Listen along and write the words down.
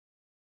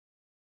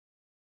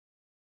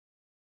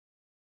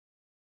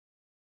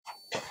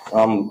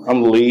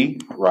I'm Lee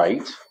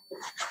Wright.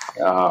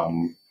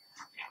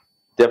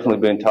 Definitely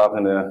been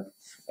talking to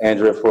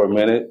Andrea for a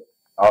minute,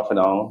 off and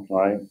on,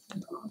 right?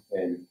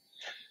 And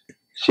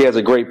she has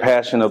a great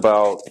passion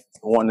about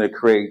wanting to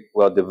create,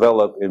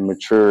 develop and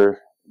mature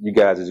you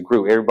guys as a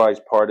group. Everybody's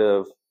part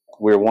of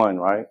We're One,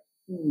 right?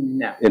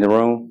 No. In the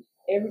room?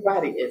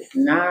 Everybody is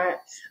not.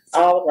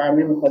 All of our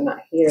members are not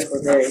here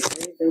for various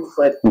reasons,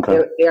 but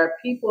Okay. there are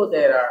people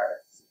that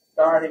are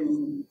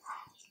starting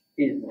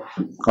business.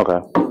 Okay.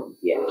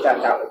 Yeah,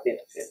 that's how it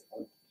benefits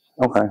them.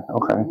 Okay.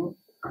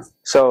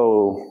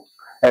 So,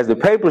 as the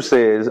paper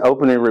says,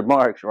 opening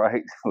remarks,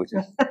 right? Which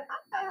is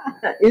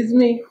It's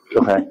me.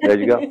 okay. There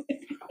you go.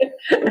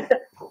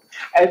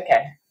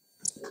 Okay.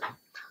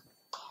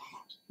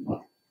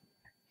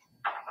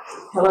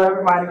 Hello,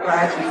 everybody.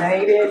 Glad you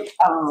made it.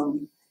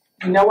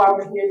 You know why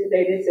we're here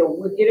today? So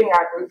we're getting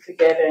our group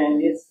together,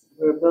 and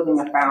we're building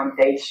a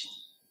foundation.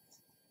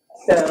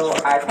 So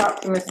I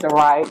talked to Mr.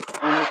 Wright,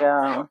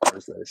 and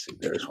Let's see.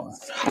 There's one.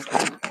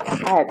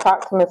 I had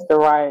talked to Mr.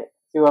 Wright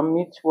through a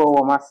mutual.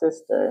 Well, my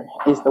sister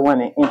is the one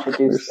that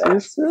introduced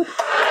us.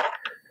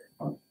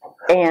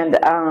 And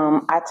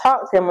I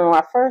talked to him, and when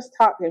I first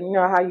talked to him, you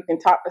know how you can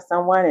talk to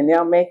someone and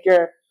they'll make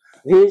your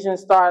vision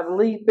start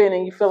leaping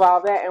and you feel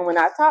all that. And when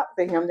I talked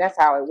to him, that's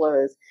how it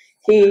was.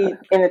 He,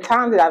 in the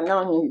time that I've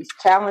known him, he's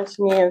challenged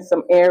me in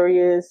some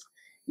areas,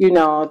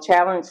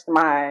 challenged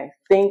my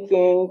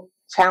thinking,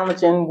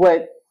 challenging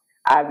what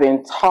I've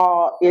been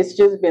taught. It's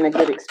just been a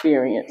good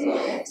experience.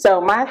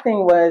 So my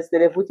thing was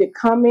that if we could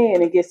come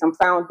in and get some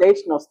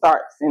foundational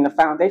starts, and the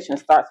foundation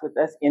starts with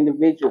us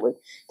individually,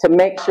 to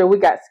make sure we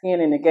got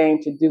skin in the game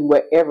to do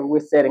whatever we're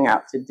setting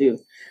out to do.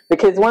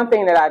 Because one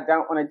thing that I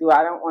don't want to do,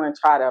 I don't want to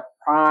try to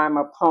prime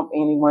or pump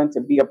anyone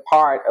to be a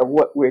part of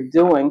what we're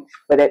doing,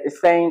 but at the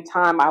same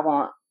time, I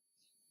want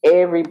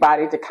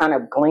everybody to kind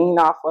of glean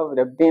off of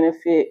the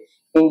benefit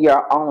in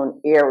your own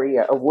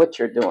area of what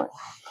you're doing.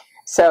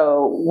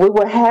 So we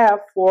will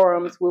have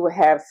forums, we will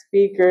have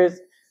speakers.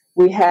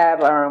 We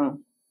have our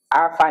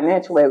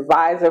financial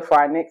advisor for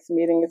our next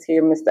meeting is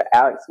here, Mr.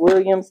 Alex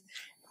Williams.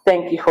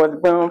 Thank you for the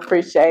room,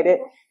 appreciate it.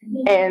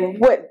 And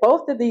what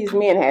both of these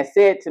men have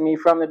said to me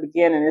from the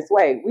beginning is,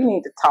 wait, we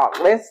need to talk.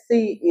 Let's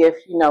see if,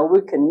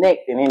 we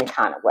connect in any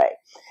kind of way.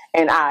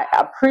 And I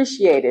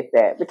appreciated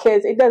that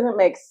because it doesn't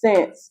make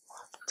sense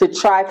to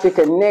try to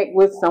connect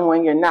with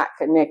someone you're not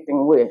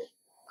connecting with.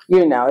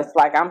 It's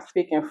like I'm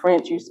speaking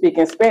French, you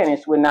speaking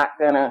Spanish. We're not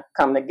going to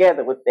come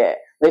together with that,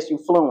 unless you're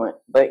fluent.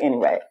 But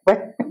anyway.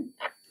 But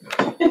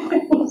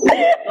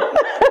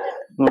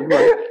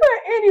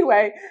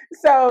anyway,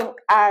 so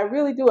I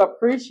really do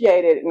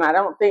appreciate it. And I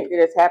don't think that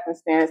it's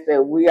happenstance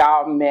that we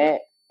all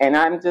met. And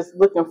I'm just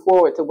looking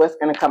forward to what's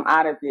going to come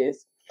out of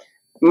this.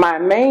 My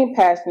main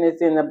passion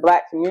is in the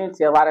Black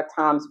community. A lot of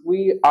times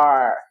we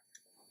are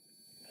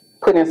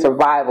put in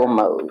survival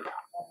mode.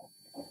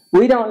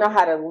 We don't know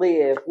how to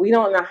live. We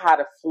don't know how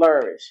to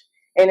flourish.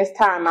 And it's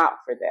time out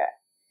for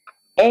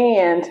that.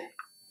 And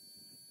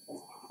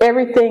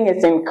everything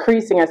is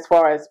increasing as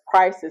far as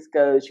prices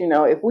goes.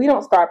 If we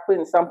don't start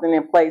putting something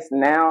in place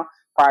now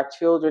for our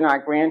children, our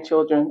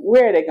grandchildren,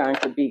 where are they going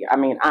to be? I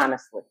mean,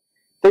 honestly,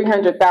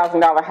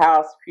 $300,000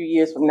 house a few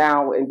years from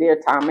now, in their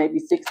time, maybe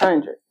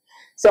 $600,000.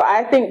 So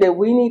I think that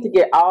we need to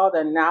get all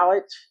the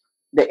knowledge,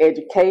 the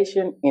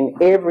education in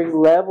every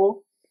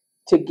level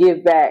to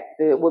give back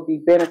that would be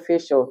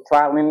beneficial to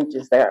our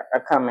lineages that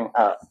are coming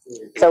up.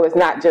 So it's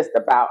not just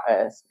about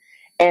us.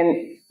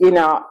 And,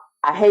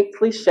 I hate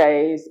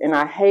cliches, and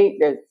I hate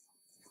that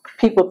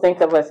people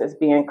think of us as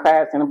being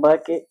crabs in a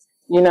bucket.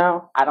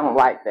 I don't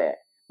like that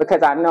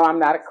because I know I'm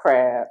not a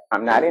crab.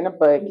 I'm not in a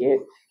bucket.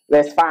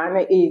 Let's find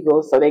the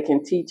eagles so they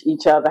can teach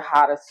each other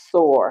how to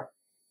soar,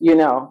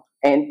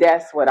 and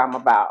that's what I'm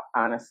about,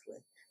 honestly,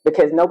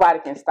 because nobody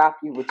can stop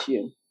you with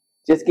you.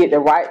 Just get the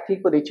right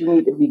people that you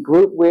need to be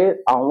grouped with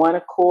on one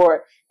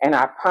accord, and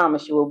I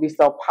promise you will be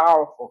so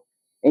powerful.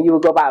 And you will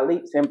go by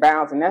leaps and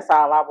bounds, and that's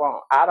all I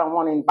want. I don't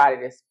want anybody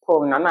that's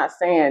pulling. I'm not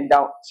saying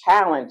don't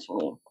challenge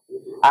me.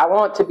 I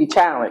want to be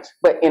challenged,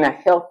 but in a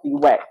healthy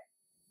way.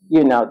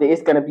 That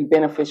it's going to be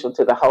beneficial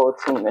to the whole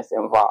team that's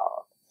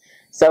involved.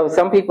 So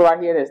some people are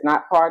here that's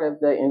not part of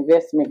the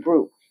investment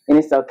group, and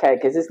it's okay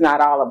because it's not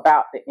all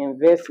about the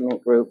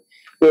investment group.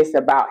 It's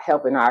about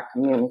helping our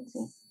community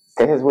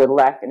because we're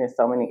lacking in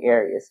so many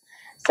areas.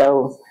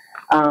 So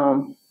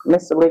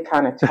Mr. Lee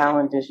kind of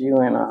challenges you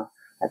in a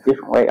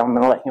different way. I'm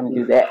going to let him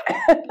do that.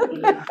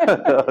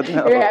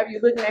 No. He'll have you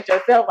looking at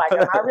yourself like,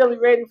 am I really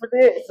ready for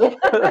this?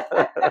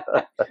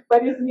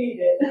 But it's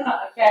needed.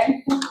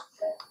 Okay?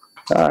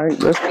 All right,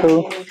 that's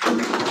cool.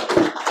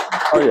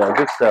 Oh, yeah,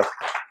 good stuff.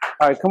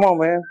 All right, come on,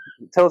 man.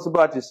 Tell us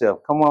about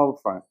yourself. Come on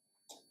up front.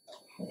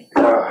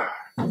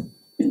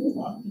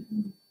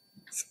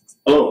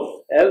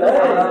 Hello.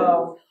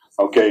 Hello.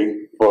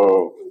 Okay,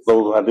 for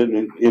those I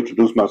didn't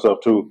introduce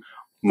myself to,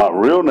 my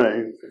real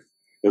name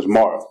is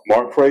Mark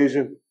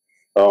Frazier.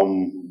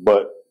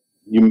 But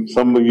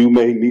some of you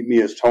may meet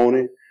me as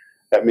Tony.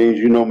 That means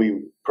you know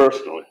me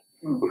personally.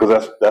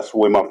 because that's the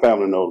way my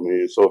family knows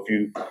me. So if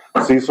you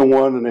see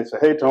someone and they say,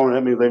 "Hey, Tony,"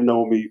 that means they've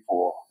known me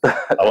for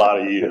a lot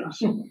of years.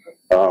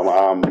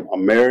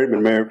 I'm married.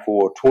 Been married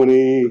for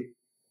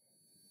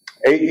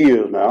 28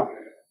 years now.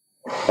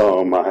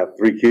 I have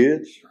 3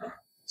 kids,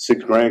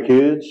 6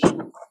 grandkids.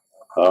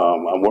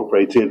 I work for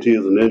AT&T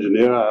as an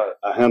engineer.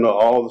 I handle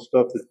all the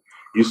stuff that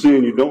you see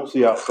and you don't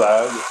see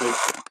outside. You think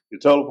your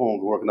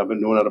telephone's working. I've been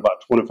doing that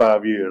about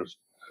 25 years.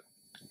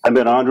 I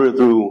met Andrea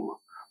through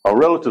a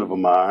relative of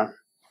mine,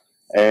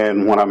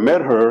 and when I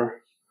met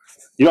her,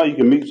 you know, you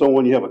can meet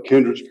someone, you have a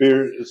kindred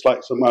spirit. It's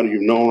like somebody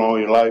you've known all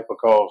your life,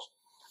 because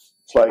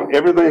it's like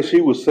everything she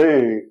was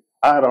saying,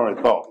 I had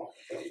already thought.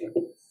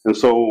 And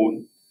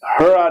so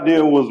her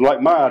idea was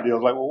like my idea. I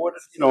was like, well, what,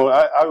 you know,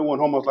 I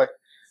went home, I was like,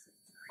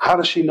 how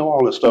does she know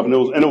all this stuff? And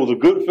it was a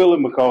good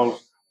feeling,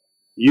 because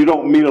you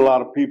don't meet a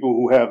lot of people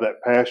who have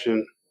that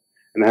passion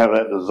and have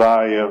that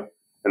desire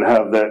and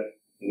have that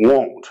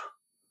want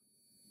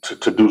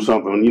to do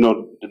something. You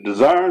know,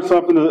 desiring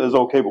something is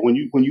okay, but when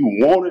you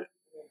want it,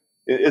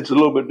 it's a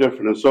little bit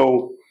different. And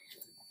so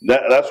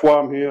that's why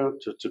I'm here,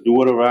 to do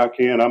whatever I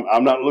can.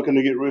 I'm not looking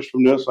to get rich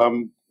from this.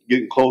 I'm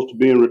getting close to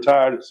being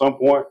retired at some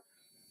point.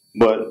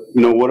 But,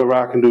 you know, whatever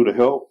I can do to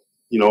help,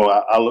 you know,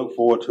 I look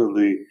forward to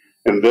the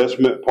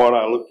investment part.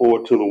 I look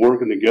forward to the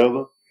working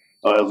together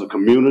as a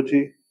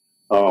community.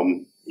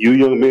 You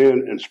young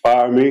men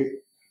inspire me.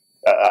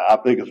 I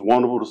think it's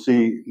wonderful to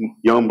see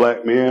young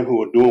black men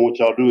who are doing what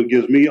y'all do. It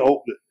gives me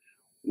hope that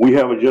we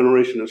have a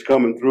generation that's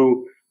coming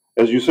through.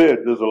 As you said,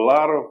 there's a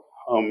lot of,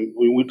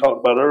 we talked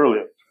about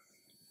earlier,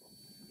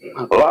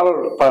 a lot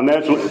of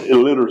financial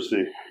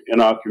illiteracy in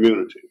our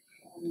community.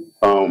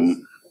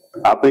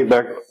 I think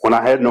back when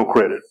I had no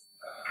credit,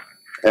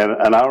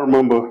 and I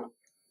remember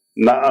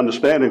not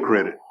understanding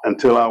credit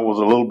until I was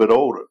a little bit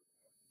older,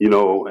 you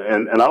know,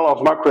 and I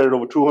lost my credit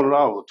over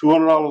 $200, a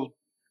 $200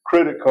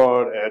 credit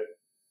card at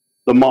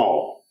the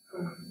mall,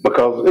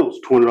 because it was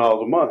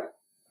 $20 a month.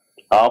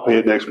 I'll pay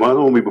it next month. It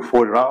won't be but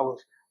 $40.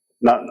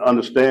 Not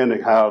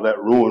understanding how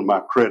that ruined my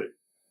credit.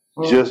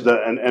 Just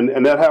that,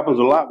 and that happens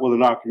a lot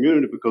within our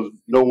community, because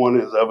no one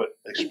has ever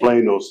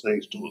explained those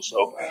things to us.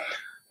 So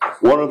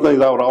one of the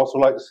things I would also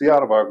like to see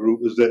out of our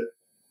group is that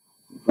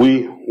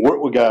we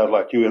work with guys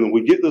like you, and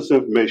we get this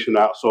information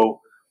out.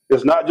 So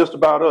it's not just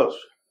about us,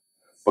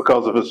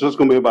 because if it's just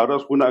going to be about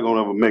us, we're not going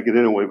to ever make it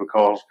anyway,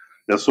 because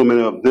there's so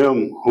many of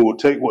them who will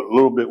take what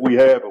little bit we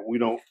have and we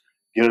don't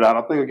get it out.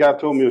 I think a guy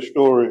told me a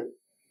story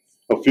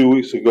a few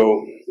weeks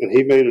ago, and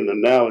he made an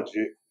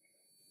analogy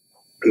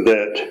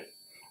that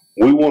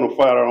we want to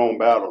fight our own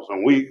battles,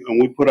 and we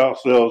put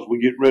ourselves, we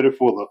get ready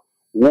for the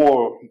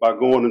war by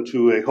going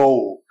into a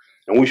hole,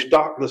 and we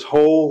stock this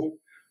whole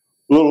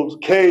little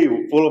cave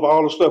full of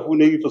all the stuff we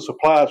need for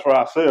supplies for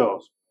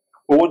ourselves.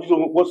 But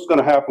what's going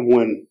to happen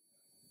when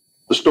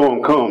the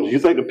storm comes? You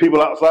think the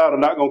people outside are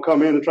not going to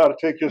come in and try to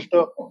take your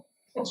stuff?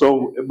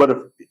 So, but if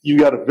you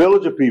got a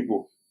village of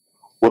people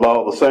with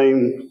all the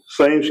same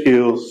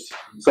skills,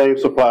 same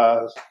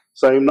supplies,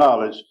 same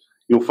knowledge,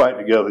 you'll fight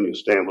together and you'll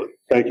stand with it.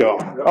 Thank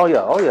y'all. Oh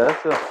yeah.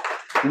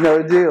 That's you know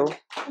the deal.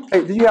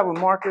 Hey, do you have a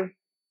marker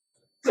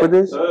for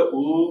this? Let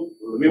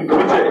me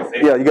check.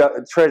 Yeah, you got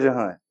a treasure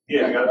hunt.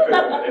 Yeah, I got a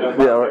treasure hunt.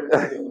 Yeah, all right.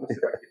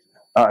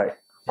 All right.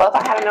 Well, if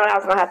I had known I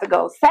was gonna have to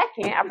go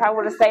second, I probably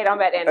would have stayed on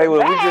back in the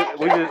back.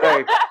 we just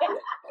hey.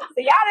 So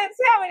y'all didn't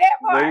tell me that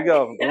part. There you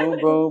go. Boom,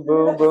 boom,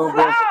 boom, boom,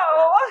 boom.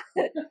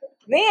 So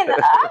then the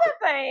other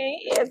thing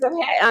is, if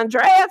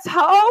Andrea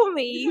told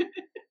me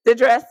to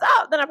dress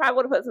up, then I probably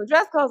would have put some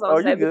dress clothes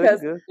on today,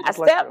 because I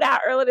stepped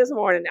out early this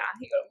morning. Now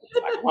here,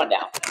 one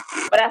down.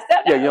 But I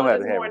stepped out early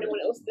this morning when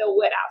it was still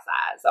wet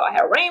outside. So I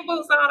had rain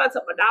boots on. I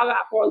took my dog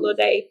out for a little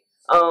day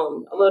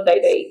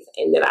date,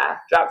 and then I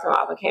dropped him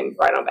off and came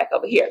right on back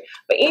over here.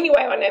 But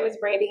anyway, my name is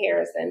Brandy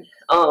Harrison.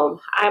 I'm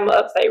an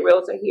upstate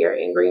realtor here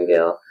in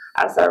Greenville.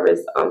 I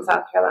service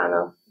South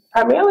Carolina,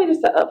 primarily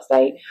just the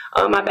upstate.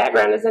 My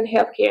background is in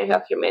healthcare and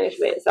healthcare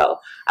management. So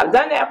I've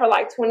done that for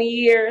like 20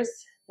 years.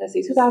 Let's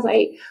see,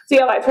 2008. So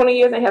yeah, like 20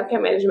 years in healthcare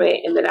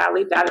management, and then I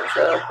leaped out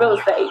into real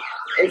estate.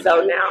 And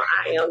so now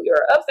I am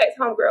your upstate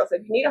homegirl. So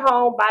if you need a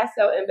home, buy,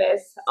 sell,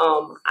 invest,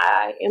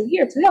 I am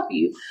here to help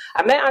you.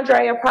 I met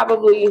Andrea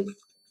probably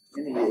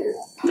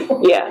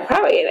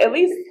at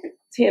least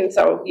 10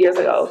 so years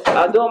ago,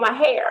 doing my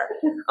hair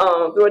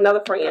through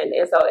another friend.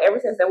 And so ever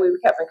since then, we've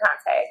kept in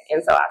contact.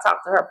 And so I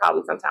talked to her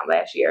probably sometime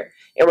last year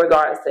in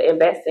regards to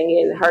investing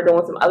and her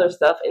doing some other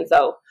stuff. And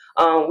so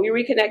we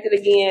reconnected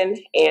again,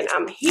 and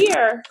I'm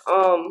here.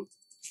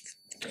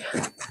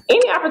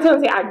 Any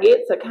opportunity I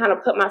get to kind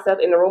of put myself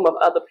in the room of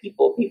other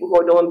people who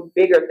are doing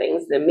bigger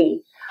things than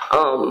me,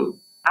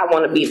 I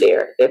want to be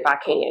there if I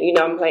can. You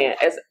know what I'm saying?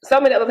 As so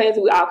many other things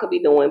we all could be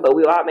doing, but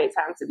we all made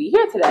time to be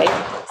here today.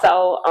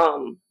 So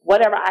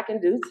whatever I can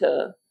do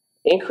to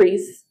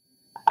increase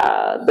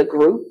the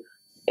group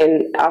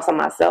and also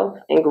myself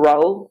and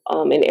grow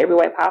in every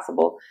way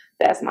possible.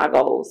 That's my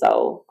goal.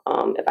 So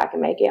if I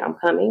can make it, I'm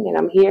coming and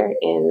I'm here,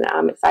 and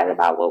I'm excited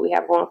about what we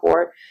have going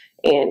forward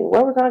and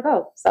where we're going to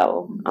go.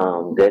 So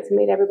good to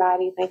meet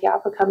everybody. Thank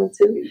y'all for coming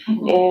too.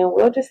 And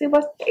we'll just see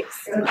what's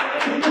next.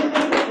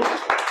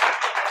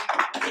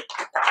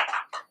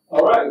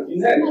 All right, you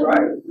next,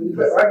 right?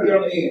 Right here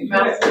on the end.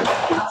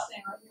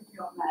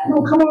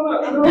 No, come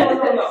on up.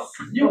 No.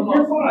 You're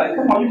fine.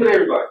 Come on, you with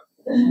everybody.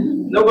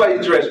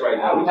 Nobody's dressed right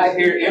now. We're just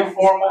here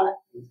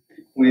informal.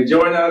 We're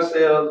enjoying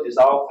ourselves. It's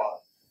all fun.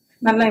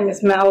 My name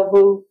is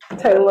Malibu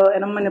Taylor,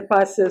 and I'm in the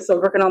process of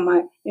working on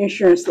my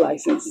insurance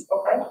license.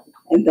 Okay.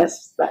 And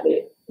that's about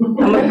it.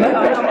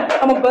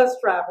 I'm a bus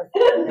driver.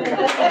 Okay.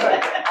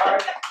 All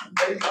right.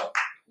 There you go.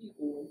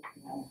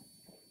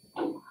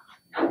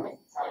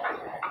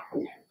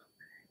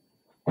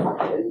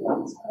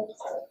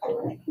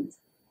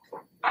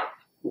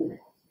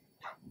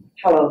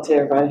 Hello to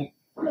everybody.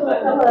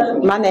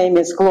 My name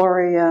is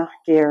Gloria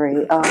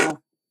Gary.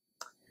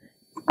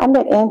 I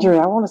met Andrea,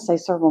 I want to say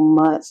several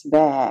months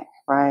back,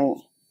 right?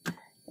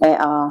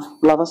 And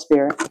Love of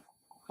Spirit.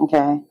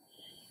 Okay.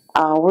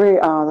 We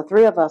the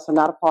three of us are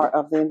not a part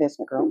of the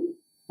investment group.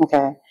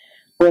 Okay.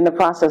 We're in the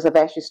process of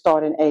actually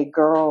starting a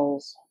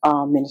girls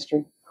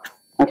ministry.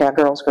 Okay, a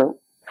girls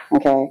group.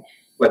 Okay.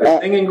 Like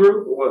a singing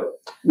group or what?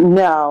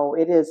 No,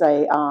 it is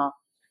a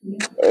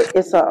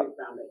it's a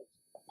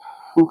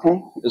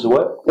okay. It's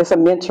what? It's a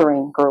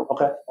mentoring group.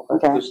 Okay.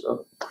 Okay. Good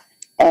stuff.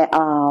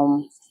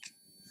 And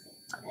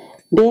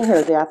being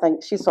here today, I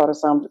think she sort of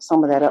summed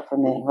some of that up for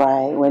me,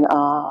 right?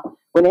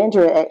 When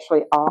Andrea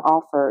actually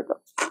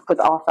put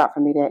the offer out for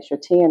me to actually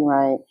attend,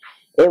 right?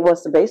 It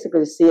was to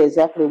basically see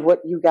exactly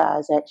what you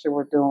guys actually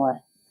were doing.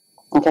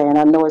 Okay, and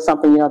I know it's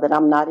something, that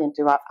I'm not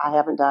into. I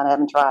haven't done, I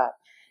haven't tried,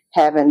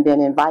 haven't been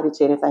invited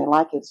to anything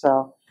like it.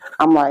 So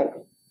I'm like,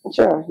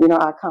 sure,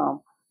 I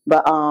come.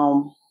 But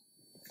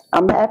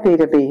I'm happy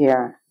to be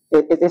here.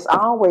 It's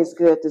always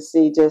good to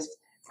see, just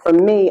for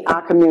me,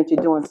 our community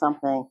doing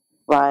something,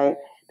 right?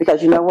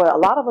 Because you know what, a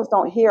lot of us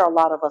don't hear a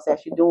lot of us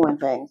actually doing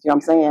things. You know what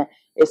I'm saying?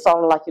 It's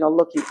sort of like,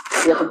 look, you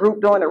have a group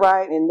doing it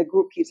right, and the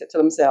group keeps it to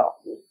themselves.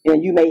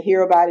 You may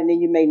hear about it, and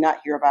then you may not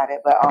hear about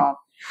it. But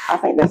I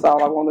think that's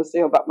all I want to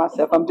say about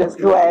myself. I'm just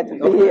glad to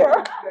be here.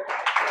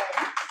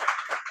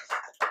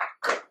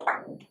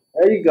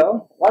 There you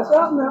go. What's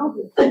up now?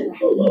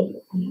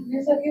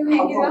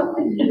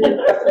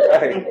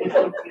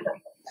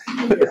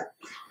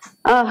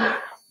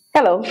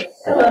 Hello.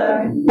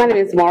 My name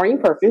is Maureen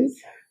Perkins.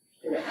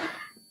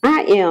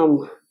 I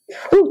am,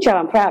 child,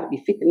 I'm proud to be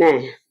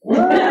 59.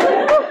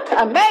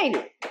 I made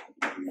it.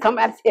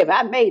 Somebody said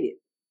I made it.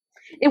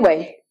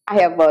 Anyway, I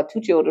have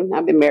 2 children.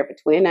 I've been married for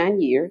 29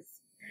 years.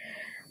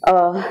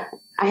 I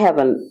have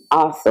an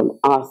awesome,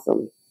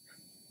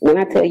 when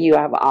I tell you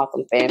I have an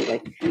awesome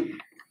family, an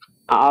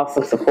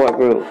awesome support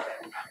group,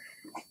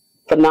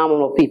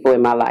 phenomenal people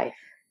in my life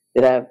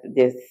that have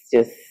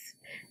just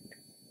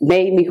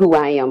made me who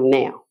I am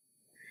now.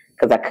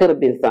 Because I could have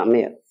been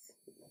something else,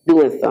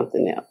 doing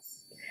something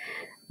else.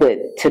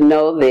 But to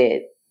know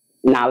that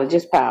knowledge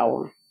is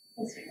power,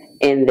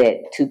 and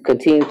that to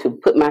continue to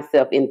put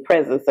myself in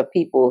presence of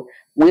people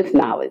with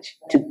knowledge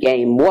to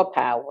gain more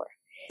power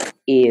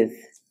is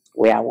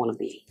where I want to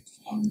be.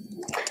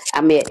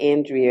 I met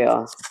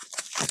Andrea,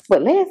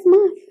 last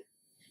month?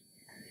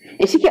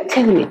 And she kept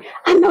telling me,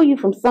 I know you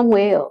from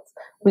somewhere else.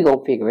 We're going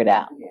to figure it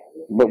out.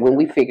 But when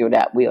we figure it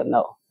out, we'll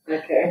know.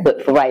 Okay.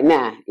 But for right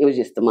now, it was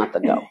just a month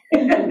ago.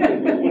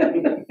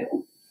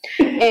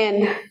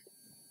 And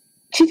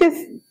she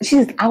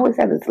just always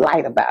has this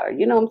light about her.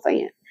 You know what I'm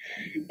saying?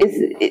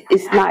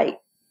 It's like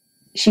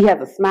she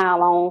has a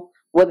smile on,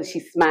 whether she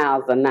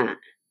smiles or not.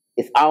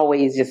 It's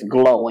always just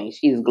glowing.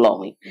 She's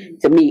glowing.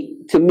 To me,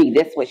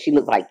 that's what she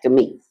looks like to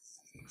me.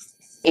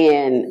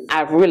 And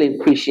I really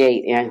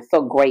appreciate and I'm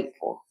so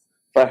grateful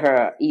for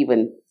her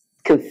even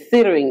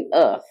considering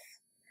us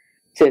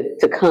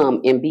to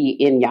come and be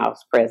in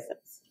y'all's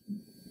presence.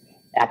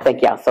 I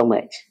thank y'all so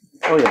much.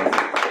 Oh,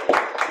 yeah.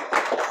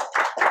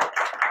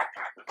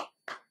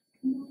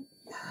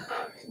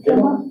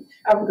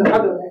 I'll go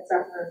next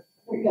after her.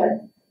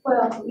 Okay.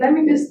 Well, let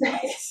me just say,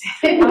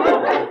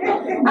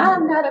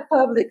 I'm not a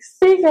public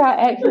speaker.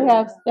 I actually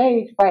have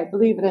stage fright,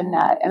 believe it or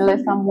not,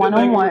 unless I'm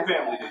one-on-one.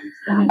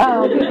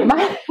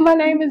 My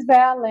name is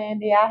Val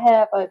Landy. I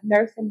have a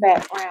nursing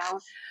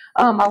background.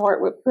 I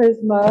work with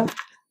Prisma.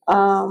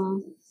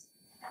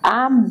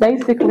 I'm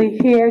basically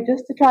here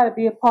just to try to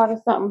be a part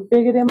of something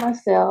bigger than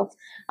myself.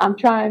 I'm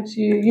trying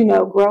to,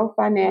 grow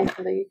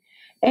financially.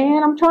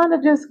 And I'm trying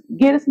to just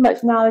get as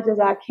much knowledge as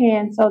I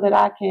can so that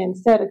I can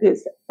set a good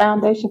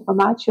foundation for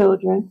my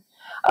children.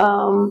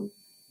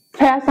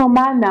 Pass on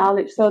my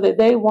knowledge so that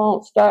they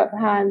won't start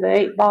behind the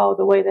 8 ball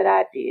the way that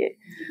I did.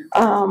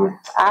 I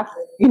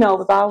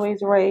was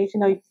always raised,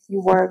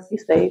 you work, you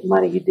save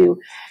money, you do.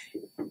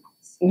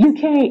 you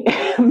can't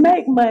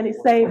make money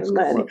saving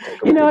money.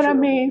 You know what I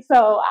mean?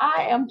 So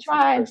I am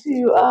trying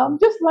to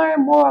just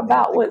learn more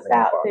about what's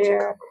out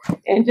there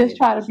and just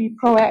try to be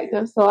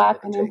proactive so I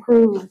can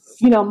improve,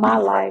 my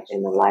life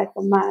and the life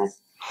of my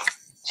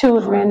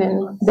children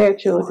and their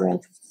children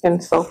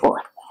and so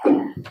forth.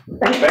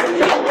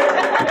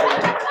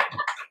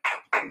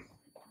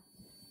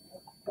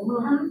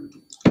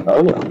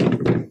 Oh, yeah.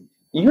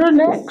 You're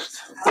next.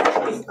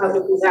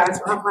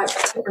 I'm like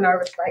super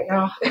nervous right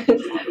now.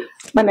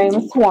 My name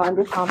is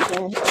Tawanda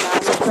Thompson, and I'm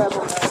a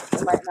travel nurse,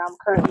 and right now I'm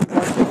currently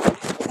working.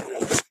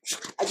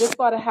 I just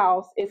bought a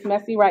house. It's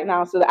messy right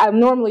now, so I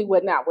normally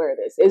would not wear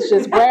this. It's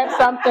just grab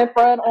something,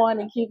 throw it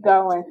on, and keep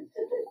going.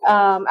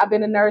 I've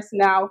been a nurse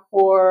now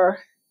for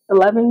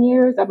 11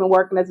 years. I've been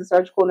working as a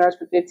surgical nurse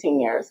for 15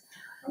 years.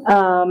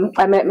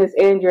 I met Miss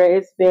Andrea.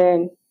 It's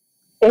been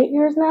 8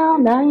 years now,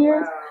 9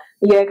 years.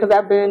 Yeah, because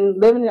I've been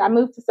I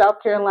moved to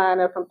South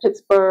Carolina from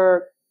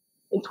Pittsburgh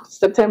in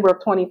September of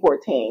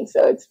 2014.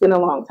 So it's been a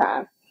long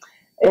time.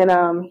 And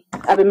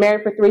I've been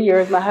married for 3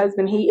 years. My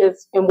husband, he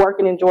is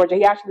working in Georgia.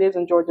 He actually lives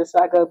in Georgia, so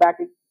I go back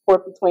and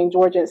forth between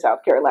Georgia and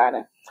South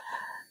Carolina.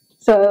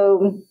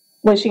 So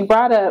when she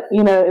brought up,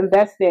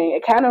 investing,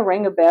 it kind of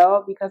rang a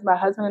bell because my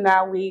husband and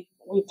I, we've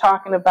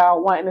talking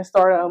about wanting to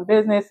start our own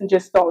business and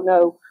just don't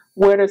know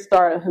where to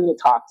start and who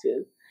to talk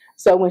to.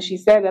 So when she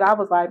said that, I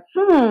was like,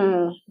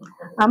 I'm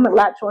going to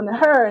latch on to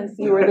her and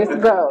see where this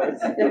goes.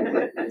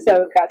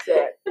 So that's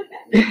it.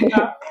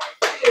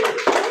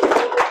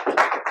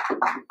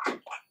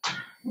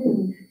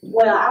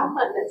 Well, I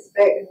wasn't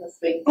expecting to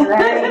speak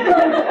today,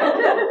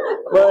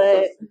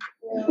 but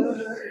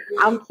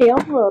I'm Kim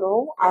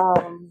Little.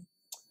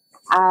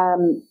 I've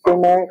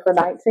been married for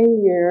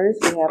 19 years.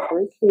 We have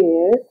 3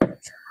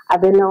 kids.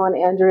 I've been knowing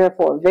Andrea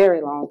for a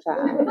very long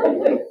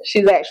time.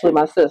 She's actually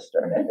my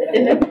sister,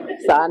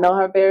 so I know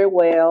her very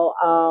well.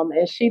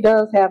 And she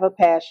does have a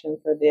passion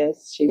for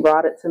this. She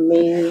brought it to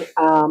me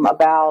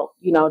about,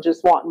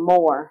 just wanting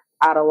more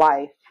out of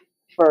life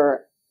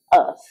for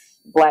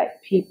us,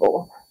 Black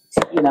people.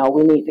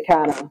 We need to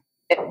kind of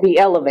be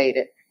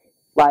elevated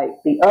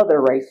like the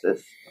other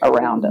races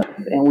around us,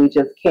 and we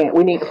just can't.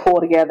 We need to pull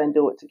together and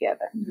do it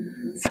together.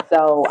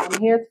 So I'm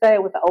here today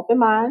with an open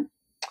mind.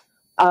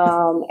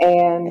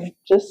 And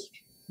just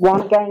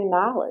want to gain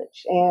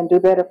knowledge and do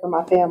better for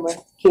my family,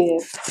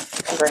 kids,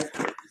 and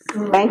grandkids.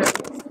 Thank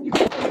you.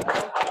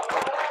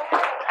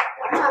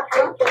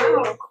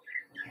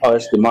 Oh,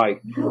 it's the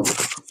mic.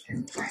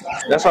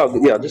 That's all.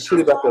 Yeah, just shoot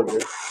it back up there.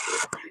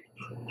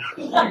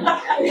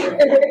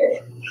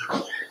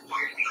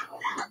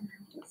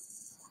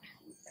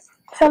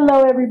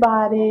 Hello,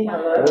 everybody.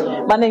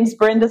 Hello. My name's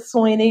Brenda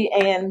Sweeney,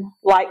 and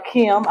like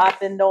Kim, I've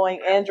been knowing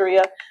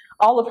Andrea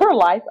all of her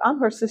life. I'm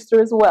her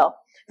sister as well.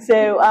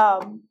 So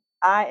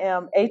I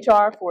am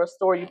HR for a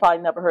store you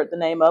probably never heard the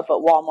name of, but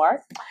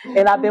Walmart.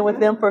 And I've been with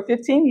them for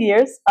 15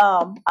 years.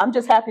 I'm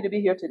just happy to be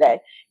here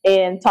today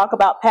and talk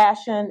about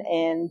passion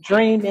and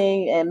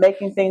dreaming and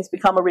making things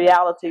become a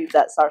reality.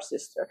 That's our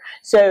sister.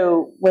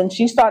 So when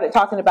she started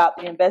talking about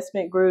the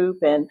investment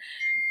group and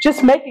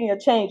just making a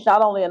change,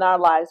 not only in our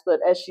lives,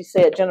 but as she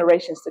said,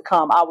 generations to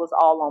come, I was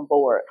all on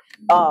board.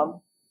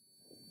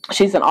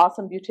 She's an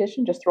awesome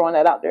beautician, just throwing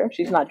that out there.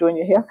 She's not doing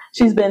your hair.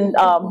 She's been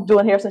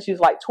doing hair since she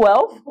was like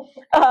 12.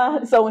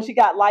 So when she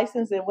got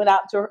licensed and went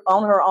out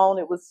on her own,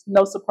 it was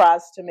no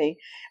surprise to me.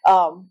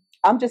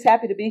 I'm just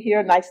happy to be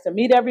here. Nice to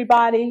meet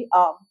everybody.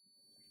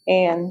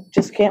 And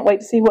just can't wait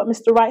to see what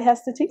Mr. Wright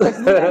has to teach us.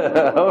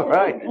 All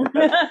right.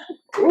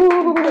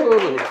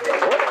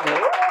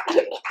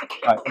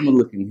 All right, I'm gonna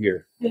look in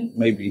here.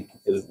 Maybe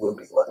it will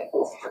be lucky.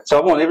 So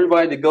I want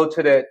everybody to go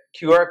to that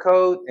QR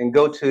code and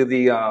go to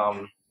the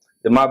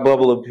My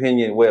Bubble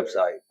Opinion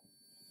website.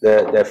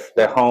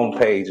 That home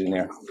page in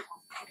there.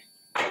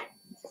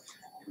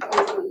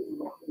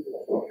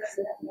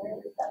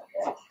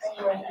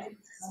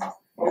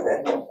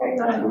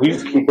 We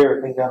used to keep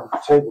everything down on the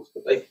tables,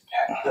 but they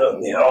packed up.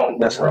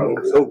 That's wrong.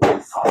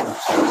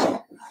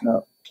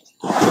 No.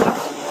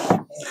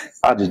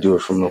 I'll just do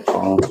it from the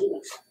phone.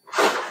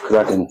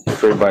 Because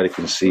if everybody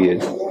can see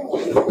it,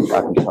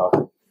 I can talk.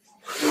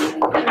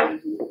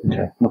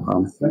 Okay, no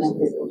problem.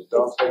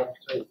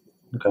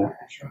 Okay.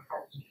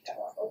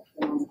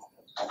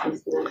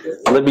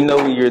 Let me know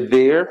when you're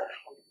there.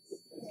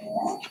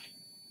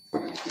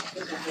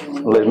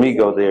 Let me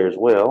go there as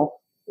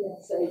well.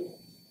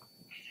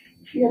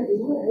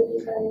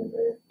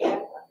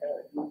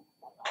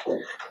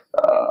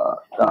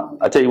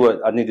 I tell you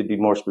what, I need to be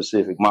more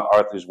specific. My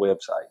Arthur's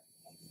website.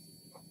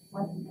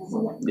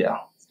 Yeah.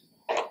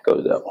 Go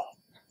to that one.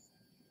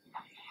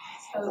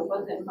 So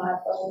was it my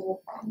phone?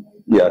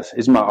 Yes,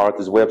 it's my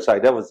Arthur's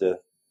website. That was the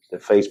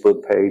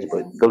Facebook page,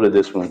 but go to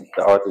this one,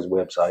 the Arthur's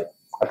website.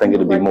 I think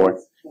it'll be more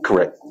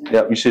correct.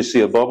 Yeah, you should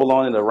see a bubble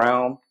on it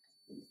around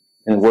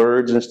and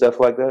words and stuff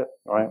like that.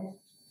 All right.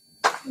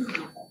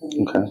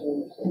 Okay.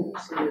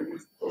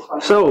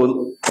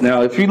 So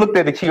now, if you looked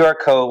at the QR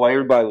code while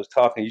everybody was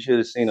talking, you should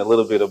have seen a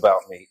little bit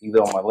about me, either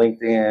on my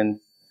LinkedIn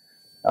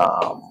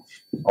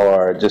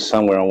or just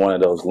somewhere on one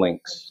of those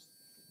links.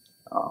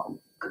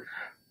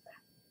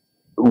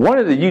 One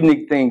of the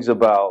unique things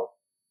about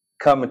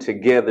coming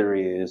together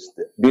is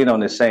being on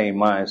the same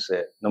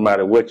mindset, no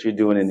matter what you're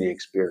doing in the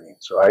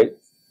experience, right?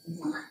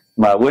 No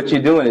matter what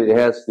you're doing, it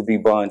has to be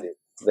bonded.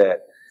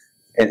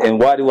 And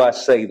why do I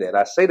say that?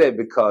 I say that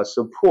because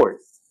support,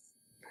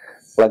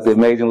 like the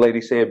amazing lady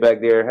said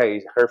back there,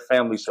 hey, her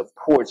family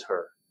supports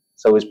her.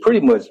 So it's pretty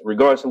much,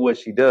 regardless of what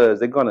she does,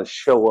 they're going to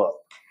show up,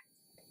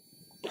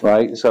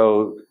 right?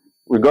 So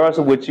regardless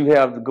of what you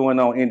have going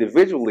on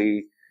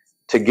individually,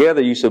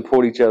 together you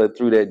support each other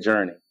through that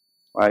journey,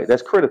 right?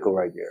 That's critical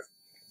right there,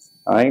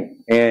 all right?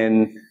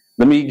 And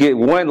let me get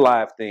one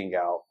live thing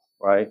out,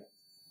 right?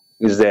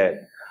 Is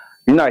that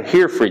you're not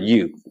here for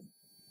you.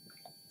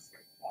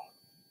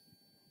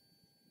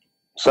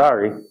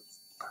 Sorry,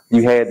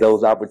 you had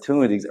those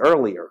opportunities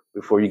earlier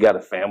before you got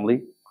a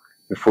family,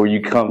 before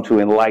you come to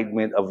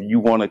enlightenment of you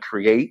want to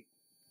create.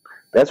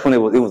 That's when it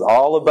was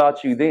all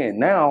about you then.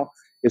 Now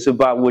it's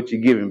about what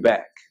you're giving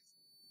back.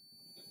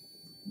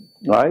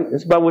 Right?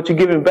 It's about what you're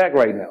giving back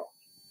right now.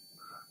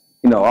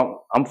 You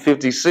know, I'm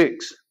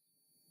 56.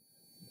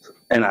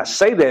 And I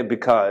say that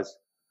because,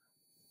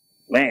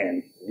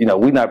 man, you know,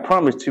 we're not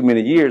promised too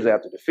many years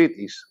after the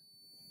 50s.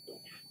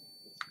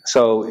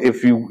 So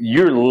if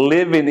you're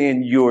living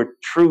in your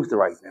truth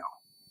right now,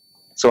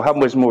 so how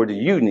much more do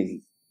you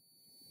need?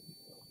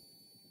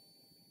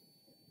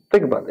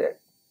 Think about that.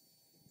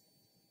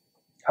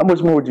 How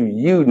much more do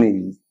you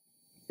need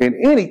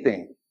in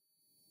anything?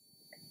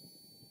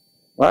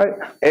 Right?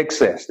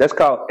 Excess. That's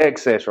called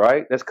excess,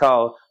 right? That's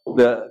called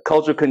the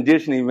cultural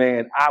conditioning,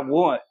 man. I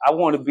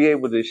want to be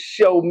able to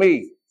show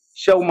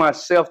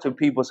myself to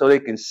people so they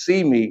can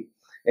see me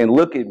and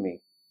look at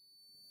me.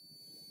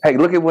 Hey,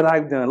 look at what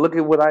I've done. Look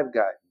at what I've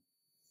got.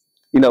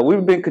 You know,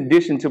 we've been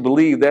conditioned to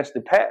believe that's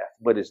the path,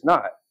 but it's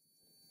not.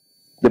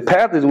 The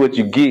path is what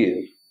you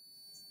give.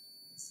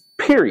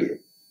 Period.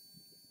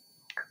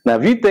 Now,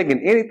 if you're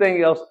thinking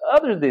anything else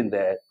other than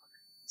that,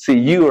 see,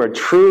 you are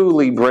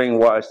truly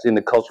brainwashed in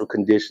the cultural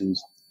conditioning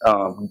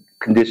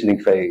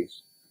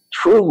phase.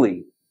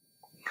 Truly.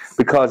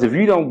 Because if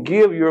you don't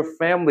give your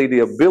family the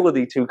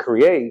ability to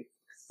create,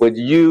 but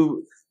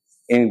you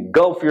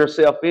engulf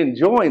yourself in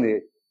enjoying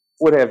it,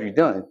 what have you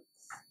done?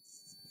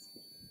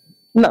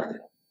 Nothing.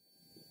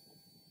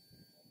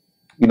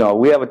 You know,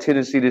 we have a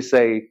tendency to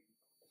say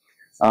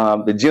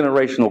the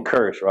generational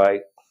curse,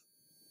 right?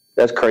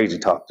 That's crazy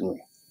talk to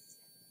me.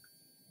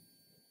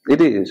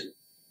 It is.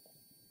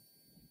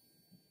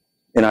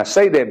 And I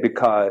say that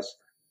because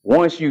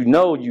once you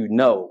know, you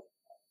know.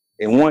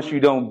 And once you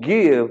don't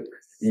give,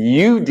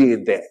 you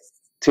did that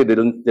to the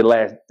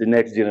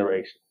next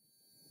generation.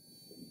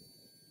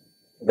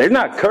 They're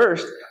not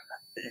cursed.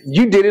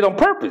 You did it on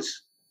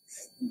purpose.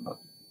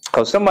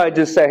 Because somebody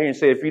just sat here and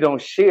said, if you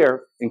don't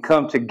share and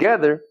come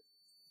together,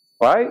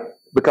 right?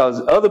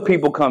 Because other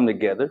people come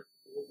together,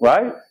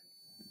 right?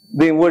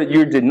 Then what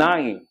you're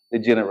denying the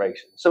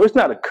generation. So it's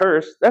not a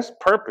curse. That's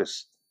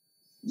purpose.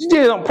 You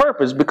did it on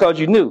purpose because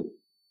you knew.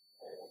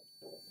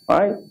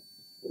 Right?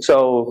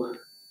 So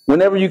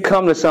whenever you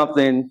come to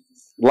something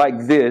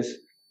like this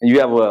and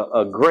you have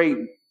a great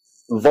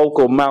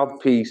vocal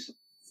mouthpiece,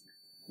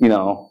 you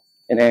know,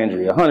 and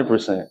Andrea,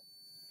 100%.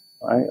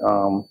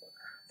 Right?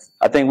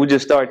 I think we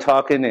just start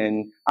talking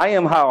and I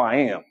am how I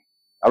am.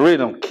 I really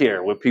don't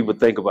care what people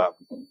think about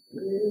me.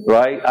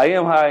 Right? I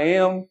am how I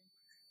am,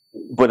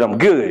 but I'm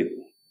good.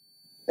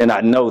 And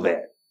I know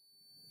that.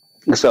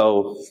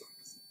 So,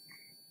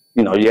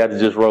 you know, you have to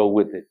just roll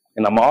with it.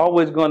 And I'm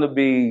always going to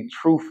be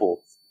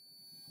truthful.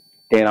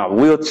 And I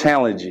will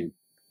challenge you.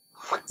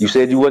 You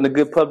said you wasn't a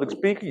good public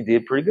speaker. You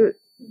did pretty good.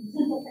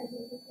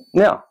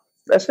 Now,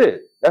 that's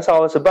it. That's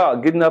all it's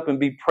about. Getting up and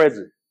be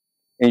present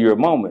in your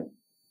moment.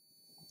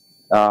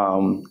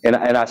 And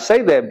I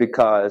say that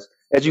because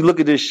as you look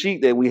at this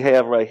sheet that we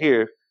have right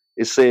here,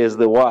 it says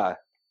the why.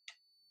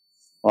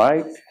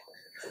 Right?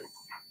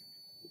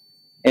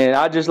 And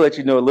I'll just let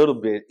you know a little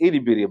bit, itty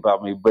bitty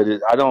about me, but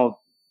I don't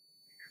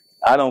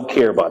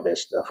care about that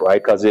stuff,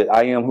 right? Because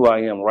I am who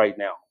I am right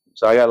now.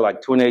 So I got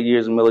like 28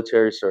 years of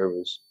military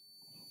service.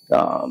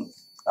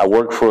 I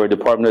worked for the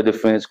Department of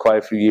Defense quite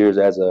a few years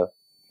as a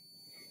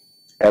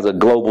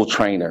global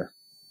trainer,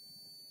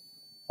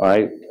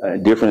 right?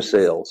 Different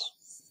sales.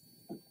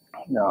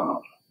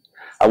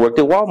 I worked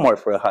at Walmart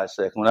for a hot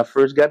second when I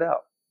first got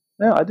out.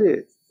 Yeah, I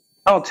did.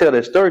 I don't tell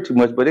that story too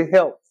much, but it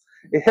helped.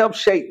 It helped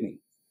shape me,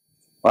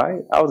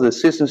 right? I was an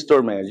assistant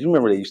store manager. You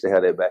remember they used to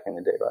have that back in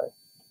the day, right?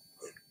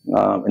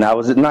 And I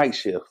was at night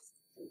shift.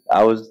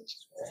 I was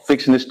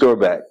fixing the store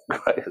back,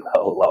 right?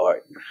 Oh,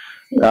 Lord.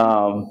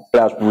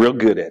 But I was real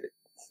good at it.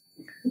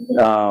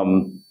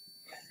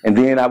 And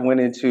then I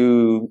went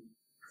into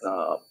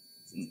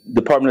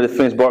Department of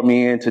Defense, brought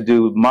me in to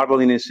do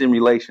modeling and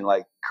simulation,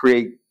 like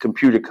create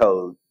computer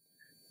code.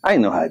 I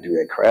didn't know how to do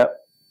that crap,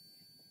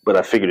 but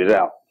I figured it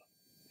out.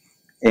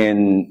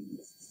 And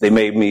they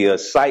made me a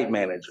site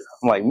manager.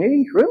 I'm like,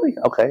 me? Really?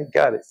 Okay,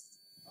 got it.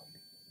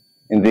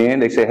 And then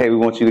they said, hey, we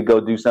want you to go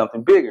do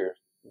something bigger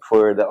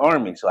for the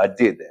Army. So I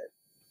did that.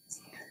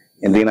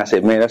 And then I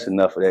said, man, that's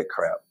enough of that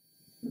crap.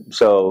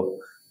 So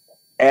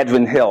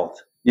Advent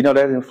Health, you know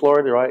that in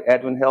Florida, right?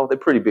 Advent Health, they're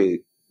pretty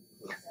big.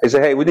 They say,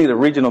 hey, we need a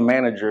regional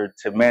manager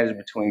to manage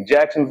between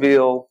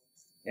Jacksonville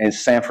and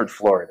Sanford,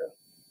 Florida.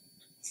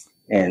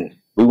 And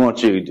we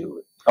want you to do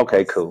it.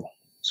 Okay, cool.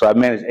 So I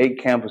manage 8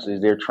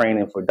 campuses. They're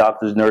training for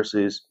doctors,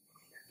 nurses,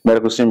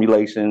 medical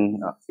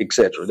simulation,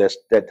 etc. That's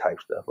that type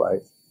stuff,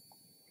 right?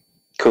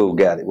 Cool,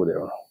 got it,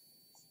 whatever.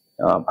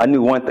 I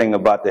knew one thing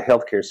about the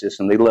healthcare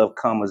system. They love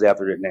commas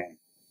after their name.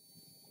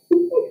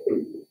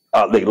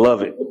 They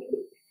love it.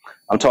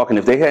 I'm talking,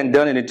 if they hadn't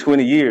done it in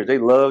 20 years, they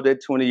love that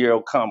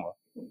 20-year-old comma,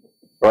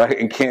 right?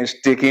 And can't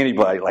stick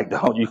anybody. Like,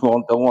 don't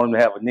want them to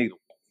have a needle.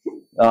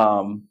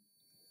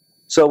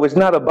 So it's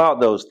not about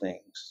those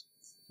things,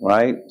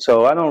 right?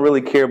 So I don't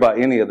really care about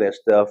any of that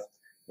stuff.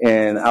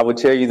 And I would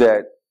tell you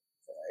that,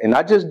 and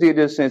I just did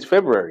this since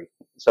February.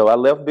 So I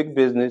left big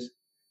business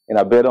and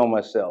I bet on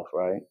myself,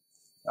 right?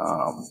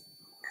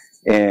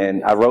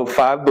 And I wrote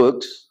 5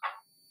 books.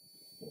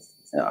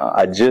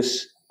 I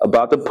just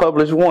about to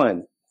publish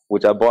one,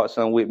 which I brought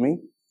some with me.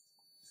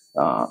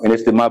 And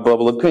it's my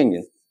bubble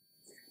opinion.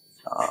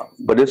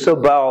 But it's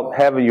about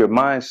having your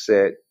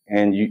mindset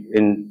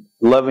and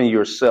loving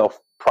yourself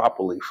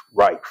properly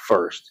right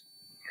first.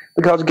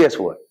 Because guess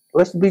what?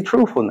 Let's be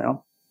truthful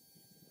now.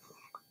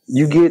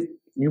 You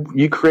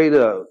create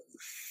a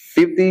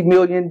 $50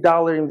 million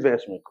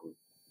investment group.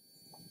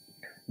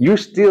 You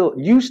still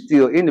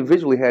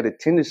individually had the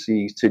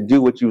tendencies to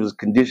do what you was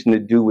conditioned to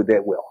do with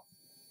that wealth.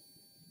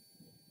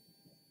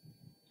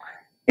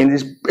 And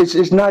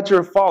it's not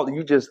your fault.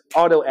 You just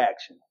auto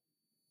action.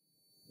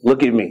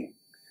 Look at me.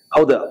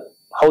 Hold up.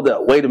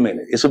 Wait a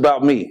minute. It's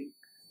about me.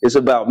 It's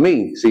about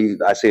me. See,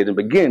 I said in the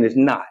beginning, it's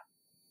not.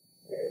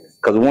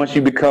 Because once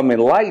you become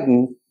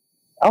enlightened,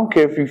 I don't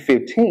care if you're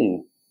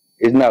 15,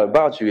 it's not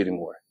about you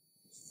anymore.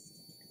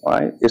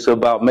 Right? It's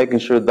about making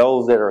sure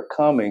those that are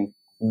coming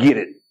get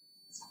it.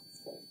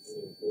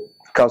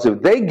 Because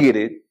if they get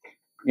it,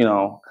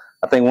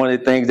 I think one of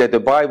the things that the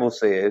Bible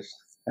says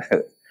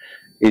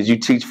is you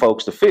teach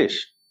folks to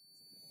fish.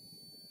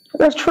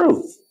 That's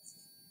true.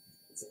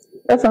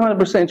 That's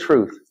 100%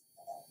 truth.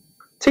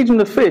 Teach them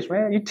to fish,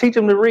 man. You teach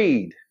them to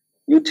read.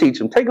 You teach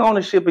them. Take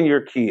ownership in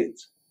your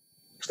kids.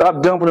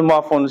 Stop dumping them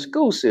off on the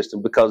school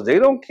system because they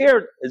don't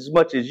care as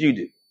much as you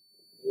do.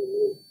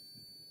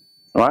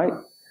 Right?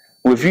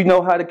 Well, if you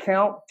know how to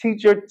count,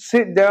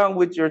 sit down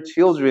with your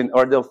children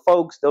or the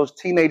folks, those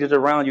teenagers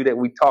around you that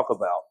we talk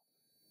about.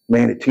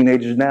 Man, the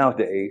teenagers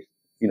nowadays,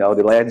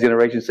 the last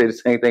generation say the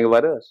same thing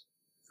about us.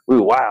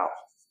 Wow.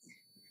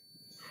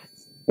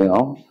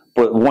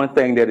 But one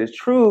thing that is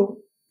true,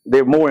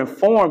 they're more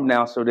informed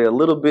now, so they're a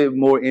little bit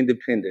more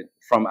independent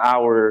from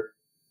our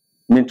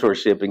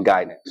mentorship and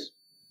guidance.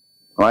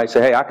 All right,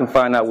 so hey, I can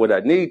find out what I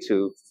need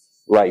to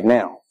right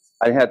now.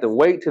 I didn't have to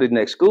wait till the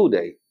next school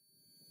day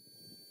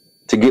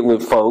to get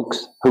with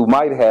folks who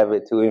might have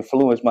it to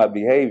influence my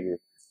behavior.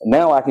 And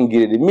now I can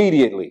get it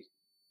immediately.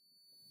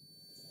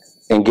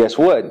 And guess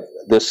what?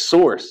 The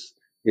source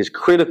is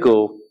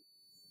critical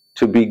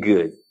to be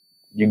good.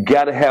 You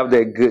got to have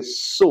that good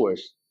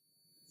source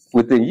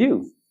within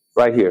you,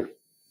 right here.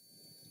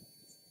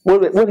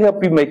 What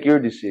help you make your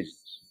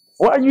decisions?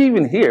 Why are you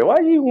even here? Why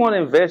do you want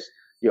to invest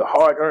your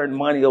hard-earned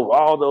money over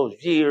all those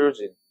years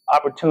and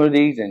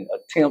opportunities and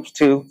attempts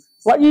to?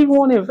 Why do you even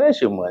want to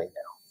invest your money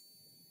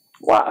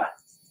now? Why?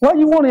 Why do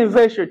you want to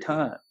invest your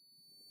time?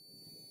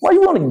 Why do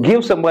you want to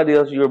give somebody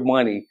else your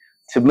money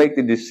to make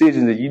the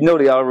decisions that you know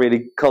they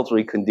already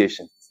culturally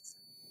conditioned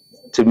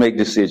to make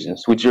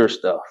decisions with your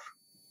stuff?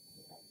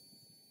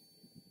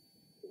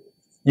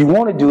 You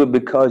want to do it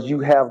because you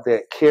have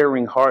that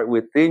caring heart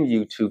within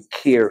you to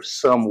care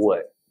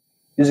somewhat.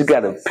 You just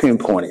got to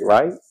pinpoint it,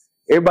 right?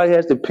 Everybody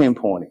has to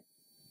pinpoint it.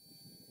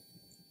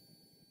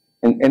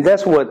 And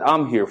that's what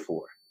I'm here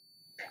for.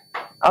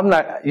 I'm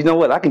not, you know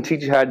what? I can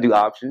teach you how to do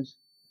options.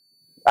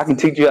 I can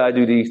teach you how to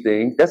do these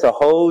things. That's a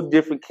whole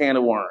different can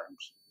of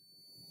worms.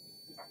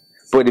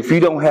 But if you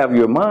don't have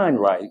your mind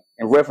right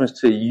in reference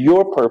to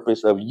your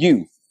purpose of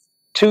you,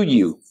 to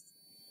you,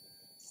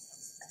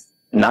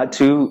 not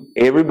to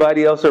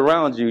everybody else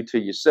around you, to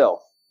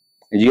yourself.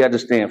 And you have to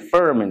stand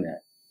firm in that.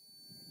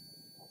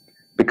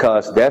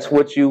 Because that's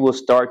what you will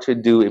start to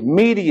do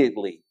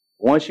immediately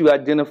once you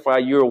identify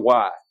your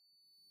why.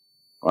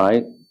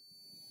 Right?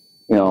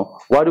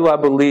 Why do I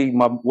believe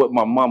what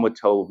my mama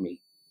told me?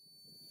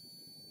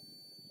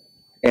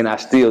 And I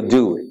still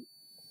do it.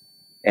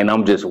 And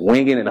I'm just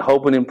winging and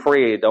hoping and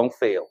praying it don't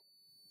fail.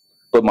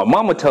 But my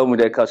mama told me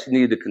that because she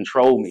needed to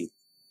control me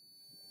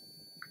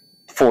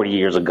 40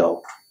 years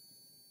ago.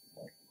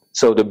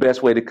 So the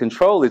best way to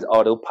control is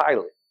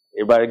autopilot.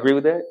 Everybody agree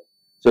with that?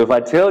 So if I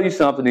tell you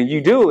something and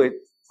you do it,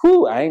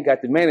 I ain't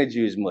got to manage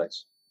you as much.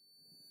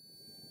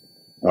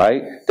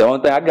 Right? The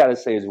only thing I got to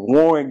say is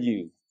warn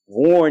you,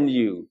 warn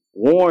you,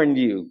 warn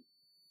you.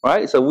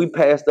 Right? So we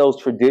pass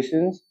those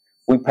traditions.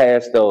 We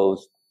pass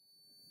those.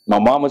 My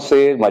mama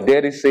said, my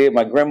daddy said,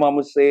 my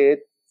grandmama said.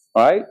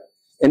 Right?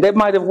 And that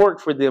might have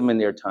worked for them in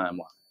their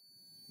timeline.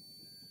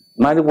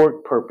 Might have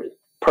worked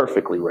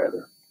perfectly,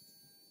 rather.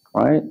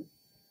 Right?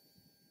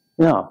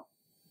 No.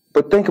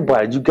 But think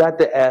about it. You got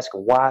to ask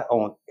why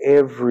on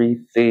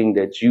everything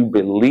that you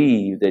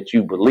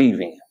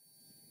believe in.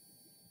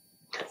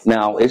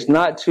 Now, it's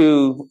not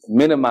to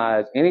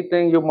minimize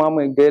anything your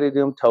mama and daddy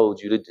them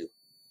told you to do,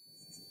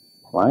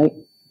 right?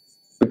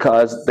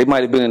 Because they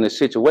might have been in a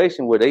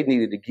situation where they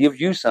needed to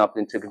give you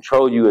something to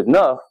control you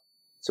enough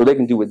so they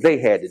can do what they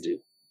had to do.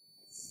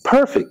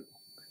 Perfect.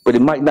 But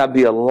it might not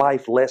be a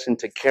life lesson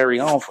to carry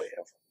on forever.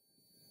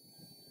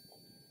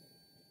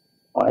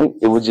 Right?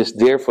 It was just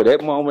there for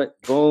that moment.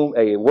 Boom.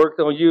 Hey, it worked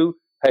on you.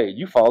 Hey,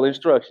 you follow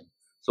instructions.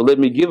 So let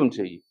me give them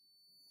to you.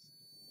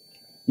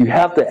 You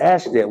have to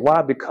ask that.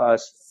 Why?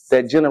 Because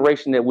that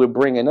generation that we're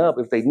bringing up,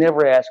 if they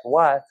never ask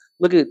why,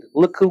 look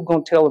who's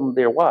going to tell them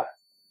their why.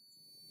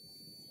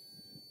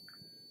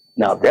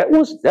 Now,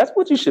 that's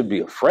what you should be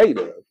afraid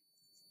of,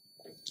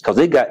 because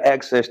they got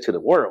access to the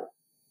world.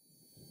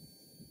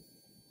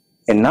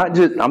 And not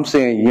just, I'm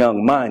saying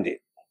young-minded,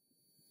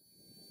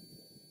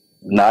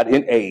 not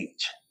in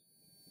age.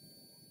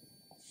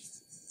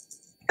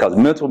 Because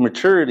mental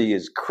maturity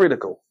is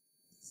critical,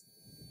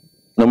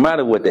 no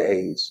matter what the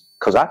age.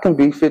 Because I can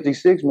be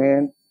 56,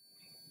 man,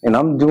 and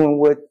I'm doing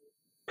what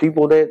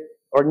people that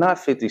are not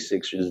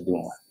 56 is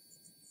doing.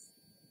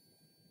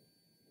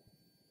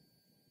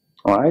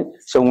 All right?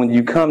 So when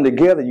you come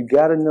together, you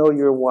got to know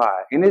your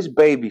why. And it's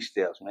baby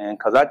steps, man,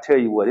 because I tell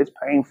you what, it's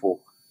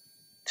painful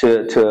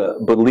to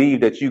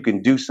believe that you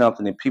can do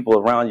something and people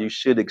around you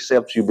should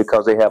accept you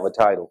because they have a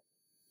title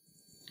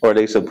or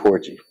they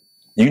support you.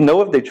 You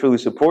know if they truly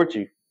support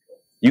you.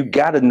 You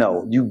got to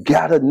know. You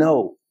got to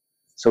know.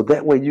 So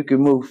that way you can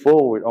move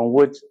forward on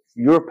what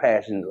your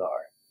passions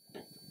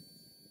are.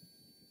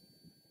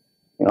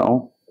 You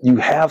know, you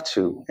have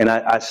to. And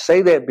I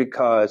say that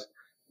because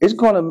it's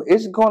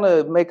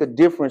gonna make a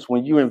difference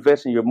when you're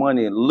investing your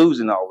money and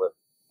losing all of it.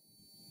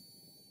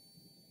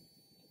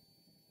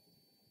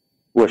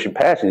 What's your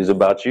passion? Is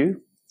about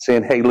you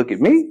saying, hey, look at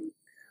me?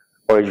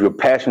 Or is your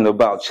passion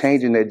about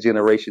changing that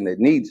generation that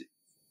needs it?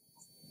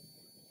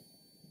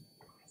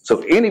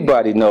 So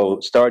anybody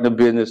knows starting a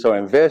business or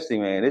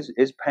investing, man,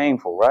 it's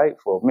painful, right?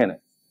 For a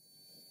minute.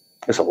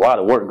 There's a lot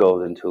of work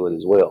goes into it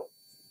as well.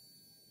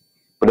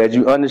 But as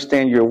you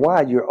understand your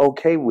why, you're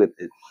okay with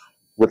it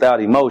without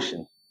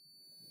emotion.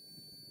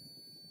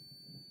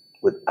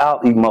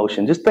 Without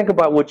emotion. Just think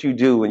about what you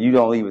do when you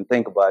don't even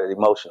think about it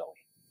emotionally.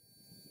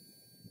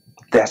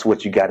 That's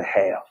what you got to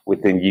have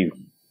within you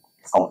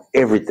on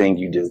everything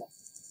you do.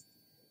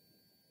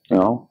 You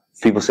know,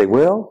 people say,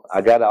 well, I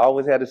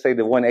always have to say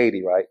the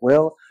 180, right?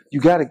 Well, you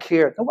got to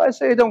care. Nobody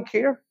say don't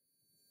care.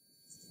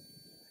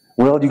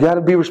 Well, you got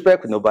to be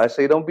respectful. Nobody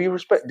say don't be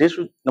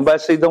Nobody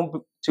say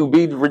don't to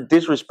be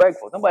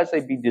disrespectful. Nobody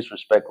say be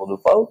disrespectful to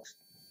folks.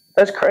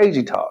 That's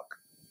crazy talk.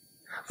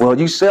 Well,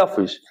 you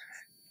selfish.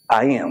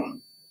 I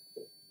am.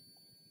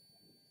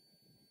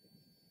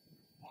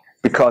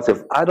 Because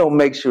if I don't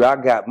make sure I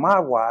got my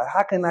why,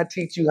 how can I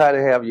teach you how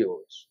to have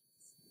yours?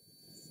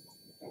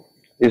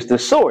 It's the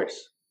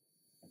source.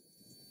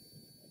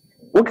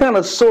 What kind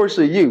of source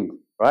are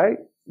you, right?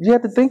 You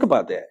have to think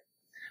about that.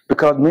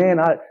 Because, man,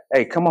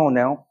 hey, come on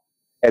now.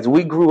 As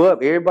we grew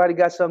up, everybody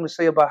got something to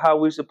say about how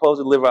we're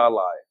supposed to live our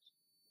lives.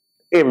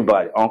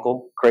 Everybody.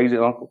 Uncle, crazy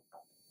uncle,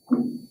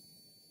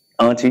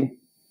 auntie,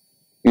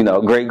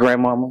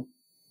 great-grandmama,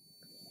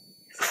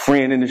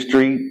 friend in the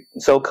street,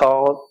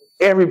 so-called.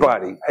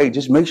 Everybody. Hey,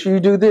 just make sure you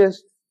do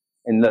this.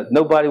 And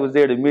nobody was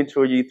there to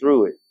mentor you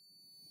through it.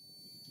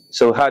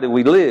 So how did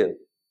we live?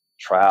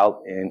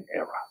 Trial and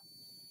error.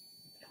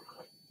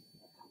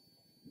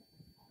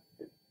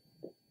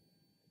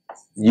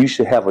 You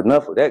should have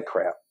enough of that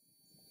crap.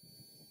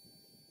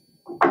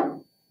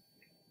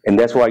 And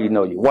that's why you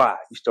know your why.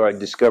 You start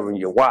discovering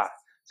your why.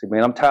 Say,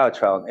 man, I'm tired of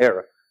trial and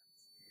error.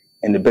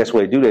 And the best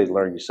way to do that is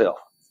learn yourself.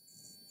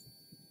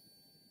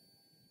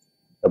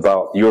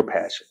 About your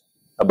passion.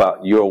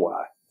 About your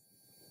why.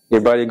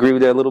 Everybody agree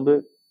with that a little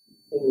bit?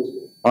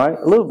 All right,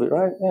 a little bit,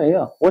 right?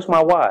 Yeah. What's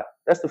my why?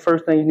 That's the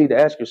first thing you need to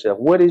ask yourself.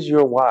 What is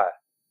your why?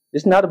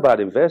 It's not about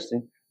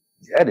investing.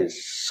 That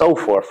is so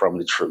far from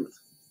the truth.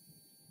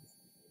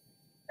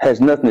 Has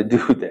nothing to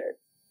do with that.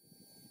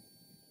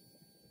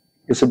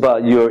 It's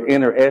about your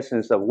inner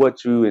essence of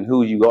what you and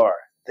who you are.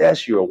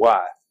 That's your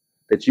why.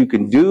 That you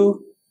can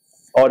do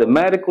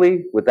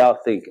automatically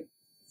without thinking.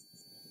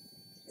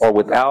 Or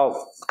without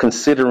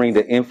considering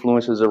the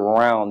influences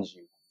around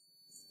you.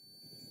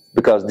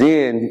 Because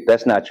then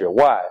that's not your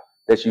why.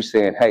 That's you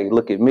saying, hey,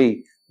 look at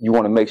me. You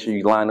want to make sure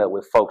you line up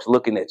with folks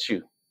looking at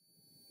you.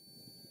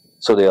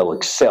 So they'll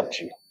accept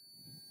you.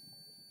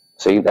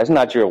 See, that's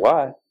not your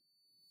why.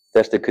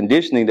 That's the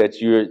conditioning that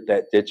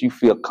you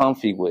feel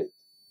comfy with.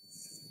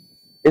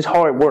 It's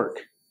hard work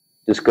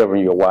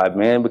discovering your why,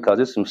 man, because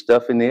there's some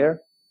stuff in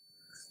there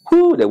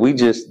that we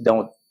just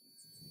don't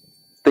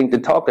think to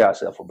talk to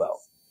ourselves about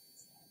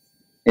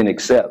and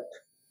accept.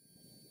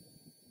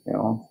 You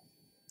know?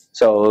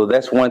 So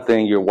that's one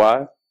thing, your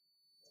why.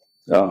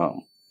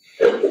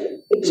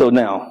 So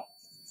now,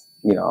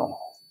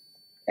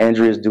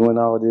 Andrea's doing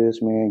all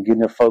this, man,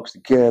 getting her folks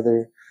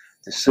together.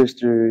 the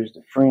sisters,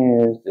 the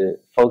friends, the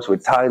folks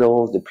with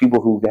titles, the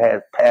people who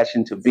have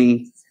passion to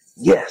be.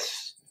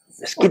 Yes,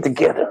 let's get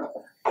together.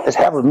 Let's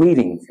have a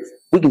meeting.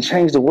 We can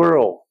change the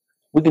world.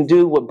 We can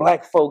do what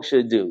black folks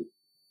should do.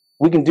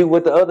 We can do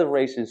what the other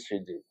races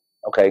should do.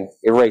 Okay,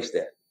 erase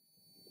that.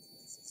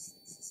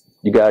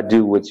 You got to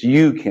do what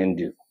you can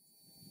do.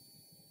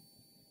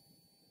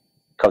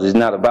 Because it's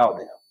not about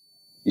them.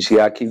 You see,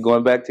 I keep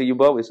going back to you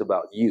both. It's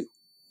about you.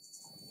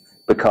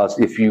 Because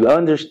if you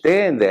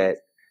understand that,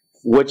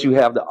 what you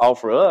have to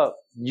offer up,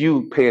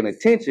 you paying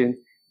attention,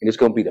 and it's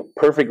going to be the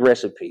perfect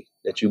recipe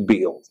that you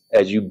build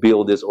as you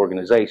build this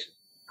organization.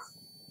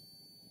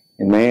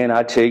 And man,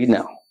 I tell you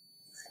now,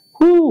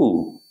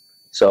 whoo.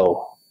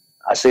 So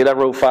I said I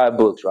wrote 5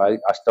 books, right?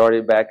 I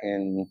started back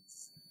in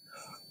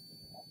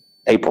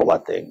April, I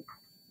think,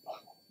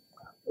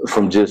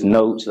 from just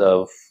notes.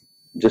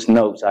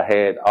 I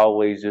had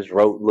always just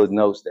wrote little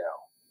notes down.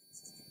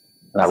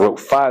 And I wrote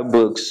 5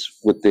 books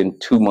within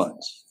 2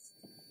 months.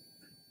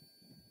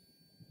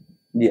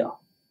 Yeah.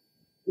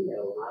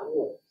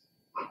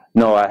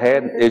 No,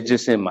 it's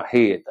just in my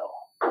head though.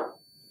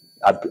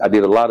 I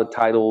did a lot of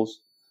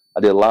titles.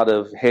 I did a lot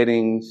of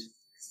headings,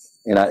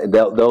 and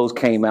those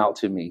came out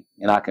to me,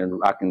 and I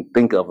can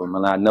think of them,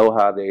 and I know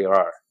how they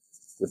are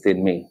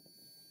within me.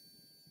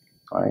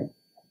 All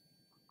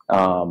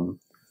right.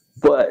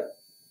 But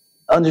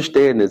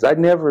understand this: I've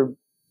never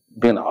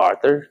been an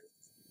author.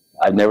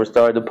 I've never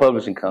started a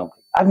publishing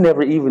company. I've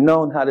never even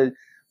known how to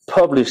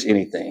publish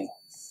anything.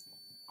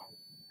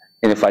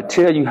 And if I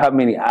tell you how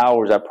many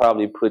hours I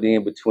probably put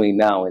in between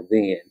now and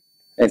then,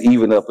 and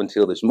even up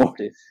until this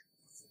morning,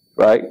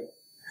 right?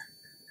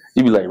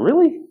 You'd be like,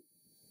 really?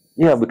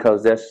 Yeah,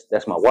 because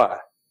that's my why.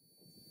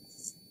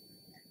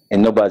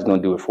 And nobody's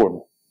going to do it for me.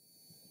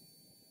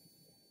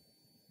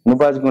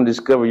 Nobody's going to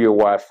discover your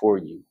why for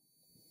you.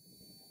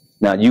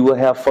 Now, you will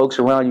have folks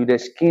around you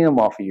that skim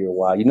off of your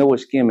why. You know what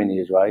skimming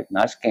is, right?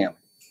 Not scamming.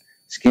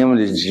 Skimming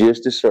is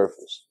just the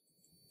surface.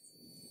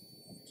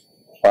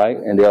 Right?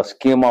 And they'll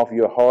skim off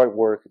your hard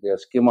work. They'll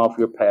skim off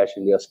your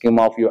passion. They'll skim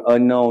off your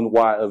unknown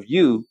why of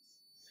you.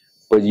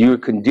 But you're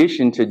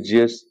conditioned to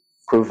just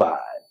provide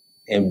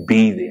and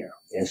be there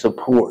and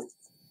support.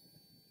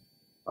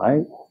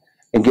 Right?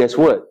 And guess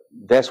what?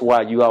 That's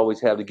why you always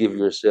have to give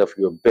yourself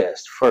your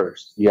best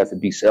first. You have to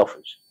be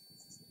selfish.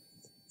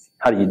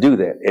 How do you do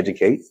that?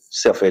 Educate,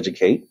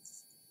 self-educate.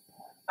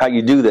 How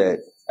you do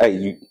that?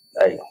 Hey,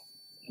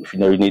 if you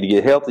know you need to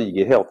get healthy, you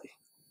get healthy.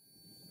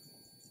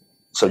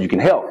 So you can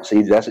help. See,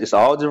 it's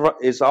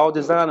all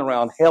designed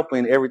around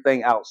helping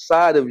everything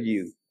outside of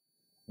you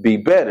be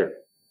better.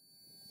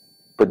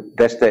 But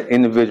that's that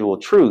individual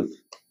truth.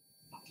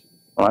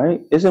 All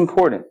right? It's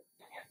important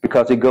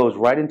because it goes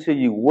right into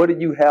you. What do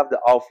you have to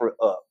offer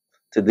up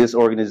to this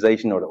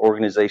organization or the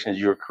organizations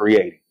you're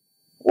creating?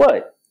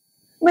 What?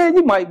 Man,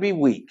 you might be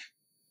weak.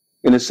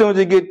 And as soon as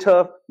it get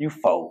tough, you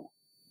fold.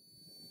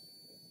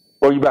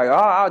 Or you're like, oh,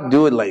 I'll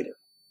do it later.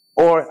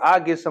 Or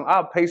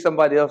I'll pay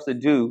somebody else to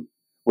do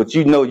what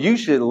you know you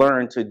should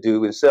learn to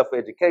do in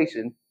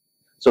self-education.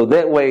 So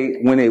that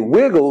way, when it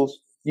wiggles,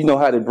 you know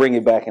how to bring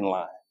it back in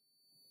line.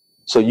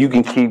 So you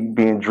can keep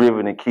being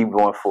driven and keep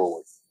going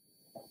forward.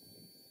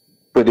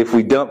 But if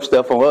we dump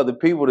stuff on other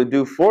people to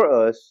do for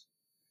us,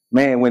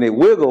 man, when it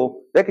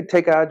wiggle, that could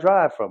take our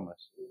drive from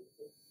us.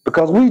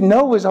 Because we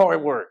know it's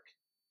hard work.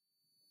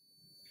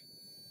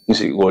 You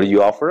see, what do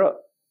you offer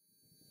up?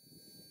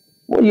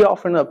 What are you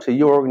offering up to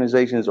your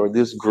organizations or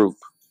this group?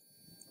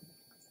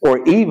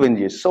 Or even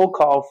your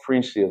so-called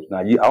friendships.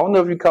 Now, I don't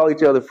know if you call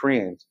each other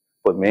friends,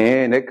 but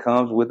man, that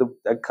comes with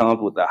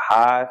a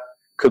high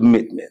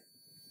commitment.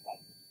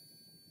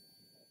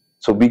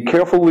 So be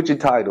careful with your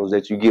titles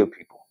that you give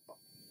people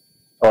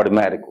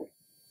automatically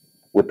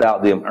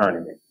without them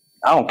earning it.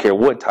 I don't care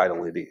what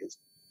title it is.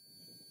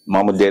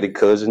 Mama, daddy,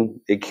 cousin,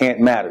 it can't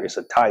matter. It's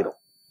a title.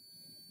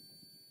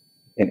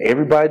 And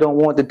everybody don't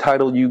want the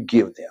title you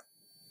give them.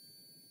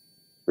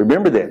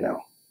 Remember that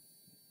now.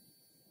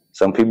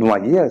 Some people are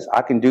like, yes,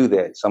 I can do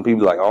that. Some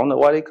people are like, I don't know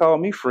why they call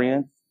me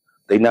friend.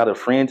 They're not a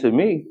friend to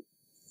me.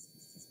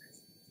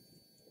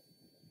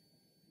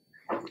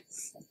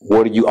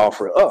 What do you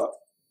offer up?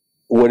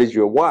 What is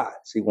your why?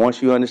 See,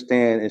 once you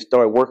understand and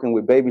start working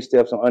with baby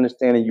steps on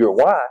understanding your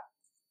why,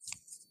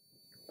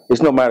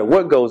 it's no matter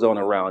what goes on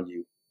around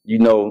you, you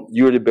know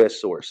you're the best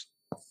source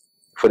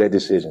for that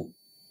decision.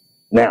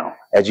 Now,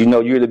 as you know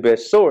you're the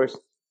best source,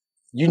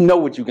 you know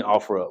what you can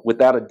offer up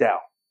without a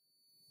doubt.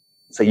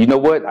 So you know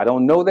what? I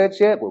don't know that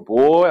yet, but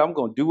boy, I'm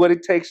going to do what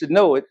it takes to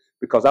know it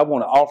because I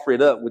want to offer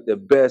it up with the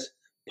best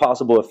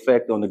possible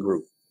effect on the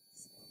group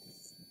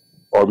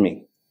or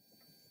me.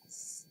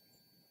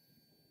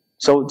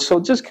 So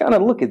just kind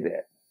of look at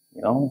that,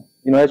 you know,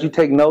 as you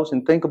take notes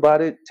and think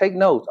about it, take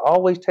notes.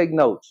 Always take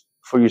notes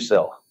for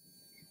yourself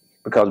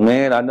because,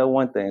 man, I know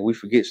one thing, we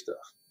forget stuff.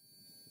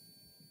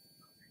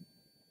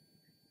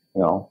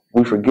 You know,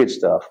 we forget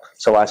stuff.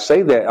 So I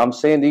say that I'm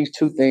saying these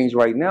two things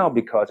right now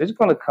because it's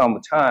going to come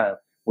a time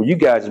where you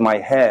guys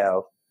might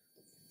have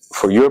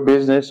for your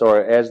business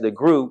or as the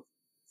group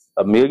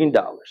 $1 million.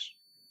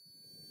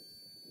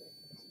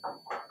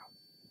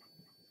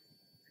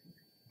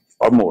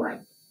 or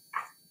more.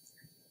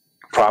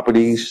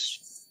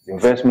 Properties,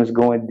 investments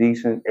going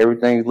decent,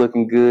 everything's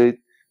looking good,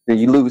 then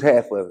you lose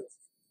half of it.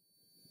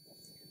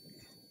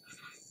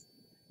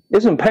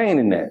 There's some pain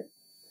in that.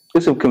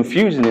 There's some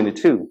confusion in it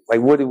too.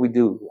 Like, what do we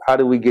do? How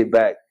do we get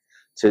back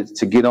to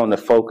get on the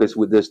focus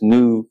with this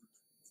new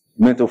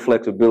mental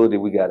flexibility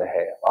we got to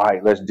have? All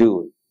right, let's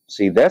do it.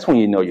 See, that's when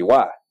you know your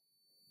why.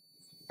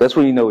 That's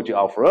when you know what you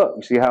offer up.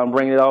 You see how I'm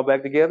bringing it all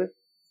back together?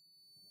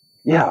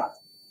 Yeah.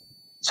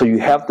 So you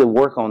have to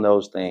work on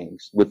those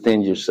things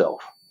within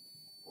yourself.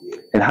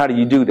 And how do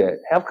you do that?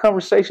 Have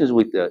conversations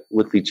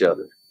with each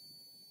other.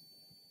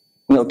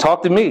 You know,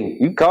 talk to me.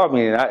 You call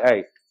me and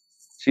hey,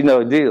 she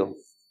know the deal.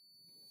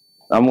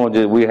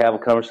 We have a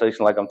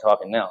conversation like I'm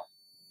talking now.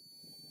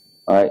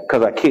 All right,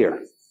 because I care.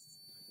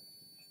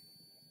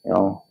 You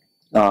know,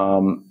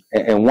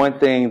 and one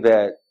thing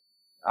that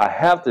I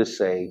have to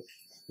say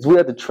is we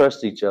have to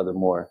trust each other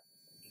more.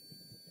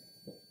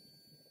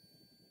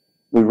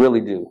 We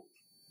really do.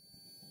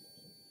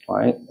 All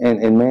right,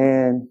 and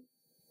man,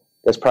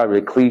 that's probably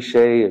a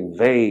cliche and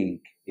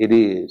vague. It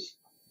is.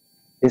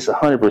 It's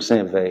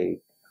 100% vague.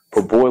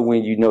 But boy,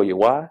 when you know your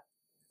why,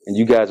 and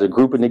you guys are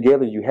grouping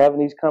together, you having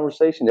these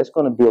conversations, that's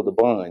going to build a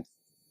bond.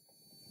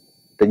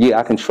 That yeah,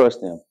 I can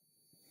trust him.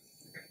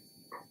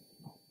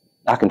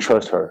 I can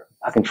trust her.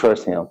 I can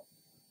trust him.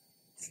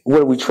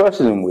 What are we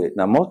trusting them with?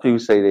 Now, most people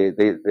say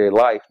their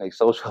life, their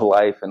social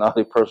life, and all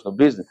their personal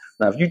business.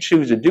 Now, if you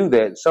choose to do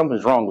that,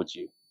 something's wrong with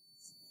you.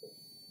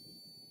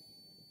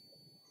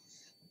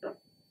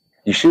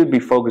 You should be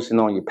focusing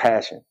on your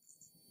passion,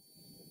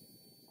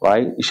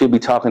 right? You should be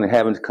talking and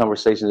having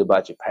conversations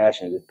about your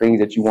passion, the things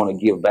that you want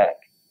to give back.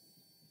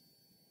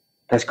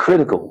 That's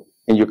critical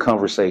in your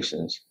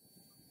conversations.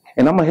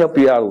 And I'm going to help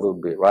you out a little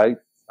bit, right?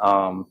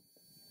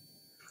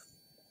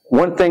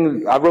 One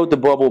thing, I wrote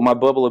my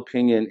bubble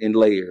opinion in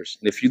layers.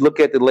 And if you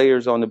look at the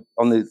layers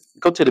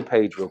go to the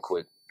page real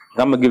quick.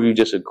 I'm going to give you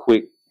just a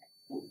quick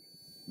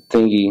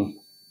thingy.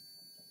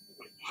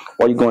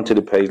 While you're going to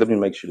the page, let me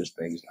make sure this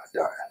thing's not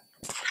dying.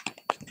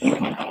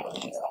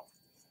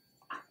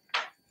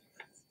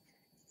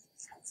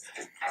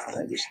 I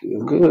think it's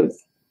still good.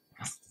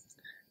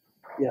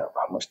 Yeah,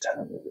 how much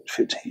time is it?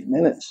 15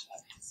 minutes.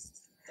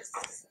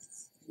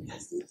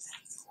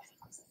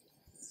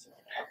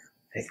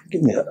 Hey,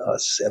 give me a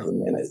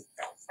 7-minute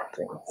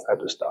thing. I have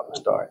to stop and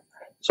start.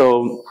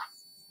 So,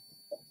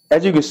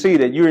 as you can see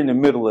that you're in the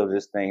middle of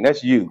this thing.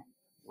 That's you.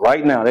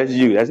 Right now, that's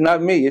you. That's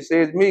not me. It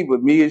says me,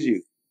 but me is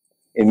you.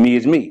 And me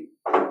is me.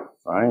 All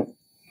right?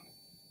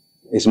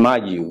 It's my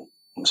you.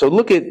 So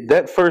look at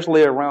that first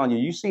layer around you.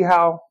 You see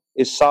how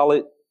it's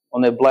solid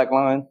on that black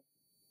line?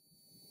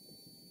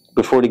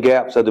 Before the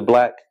gaps of the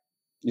black.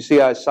 You see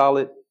how it's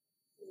solid?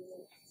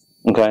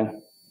 Okay.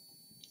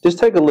 Just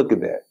take a look at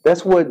that.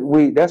 That's what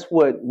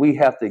we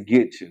have to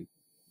get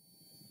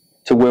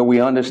to where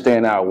we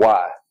understand our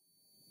why.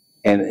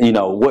 And you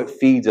know what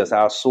feeds us,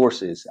 our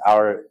sources,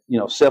 our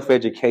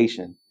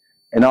self-education,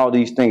 and all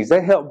these things.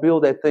 They help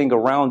build that thing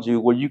around you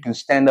where you can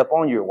stand up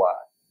on your why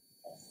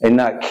and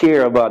not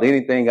care about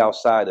anything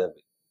outside of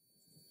it.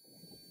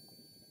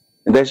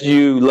 And that's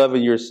you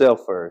loving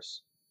yourself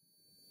first.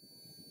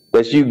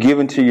 That's you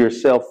giving to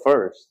yourself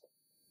first.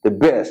 The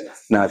best.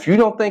 Now, if you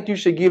don't think you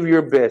should give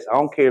your best, I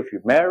don't care if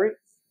you're married.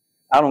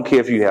 I don't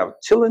care if you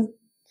have children.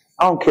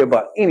 I don't care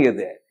about any of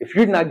that. If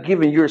you're not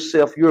giving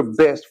yourself your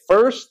best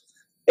first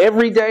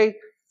every day,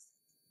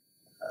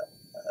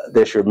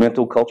 that's your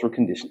mental cultural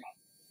conditioning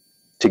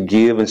to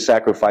give and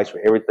sacrifice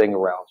for everything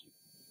around you.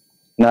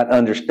 Not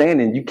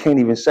understanding you can't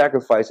even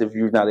sacrifice if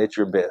you're not at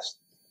your best.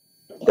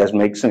 That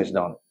makes sense,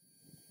 don't it?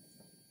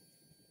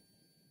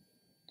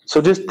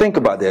 So just think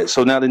about that.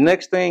 So now the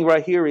next thing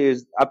right here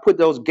is I put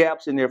those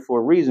gaps in there for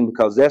a reason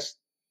because that's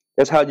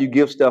how you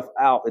give stuff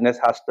out and that's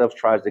how stuff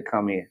tries to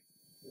come in.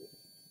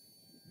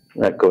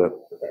 All right, go ahead.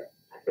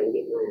 I can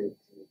get mine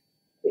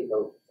to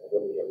go to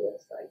your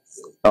website.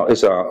 Oh,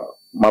 it's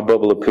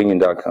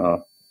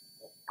mybubbleopinion.com.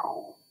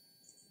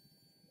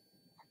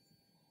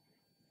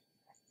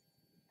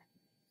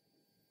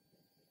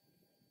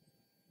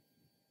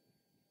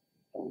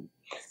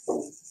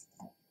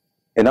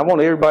 And I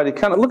want everybody to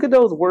kind of look at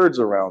those words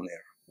around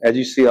there. As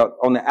you see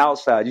on the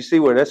outside, you see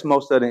where that's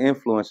most of the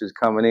influence is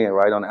coming in,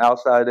 right? On the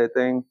outside of that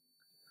thing,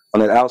 on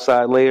that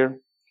outside layer.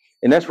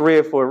 And that's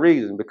red for a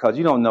reason because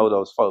you don't know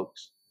those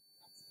folks.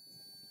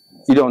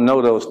 You don't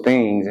know those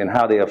things and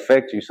how they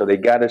affect you, so they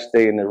got to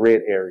stay in the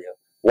red area.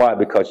 Why?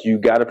 Because you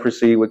got to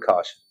proceed with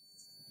caution.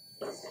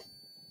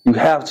 You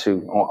have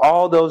to on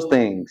all those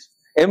things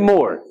and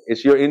more.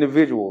 It's your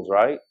individuals,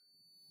 right?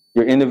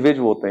 Your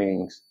individual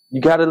things. You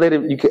got to let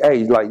it. You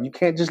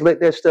can't just let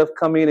that stuff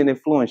come in and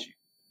influence you.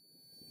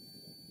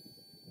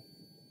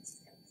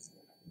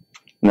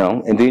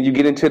 No, and then you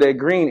get into that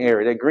green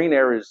area. That green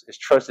area is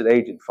trusted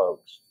agent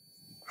folks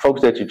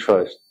that you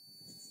trust.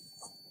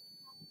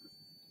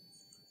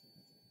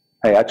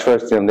 Hey, I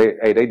trust them.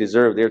 They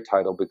deserve their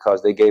title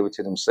because they gave it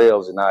to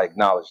themselves and I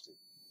acknowledged it.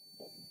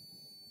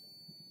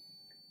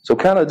 So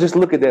kind of just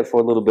look at that for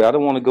a little bit. I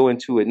don't want to go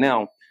into it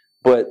now,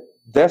 but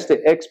that's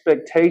the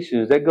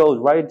expectations. That goes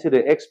right into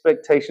the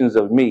expectations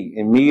of me,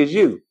 and me is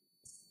you.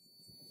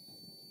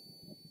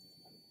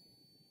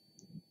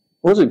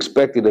 What's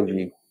expected of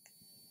you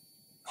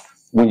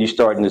when you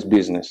start in this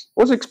business?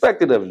 What's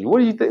expected of you?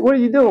 What are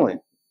you doing?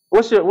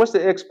 What's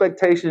the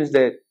expectations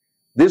that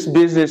this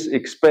business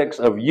expects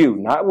of you?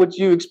 Not what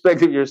you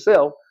expect of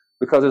yourself,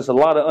 because there's a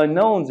lot of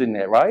unknowns in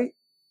that, right?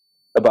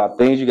 About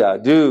things you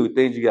gotta do,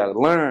 things you gotta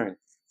learn,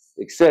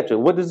 etc.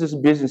 What does this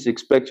business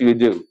expect you to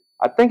do?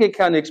 I think it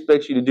kind of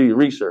expects you to do your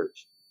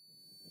research.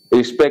 It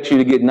expects you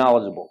to get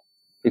knowledgeable.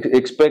 It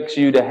expects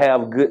you to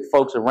have good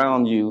folks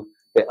around you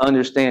that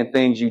understand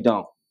things you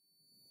don't.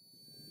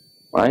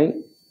 Right?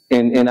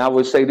 And I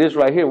would say this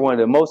right here, one of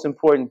the most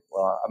important,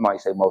 well, I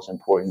might say most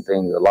important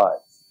things a lot,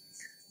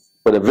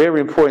 but a very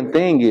important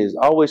thing is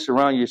always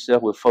surround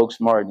yourself with folks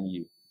smarter than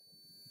you.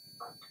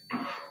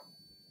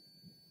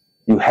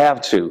 You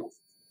have to.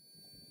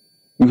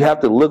 You have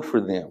to look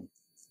for them.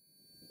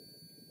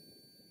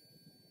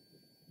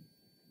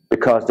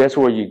 Because that's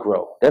where you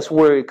grow. That's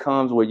where it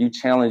comes, where you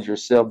challenge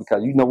yourself,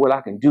 because you know what,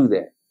 I can do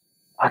that.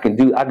 I can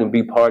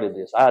be part of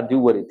this. I'll do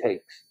what it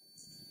takes.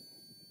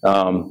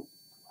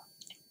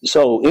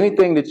 So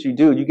anything that you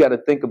do, you got to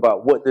think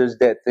about, what does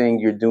that thing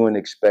you're doing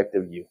expect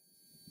of you?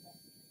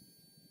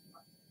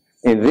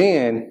 And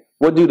then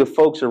what do the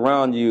folks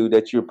around you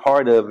that you're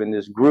part of in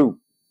this group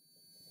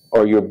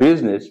or your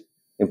business,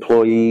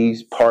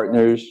 employees,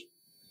 partners,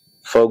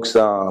 folks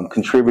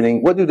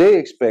contributing, what do they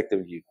expect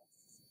of you?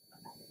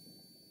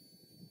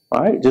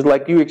 All right, just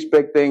like you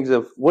expect things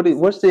of,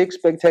 what's the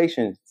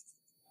expectation?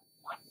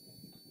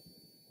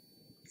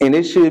 And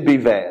it should be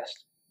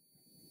vast.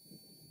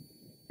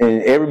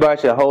 And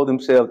everybody should hold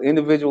themselves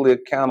individually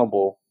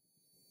accountable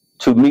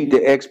to meet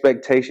the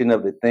expectation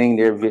of the thing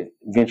they're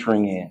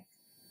venturing in.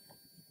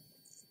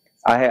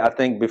 I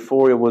think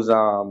before it was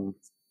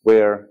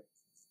where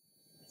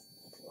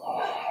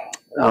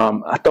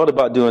I thought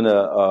about doing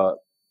a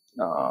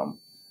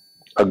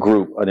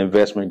group, an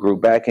investment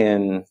group back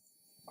in,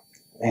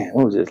 man,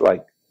 what was this,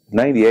 like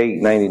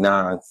 98,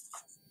 99.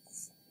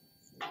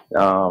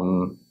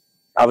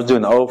 I was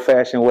doing the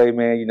old-fashioned way,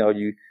 man. You know,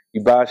 you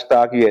buy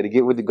stock, you had to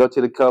go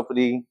to the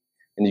company,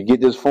 and you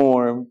get this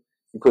form,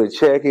 you put a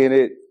check in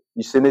it,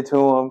 you send it to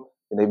them,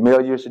 and they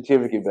mail you a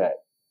certificate back.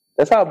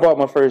 That's how I bought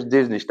my first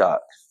Disney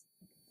stocks.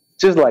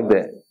 Just like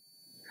that.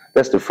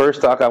 That's the first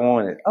stock I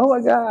wanted. Oh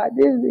my God,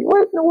 Disney,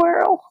 what in the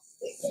world?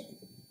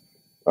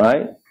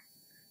 Right?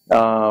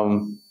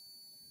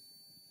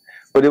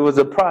 But it was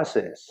a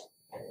process.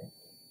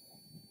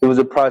 It was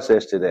a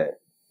process to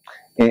that.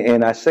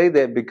 And I say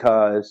that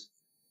because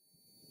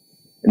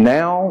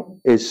now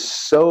it's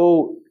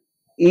so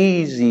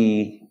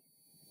easy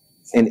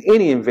in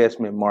any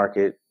investment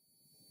market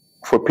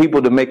for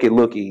people to make it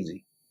look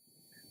easy.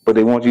 But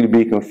they want you to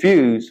be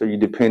confused, so you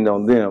depend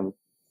on them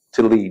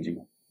to lead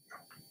you.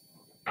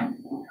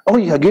 Oh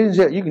yeah, get in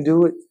there, you can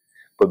do it.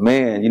 But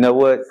man, you know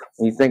what?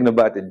 When you're thinking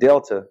about the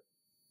delta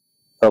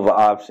of an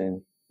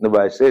option,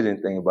 nobody says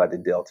anything about the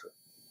delta.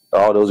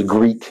 All those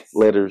Greek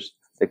letters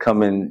that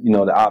come in, you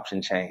know, the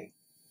option chain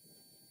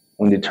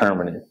when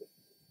determining it.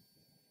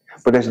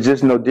 But that's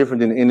just no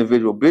different than the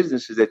individual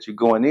businesses that you're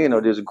going in,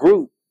 or this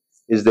group,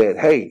 is that,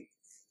 hey,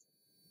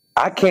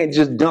 I can't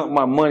just dump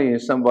my money in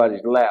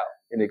somebody's lap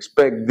and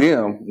expect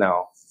them,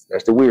 now,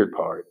 that's the weird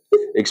part,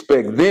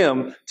 expect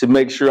them to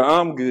make sure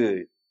I'm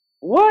good.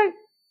 What?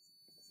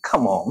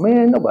 Come on,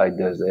 man, nobody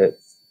does that.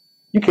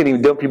 You can't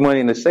even dump your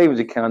money in a savings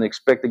account and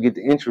expect to get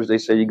the interest they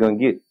say you're going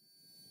to get.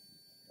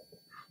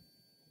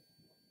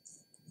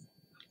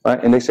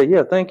 Right? And they say,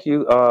 yeah, thank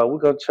you. We're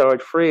going to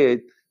charge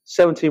Fred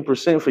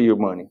 17% for your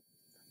money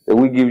that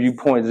we give you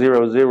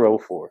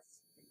 0.00 for.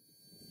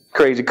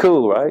 Crazy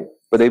cool, right?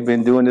 But they've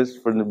been doing this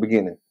from the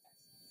beginning.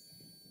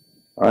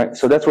 All right,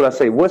 so that's what I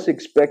say. What's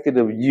expected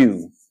of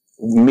you,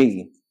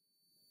 me,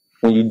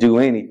 when you do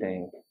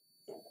anything?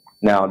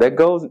 Now that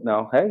goes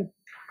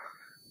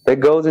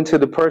into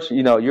the person,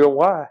 you know, your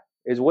why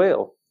as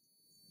well.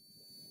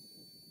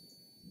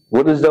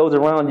 What does those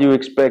around you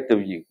expect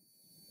of you?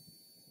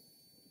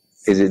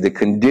 Is it the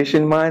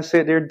conditioned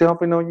mindset they're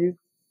dumping on you?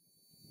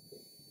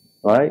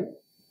 Right?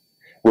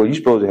 Well, you're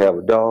supposed to have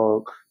a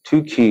dog,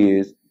 2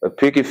 kids, a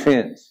picket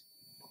fence,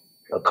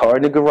 a car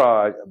in the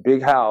garage, a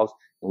big house,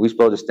 and we're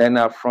supposed to stand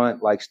out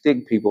front like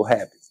stick people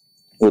happy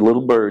with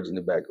little birds in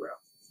the background.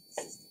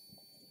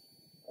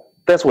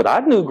 That's what I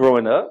knew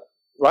growing up,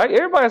 right?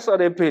 Everybody saw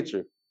that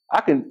picture.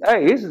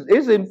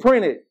 It's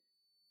imprinted,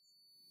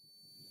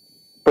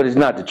 but it's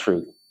not the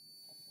truth.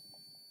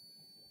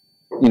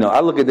 You know, I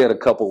look at that a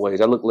couple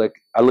ways. I look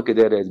at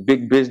that as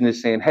big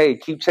business saying, hey,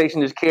 keep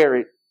chasing this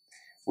carrot.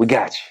 We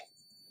got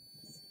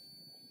you.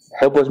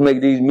 Help us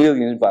make these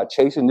millions by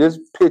chasing this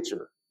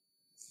picture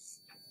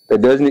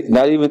that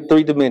not even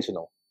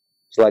 3-dimensional.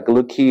 It's like a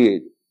little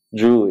kid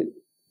drew it.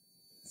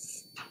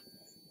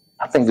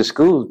 I think the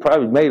schools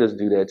probably made us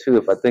do that too,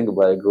 if I think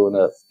about it growing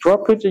up. Draw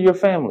a picture of your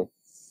family.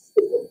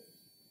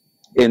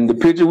 And the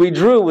picture we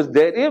drew was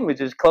that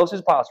image as close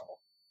as possible.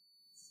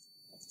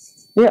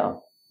 Yeah.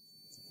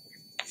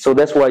 So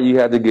that's why you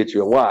have to get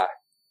your why.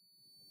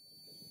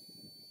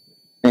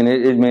 And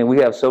man, we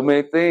have so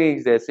many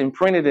things that's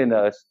imprinted in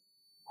us.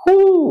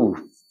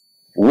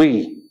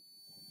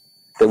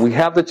 That we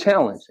have to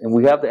challenge and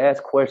we have to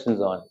ask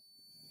questions on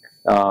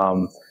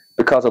it.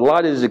 Because a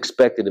lot is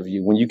expected of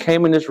you. When you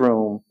came in this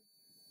room,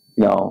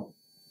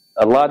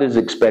 a lot is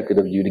expected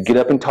of you to get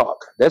up and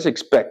talk. That's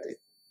expected.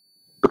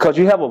 Because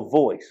you have a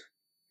voice.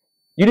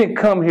 You didn't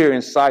come here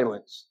in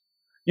silence.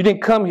 You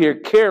didn't come here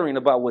caring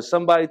about what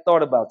somebody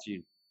thought about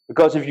you.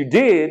 Because if you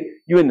did,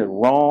 you're in the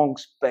wrong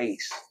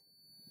space.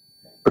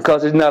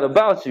 Because it's not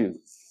about you.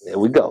 There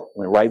we go.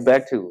 Went right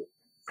back to it.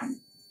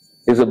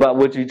 It's about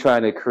what you're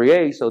trying to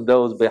create so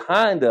those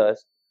behind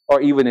us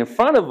or even in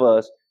front of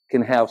us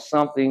can have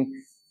something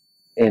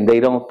and they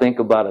don't think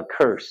about a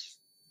curse.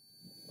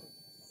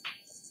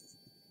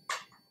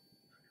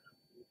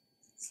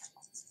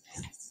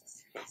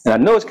 And I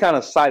know it's kind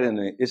of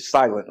silent. It's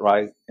silent,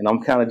 right? And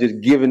I'm kind of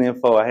just giving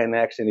info. I hadn't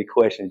asked any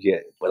questions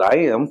yet, but I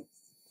am.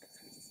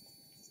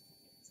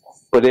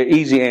 But they're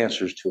easy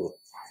answers to it.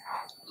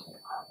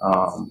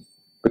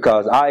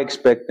 Because I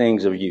expect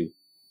things of you.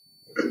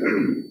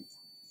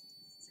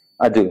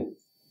 I do.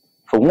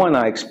 For one,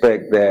 I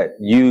expect that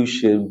you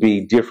should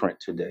be different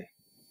today.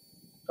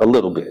 A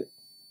little bit.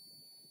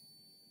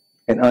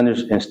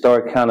 And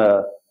start kind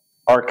of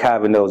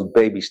archiving those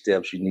baby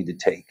steps you need to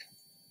take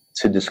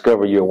to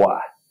discover your why.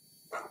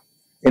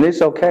 And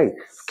it's okay.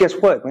 Guess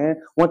what, man?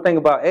 One thing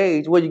about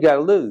age, what you got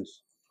to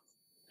lose?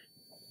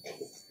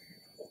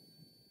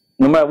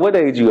 No matter what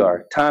age you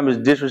are, time is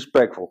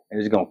disrespectful and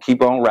it's going to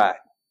keep on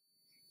riding.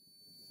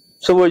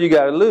 So what you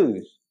got to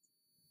lose?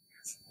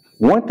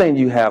 One thing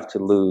you have to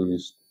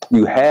lose,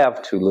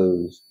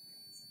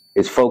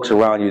 is folks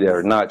around you that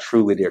are not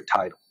true with their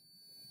title.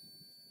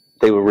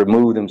 They will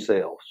remove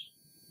themselves.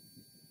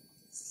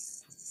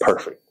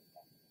 Perfect.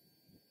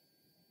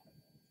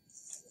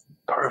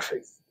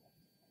 Perfect.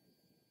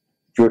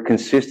 Your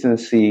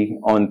consistency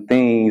on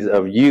things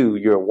of you,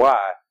 your why,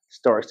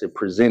 starts to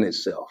present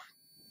itself.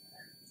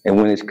 And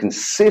when it's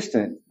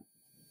consistent,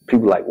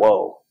 people are like,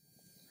 whoa,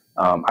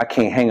 I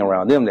can't hang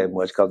around them that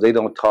much because they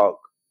don't talk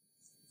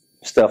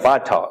stuff I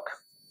talk.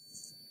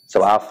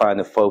 So I'll find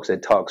the folks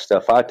that talk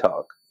stuff I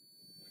talk.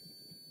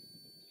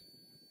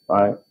 All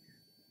right?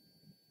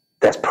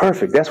 That's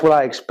perfect. That's what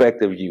I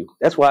expect of you.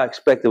 That's what I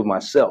expect of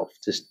myself,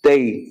 to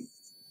stay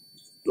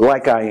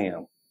like I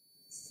am.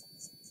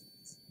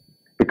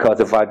 Because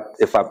if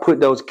I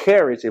put those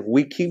carrots, if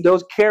we keep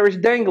those carrots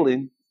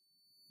dangling,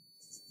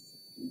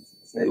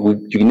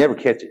 you can never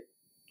catch it.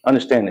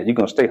 Understand that. You're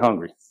going to stay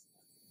hungry.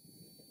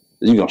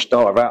 You're going to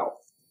starve out.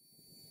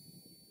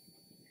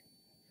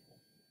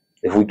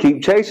 If we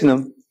keep chasing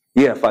them,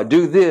 yeah, if I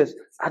do this,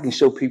 I can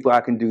show people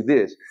I can do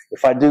this.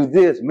 If I do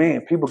this,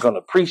 man, people are going to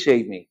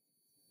appreciate me.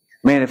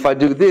 Man, if I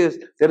do this,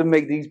 that'll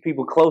make these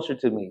people closer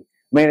to me.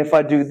 Man, if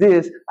I do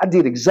this, I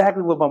did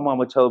exactly what my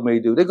mama told me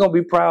to do. They're going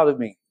to be proud of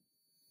me.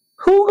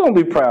 Who's going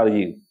to be proud of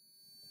you?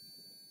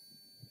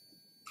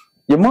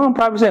 Your mom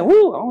probably saying,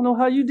 woo, I don't know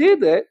how you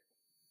did that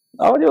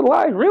all your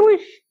life.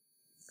 Really?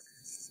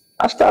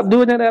 I stopped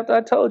doing that after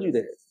I told you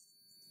that.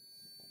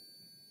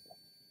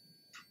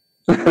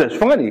 That's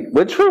funny,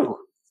 but true.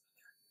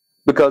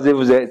 Because it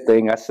was that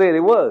thing I said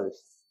it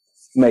was.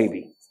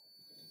 Maybe.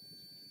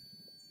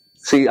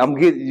 See, I'm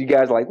getting you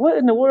guys like, what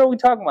in the world are we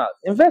talking about?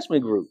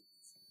 Investment group.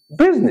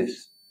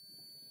 Business.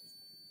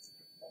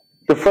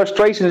 The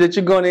frustrations that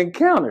you're going to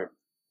encounter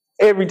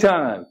every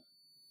time.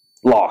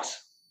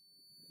 Loss.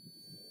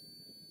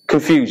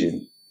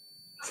 Confusion.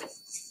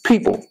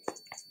 People.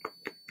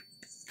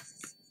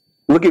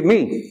 Look at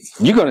me.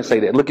 You're going to say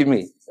that. Look at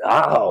me.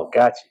 Oh,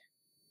 got you.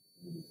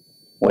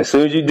 Well, as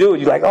soon as you do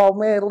it, you're like, oh,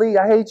 man, Lee,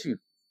 I hate you.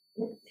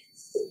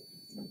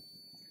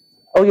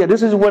 Oh, yeah,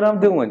 this is what I'm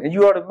doing. And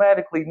you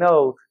automatically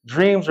know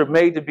dreams are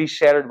made to be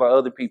shattered by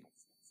other people.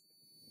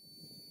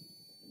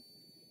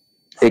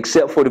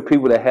 Except for the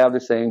people that have the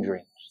same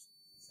dreams.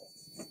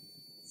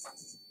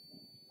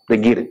 They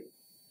get it.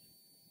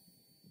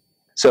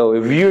 So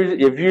if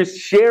you're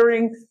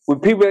sharing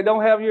with people that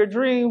don't have your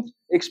dreams,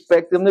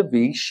 expect them to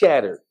be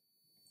shattered.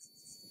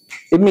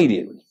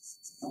 Immediately.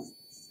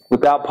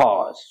 Without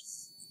pause.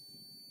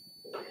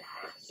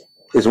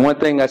 It's one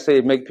thing I say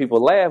it makes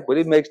people laugh, but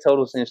it makes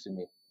total sense to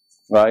me.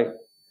 Right?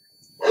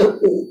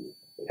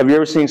 Have you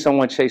ever seen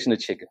someone chasing a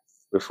chicken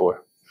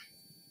before?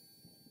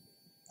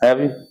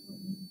 Have you?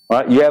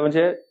 Right? You haven't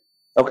yet?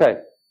 Okay.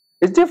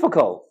 It's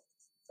difficult.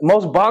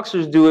 Most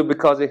boxers do it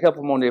because they help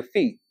them on their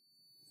feet.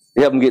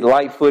 They help them get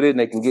light-footed, and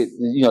they can get,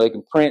 they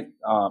can print,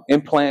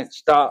 implant,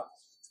 stop,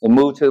 and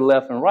move to the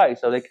left and right.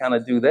 So they kind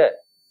of do that.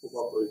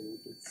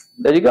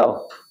 There you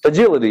go.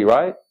 Agility,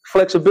 right?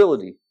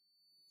 Flexibility.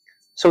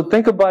 So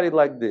think about it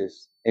like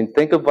this, and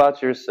think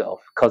about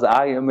yourself, because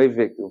I am a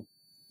victim.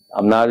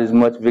 I'm not as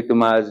much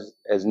victimized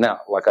as now,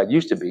 like I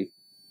used to be.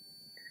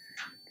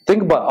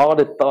 Think about all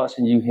the thoughts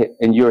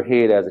in your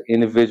head as an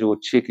individual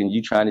chicken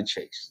you trying to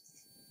chase.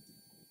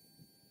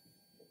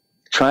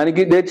 Trying to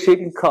get that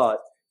chicken caught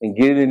and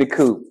get it in the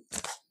coop.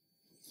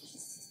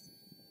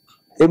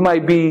 It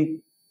might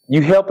be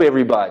you help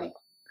everybody.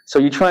 So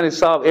you're trying to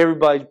solve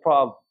everybody's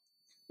problem.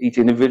 Each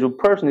individual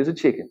person is a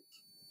chicken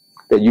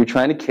that you're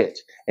trying to catch.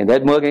 And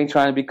that mug ain't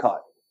trying to be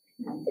caught.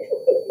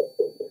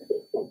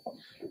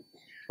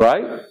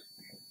 Right?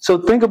 So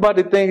think about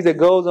the things that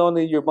goes on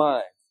in your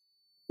mind.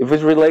 If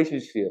it's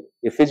relationship,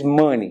 if it's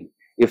money,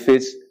 if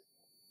it's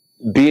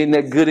being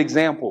that good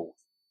example.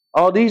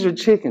 All these are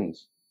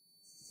chickens.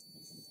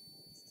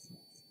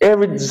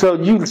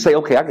 So you can say,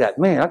 okay, I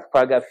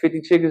probably got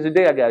 50 chickens a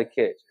day I got to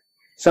catch.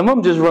 Some of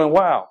them just run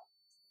wild.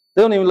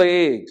 They don't even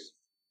lay eggs.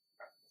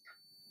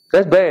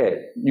 That's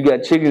bad. You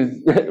got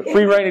chickens,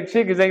 free-range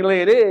chickens ain't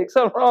laying eggs.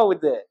 Something wrong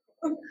with that.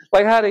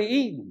 Like how they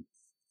eating?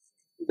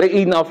 They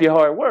eating off your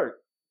hard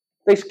work.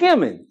 They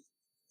skimming.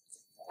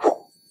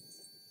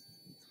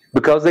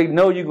 Because they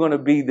know you're going to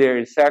be there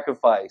and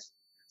sacrifice.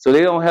 So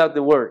they don't have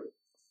to work.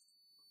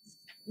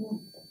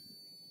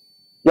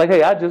 Like,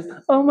 hey,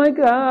 oh my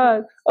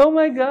God,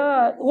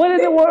 what in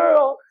the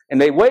world?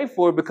 And they wait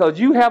for it because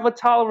you have a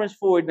tolerance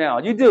for it now.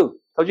 You do,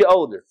 because you're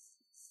older.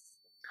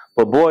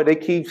 But boy, they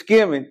keep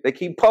skimming, they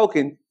keep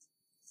poking.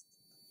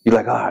 You're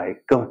like, all right,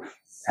 go.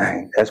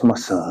 Dang, that's my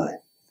son.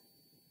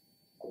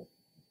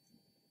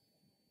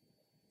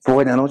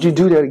 Boy, now don't you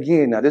do that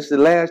again. Now, this is the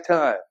last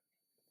time.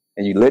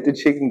 And you let the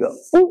chicken go.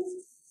 Woo,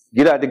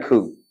 get out the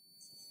coop.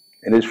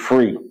 And it's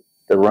free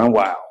to run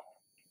wild.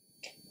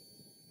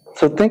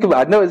 So think about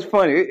it. I know it's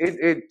funny.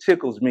 It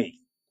tickles me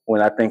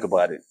when I think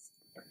about it.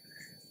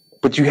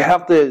 But you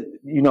have to,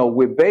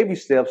 with baby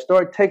steps,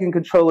 start taking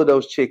control of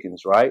those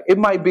chickens, right? It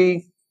might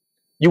be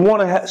you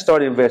want to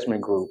start an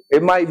investment group.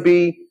 It might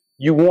be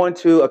you want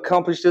to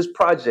accomplish this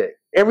project.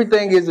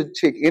 Everything is a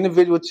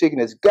individual chicken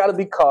that's got to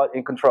be caught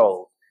and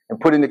controlled and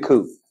put in the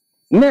coop.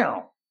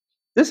 Now,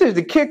 this is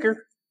the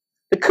kicker.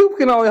 The coop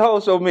can only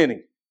hold so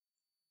many.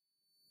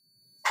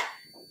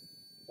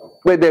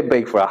 Let that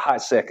bake for a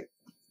hot second.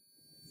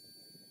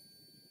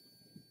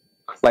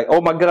 Like,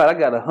 oh my God, I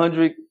got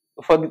 100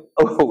 fucking.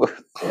 Oh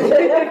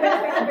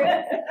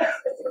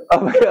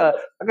my God,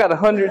 I got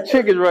 100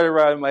 chickens running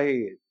around in my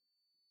head.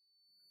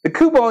 The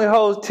coop only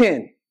holds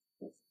 10.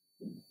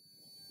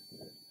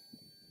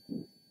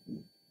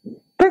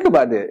 Think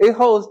about that. It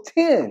holds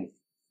 10.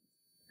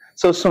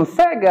 So some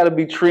fat got to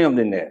be trimmed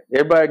in that.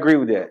 Everybody agree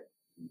with that?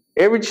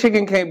 Every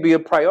chicken can't be a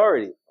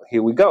priority.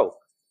 Here we go.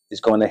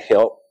 It's going to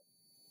help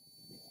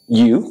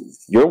you,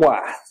 your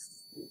wife,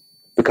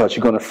 because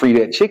you're going to free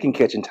that chicken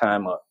catching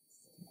time up.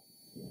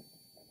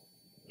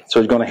 So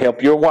it's going to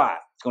help your wife.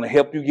 It's going to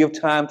help you give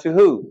time to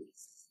who?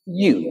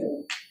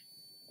 You.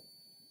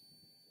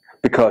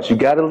 Because you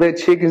got to let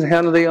chickens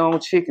handle their own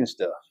chicken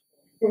stuff.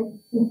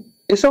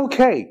 It's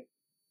okay.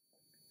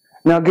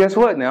 Now, guess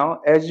what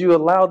now? As you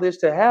allow this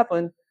to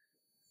happen,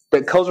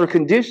 that cultural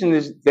condition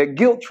is, that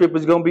guilt trip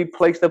is going to be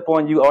placed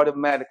upon you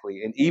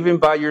automatically, and even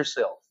by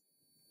yourself.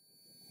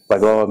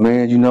 Like, oh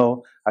man,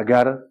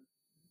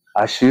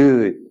 I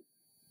should.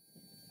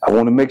 I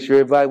want to make sure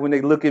everybody, when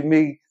they look at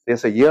me, they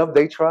say, yep,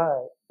 they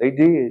tried. They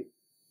did.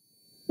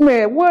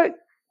 Man, what?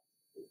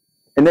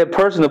 And that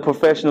person, a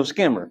professional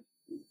skimmer.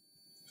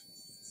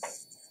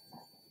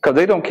 Because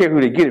they don't care who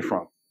they get it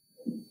from.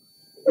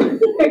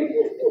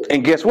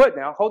 And guess what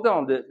now? Hold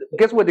on.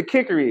 Guess what the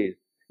kicker is?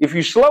 If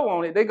you slow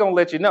on it, they're going to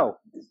let you know.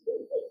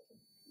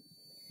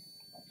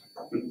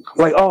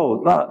 Like,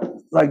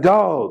 oh, like,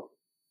 dog.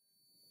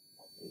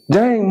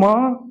 Dang,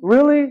 Mom,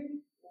 really?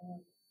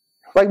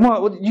 Like,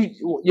 Mom,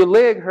 your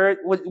leg hurt.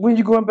 When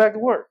you going back to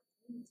work?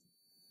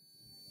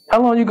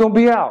 How long you going to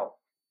be out?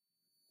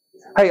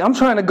 Hey, I'm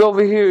trying to go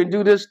over here and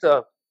do this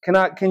stuff.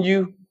 Can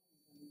you?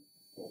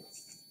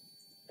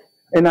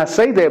 And I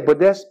say that, but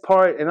that's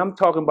part, and I'm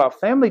talking about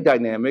family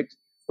dynamics,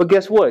 but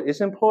guess what?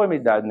 It's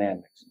employment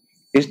dynamics.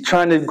 It's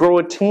trying to grow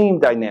a team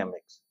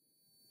dynamics.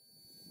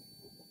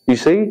 You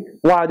see?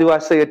 Why do I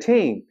say a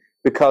team?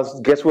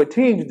 Because guess what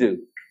teams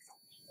do?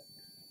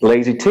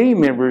 Lazy team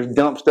members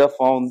dump stuff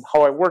on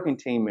hard-working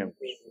team members.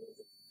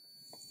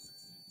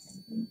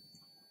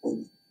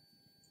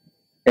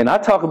 And I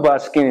talk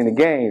about skin in the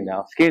game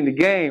now. Skin in the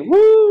game,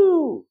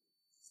 woo!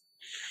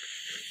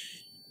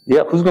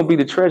 Yeah, who's going to be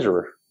the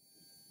treasurer?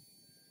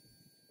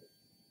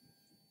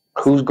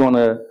 Who's going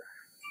to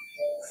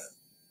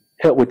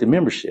help with the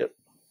membership?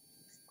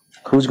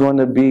 Who's going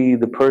to be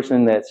the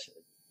person that's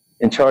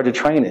in charge of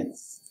training?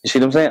 You see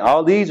what I'm saying?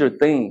 All these are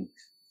things.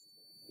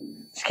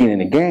 Skin in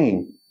the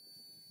game.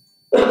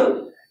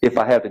 If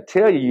I have to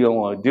tell you, you don't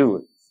want to do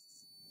it.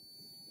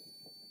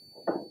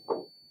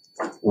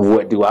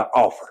 What do I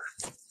offer?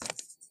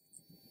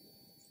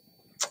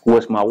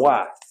 What's my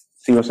why?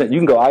 See what I'm saying? You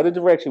can go either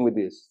direction with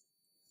this.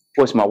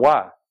 What's my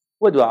why?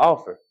 What do I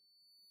offer?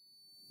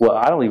 Well,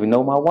 I don't even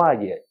know my why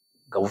yet.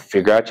 Go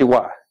figure out your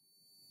why.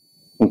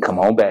 And come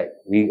on back.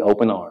 We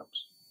open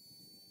arms.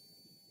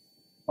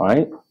 All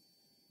right?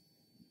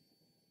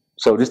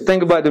 So just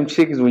think about them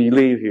chickens when you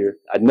leave here.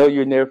 I know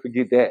you'll never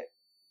forget that.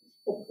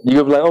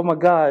 You'll be like, oh my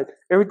God,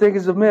 everything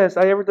is a mess.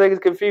 Everything is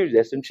confused.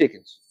 That's them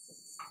chickens.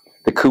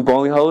 The coop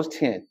only holds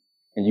 10,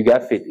 and you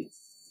got 50.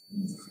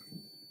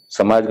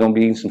 Somebody's going to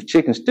be eating some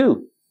chicken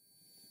stew.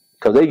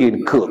 because they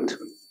getting cooked.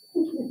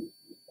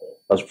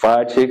 Those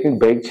fried chicken,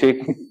 baked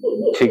chicken,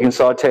 chicken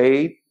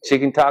sauteed,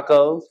 chicken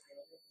tacos,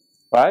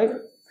 right?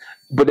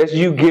 But that's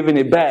you giving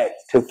it back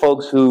to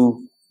folks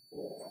who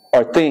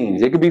are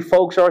things. It could be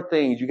folks or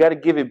things. You got to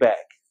give it back.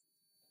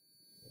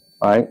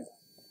 All right?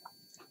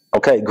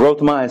 Okay, growth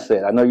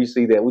mindset. I know you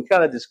see that. We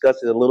kind of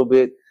discussed it a little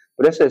bit,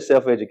 but that's that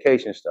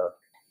self-education stuff.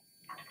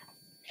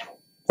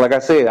 Like I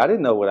said, I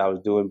didn't know what I was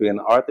doing being an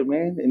author,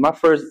 man. In my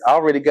first, I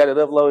already got it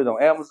uploaded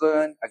on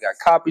Amazon. I got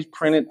copies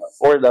printed,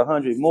 ordered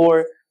 100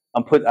 more.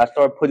 I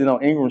started putting it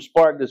on Ingram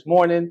Spark this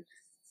morning.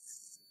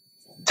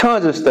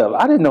 Tons of stuff.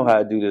 I didn't know how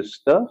to do this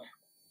stuff.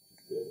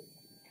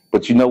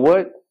 But you know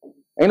what?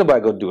 Ain't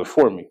nobody gonna do it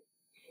for me.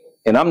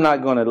 And I'm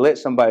not gonna let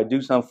somebody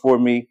do something for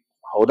me.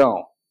 Hold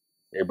on.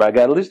 Everybody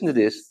gotta listen to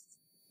this.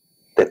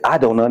 That I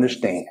don't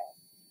understand.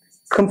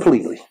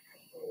 Completely.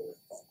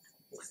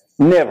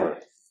 Never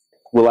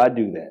will I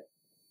do that.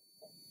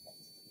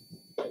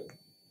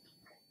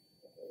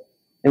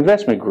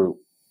 Investment group.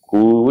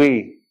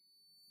 Ooh-wee.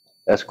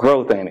 That's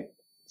growth, ain't it?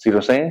 See what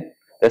I'm saying?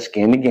 That's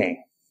skin in the game.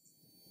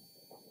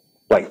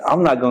 Like,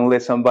 I'm not going to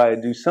let somebody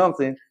do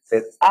something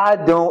that I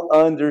don't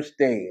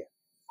understand.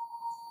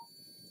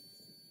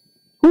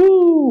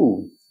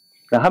 Woo!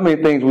 Now, how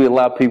many things we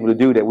allow people to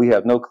do that we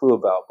have no clue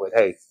about, but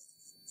hey,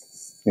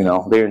 you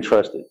know, they're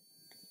entrusted.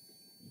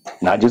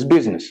 Not just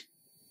business.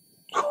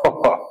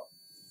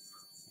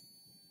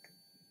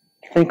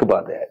 Think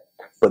about that.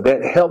 But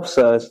that helps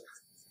us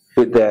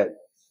with that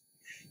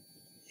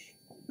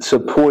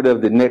support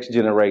of the next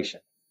generation.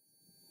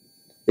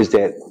 Is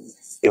that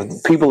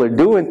if people are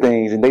doing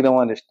things and they don't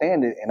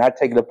understand it, and I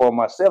take it upon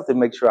myself to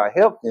make sure I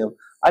help them,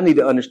 I need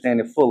to understand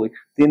it fully.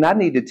 Then I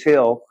need to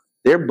tell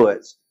their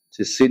butts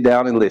to sit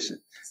down and listen.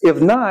 If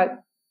not,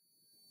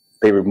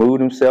 they remove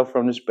themselves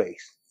from the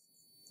space,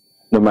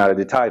 no matter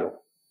the title.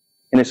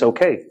 And it's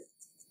okay,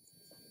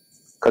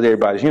 because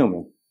everybody's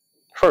human.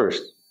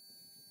 First,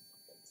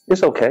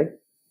 it's okay.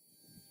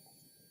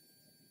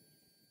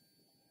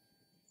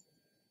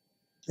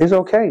 It's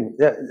okay.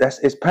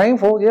 It's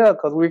painful, yeah,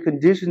 because we're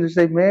conditioned to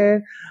say,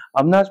 man,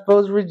 I'm not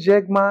supposed to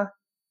reject my...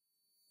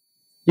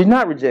 You're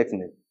not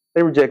rejecting it.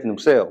 They're rejecting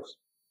themselves.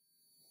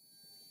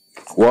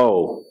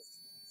 Whoa.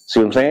 See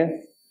what I'm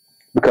saying?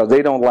 Because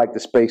they don't like the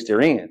space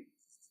they're in.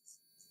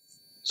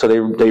 So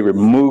they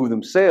remove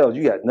themselves.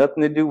 You got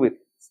nothing to do with it.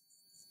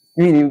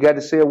 You ain't even got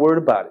to say a word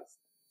about it.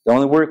 The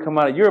only word come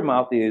out of your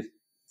mouth is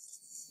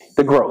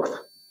the growth.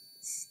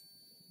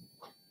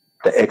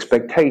 The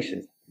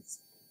expectation.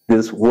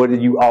 This, what do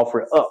you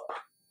offer up?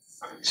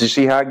 So you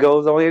see how it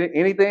goes on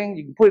anything?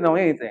 You can put it on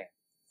anything.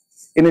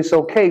 And it's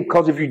okay,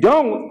 because if you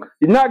don't,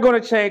 you're not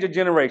going to change a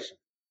generation.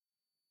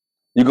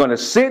 You're going to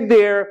sit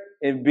there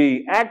and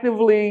be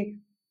actively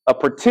a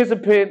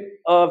participant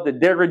of the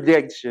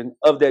degradation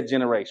of that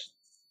generation.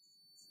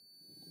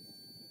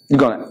 You're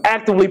going to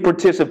actively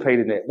participate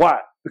in that.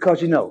 Why?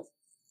 Because you know.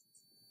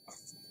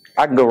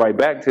 I can go right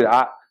back to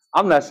that.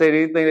 I'm not saying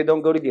anything that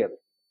don't go together.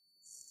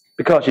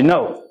 Because you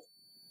know.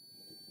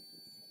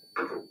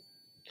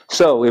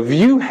 So if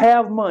you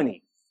have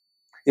money,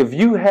 if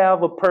you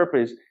have a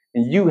purpose,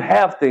 and you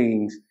have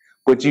things,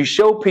 but you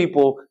show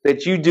people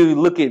that you do,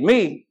 look at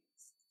me,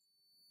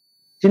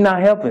 you're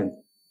not helping.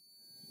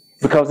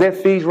 Because that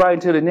feeds right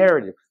into the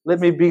narrative. Let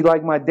me be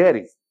like my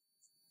daddy.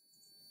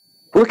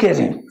 Look at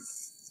him.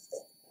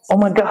 Oh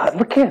my God,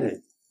 look at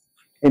it.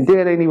 And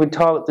dad ain't even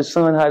taught the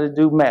son how to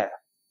do math.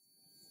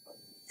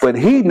 But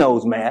he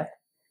knows math.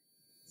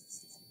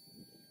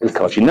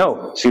 Because you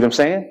know. See what I'm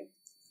saying?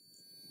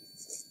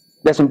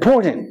 That's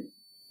important.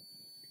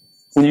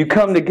 When you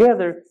come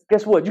together,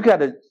 guess what? You got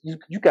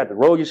to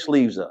roll your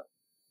sleeves up.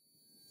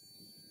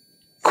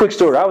 Quick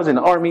story. I was in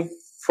the Army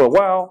for a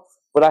while,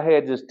 but I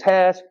had this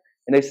task,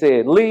 and they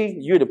said, Lee,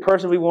 you're the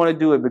person we want to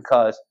do it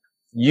because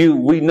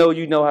we know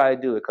you know how to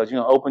do it, because you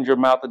opened your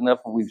mouth enough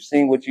and we've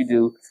seen what you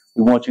do.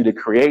 We want you to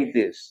create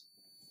this.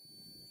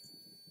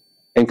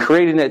 And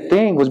creating that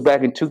thing was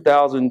back in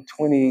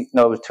 2020,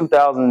 no, it was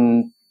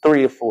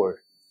 2003 or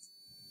 4.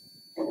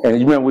 And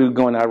you remember we were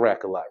going to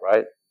Iraq a lot,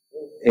 right?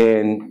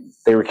 And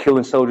they were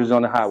killing soldiers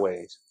on the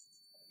highways.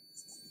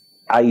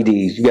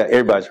 IEDs,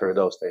 everybody's heard of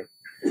those things.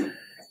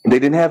 They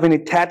didn't have any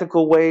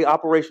tactical way,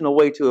 operational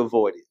way to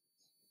avoid it,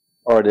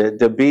 or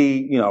to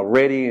be,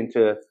 ready and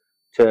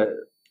to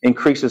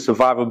increase the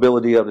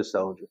survivability of the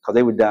soldier, because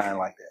they were dying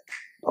like that.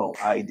 Oh,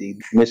 IED,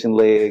 missing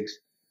legs,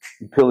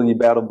 you're pulling your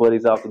battle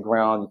buddies off the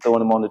ground, you're throwing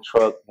them on the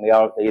truck, and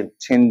they in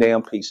 10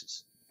 damn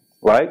pieces,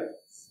 right?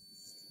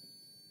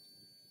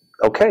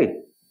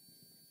 Okay,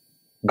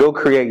 go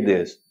create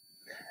this.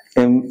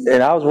 And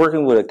I was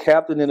working with a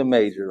captain and a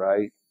major,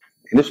 right?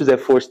 And this was at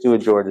Fort Stewart,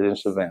 Georgia, in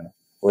Savannah,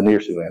 or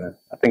near Savannah.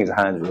 I think it's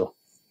Hinesville.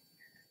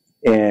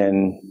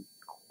 And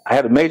I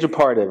had a major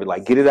part of it,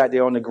 like get it out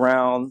there on the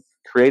ground,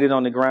 create it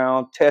on the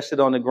ground, test it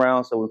on the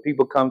ground, so when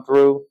people come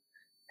through,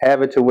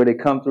 have it to where they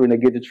come through and they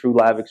get the true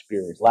live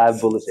experience, live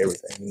bullets,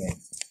 everything,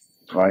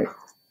 right?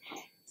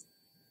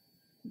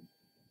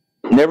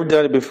 Never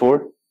done it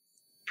before.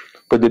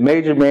 But the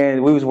major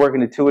man, we was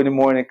working at 2 in the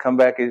morning, come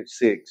back at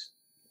 6.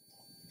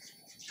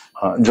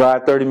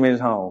 drive 30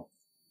 minutes home,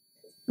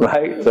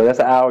 right? So that's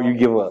an hour you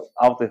give up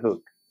off the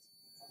hook.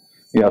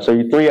 You know, so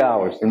you're 3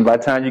 hours. And by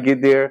the time you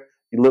get there,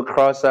 you look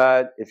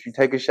cross-eyed. If you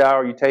take a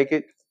shower, you take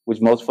it, which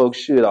most folks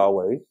should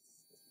always.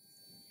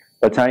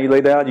 By the time you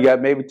lay down, you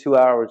got maybe 2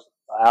 hours,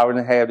 an hour and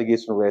a half to get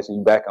some rest, and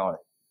you're back on it.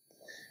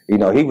 You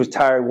know, he was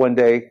tired one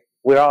day.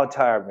 We're all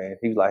tired, man.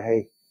 He was like,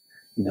 hey,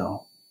 you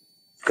know,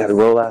 got to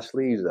roll our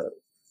sleeves up.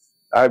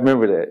 I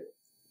remember that.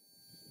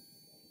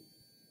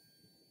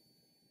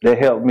 That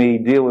helped me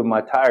deal with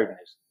my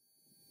tiredness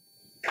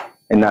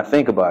and not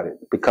think about it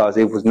because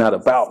it was not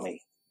about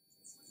me.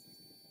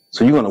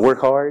 So you're going to work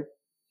hard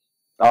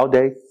all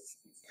day.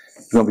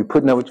 You're going to be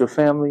putting up with your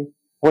family,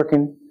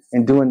 working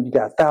and doing, you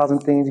got 1,000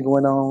 things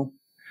going on.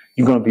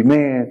 You're going to be,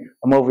 man,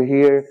 I'm over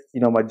here. You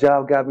know, my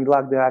job got me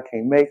locked down. I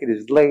can't make it.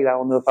 It's late. I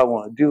don't know if I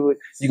want to do it.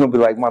 You're going to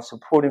be like, my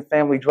supporting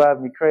family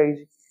driving me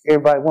crazy.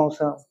 Everybody wants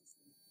something.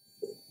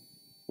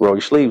 Roll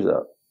your sleeves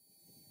up.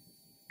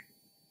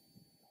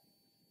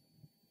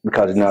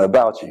 Because it's not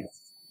about you.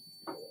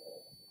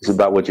 It's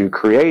about what you're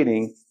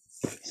creating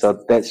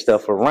so that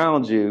stuff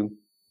around you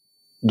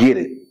get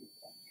it.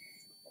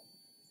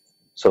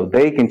 So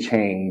they can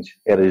change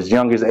at as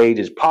young as age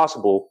as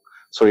possible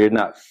so you're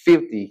not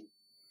 50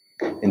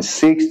 and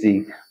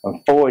 60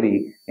 and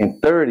 40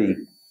 and 30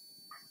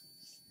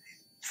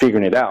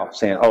 figuring it out,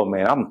 saying, oh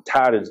man, I'm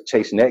tired of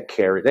chasing that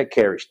carrot. That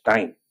carrot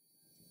stank.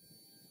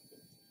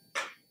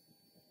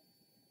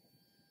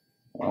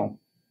 Well,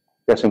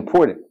 that's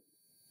important.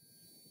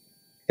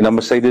 And I'm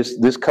going to say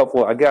this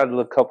couple, I got a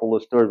little couple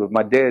of stories with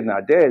my dad. Now,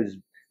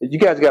 you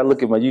guys got to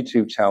look at my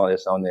YouTube channel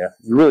that's on there.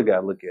 You really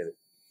got to look at it.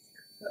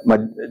 My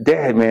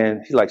dad,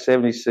 man, he's like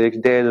 76.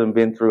 Dad has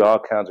been through all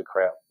kinds of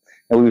crap.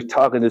 And we were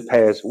talking this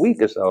past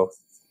week or so,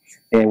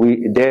 and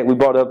we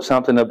brought up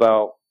something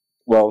about,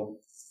 well,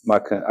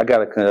 one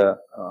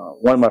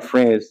of my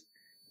friends,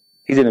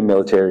 he's in the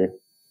military.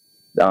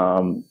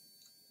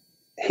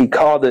 He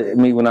called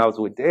me when I was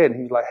with Dad, and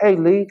he was like, hey,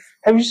 Lee,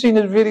 have you seen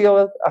this video?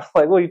 I was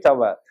like, what are you talking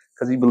about?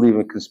 Because he believes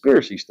in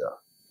conspiracy stuff.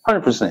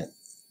 100%.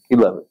 He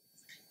loves it.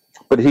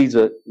 But he's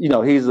a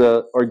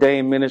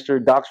ordained minister,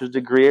 doctor's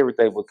degree,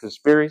 everything. But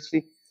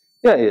conspiracy,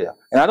 yeah.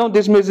 And I don't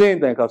dismiss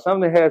anything because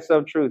something has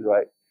some truth,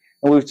 right?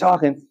 And we were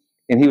talking,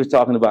 and he was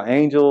talking about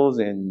angels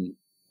and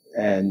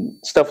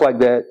stuff like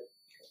that.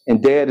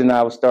 And Dad and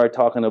I would start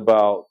talking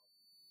about,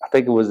 I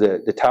think it was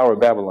the Tower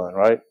of Babylon,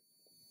 right?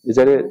 Is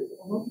that it?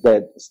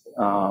 That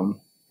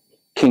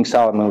King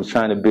Solomon was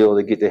trying to build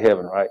to get to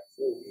heaven, right?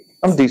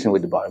 I'm decent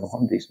with the Bible.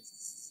 I'm decent.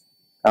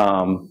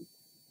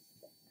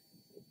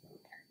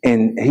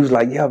 And he was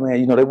like, yeah, man,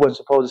 you know, they wasn't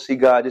supposed to see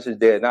God. This is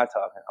Dad not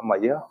talking. I'm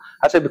like, yeah.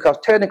 I said, because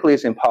technically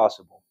it's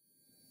impossible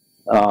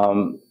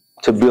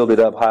to build it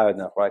up high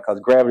enough, right? Because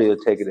gravity will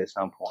take it at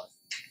some point.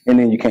 And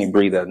then you can't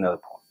breathe at another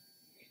point.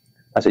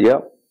 I said,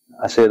 yep.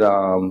 I said,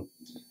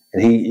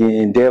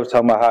 and Dad was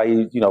talking about how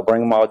he,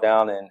 bring them all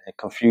down and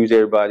confuse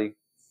everybody.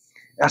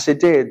 I said,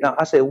 Dad,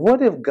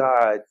 what if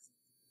God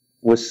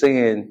was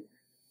saying,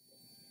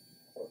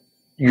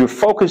 you're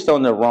focused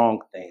on the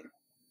wrong thing.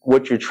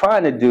 What you're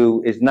trying to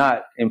do is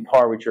not in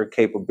par with your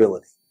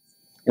capability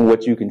and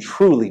what you can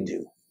truly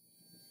do.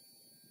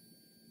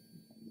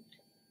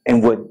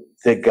 And what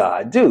did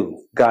God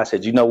do? God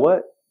said, you know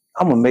what?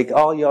 I'm going to make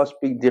all y'all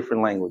speak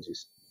different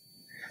languages.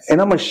 And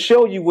I'm going to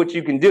show you what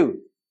you can do.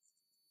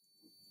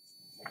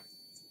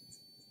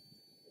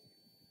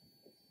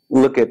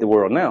 Look at the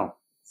world now.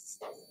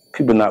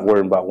 People are not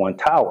worrying about one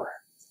tower.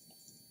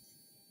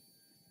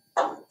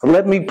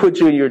 Let me put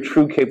you in your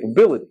true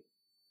capability.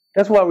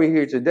 That's why we're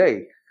here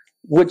today.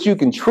 What you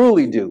can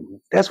truly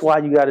do. That's why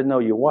you got to know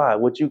your why.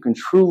 What you can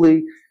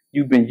truly,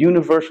 you've been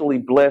universally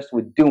blessed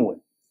with doing.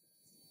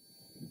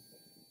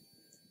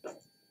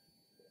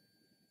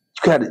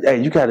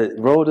 You got to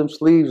roll them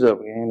sleeves up,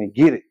 man, and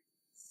get it.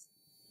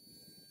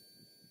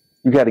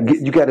 You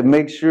got to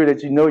make sure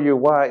that you know your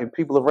why, and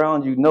people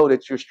around you know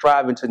that you're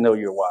striving to know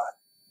your why.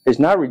 It's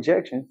not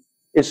rejection.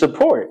 It's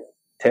support.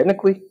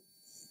 Technically,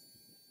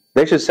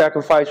 they should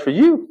sacrifice for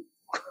you.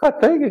 I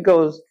think it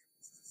goes,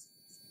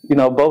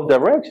 both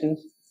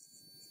directions.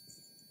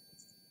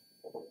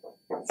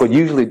 But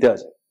usually it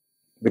doesn't,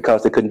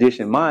 because the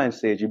conditioned mind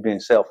says you're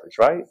being selfish,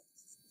 right?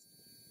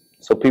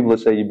 So people will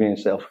say you're being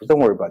selfish. Don't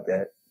worry about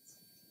that.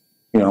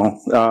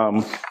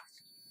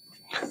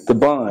 The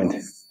bond.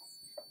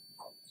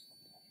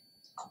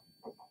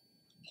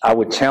 I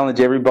would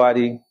challenge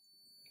everybody,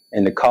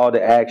 and the call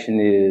to action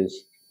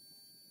is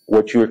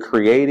what you're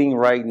creating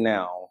right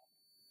now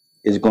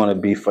is going to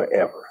be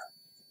forever.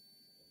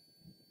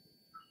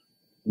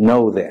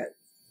 Know that.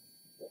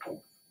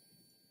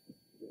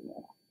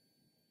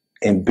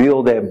 And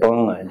build that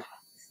bond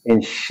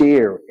and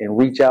share and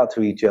reach out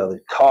to each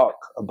other. Talk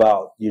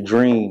about your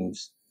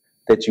dreams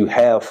that you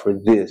have for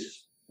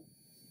this.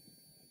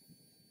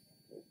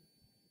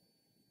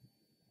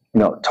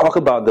 Talk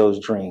about those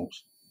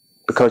dreams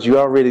because you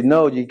already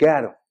know you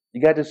got them.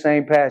 You got the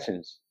same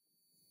passions.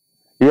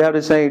 You have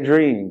the same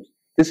dreams.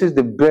 This is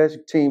the best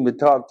team to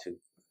talk to.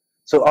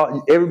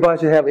 So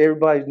everybody should have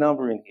everybody's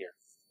number in here.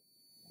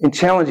 and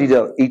challenge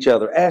each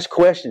other. Ask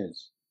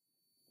questions.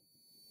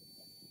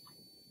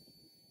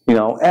 You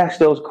know, ask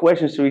those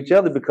questions to each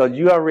other because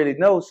you already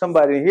know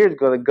somebody in here is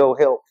going to go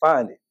help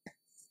find it,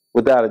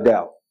 without a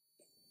doubt.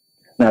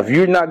 Now, if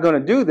you're not going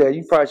to do that,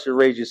 you probably should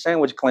raise your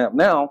sandwich clamp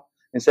now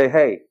and say,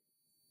 hey,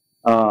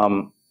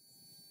 I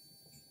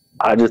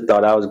just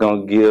thought I was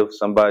going to give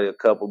somebody a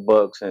couple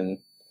bucks and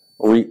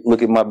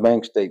look at my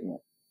bank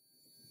statement.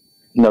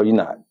 No, you're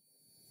not.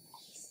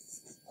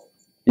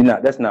 You're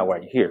not. That's not why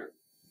you're here.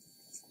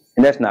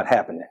 And that's not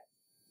happening.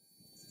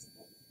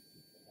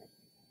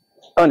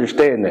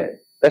 Understand that.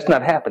 That's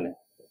not happening.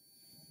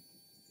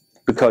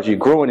 Because you're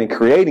growing and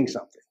creating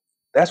something.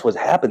 That's what's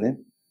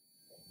happening.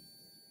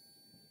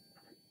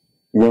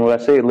 Remember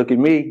what I said? Look at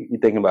me. You're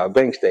thinking about a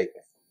bank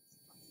statement.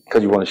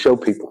 Because you want to show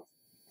people.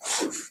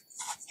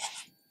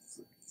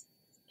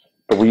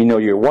 But when you know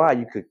your why,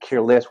 you could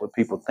care less what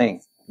people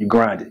think. You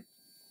grind it.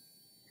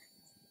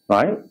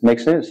 Right?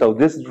 Makes sense? So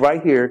this is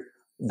right here.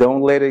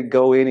 Don't let it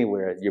go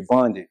anywhere. You're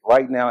bonded.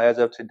 Right now, as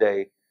of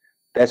today,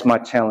 that's my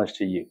challenge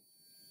to you.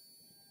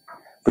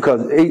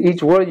 Because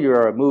each one of you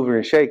are a mover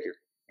and shaker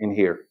in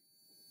here.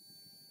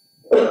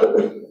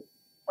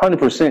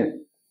 100%.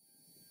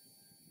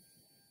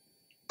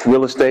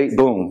 Real estate,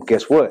 boom.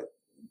 Guess what?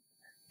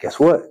 Guess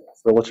what,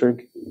 realtor?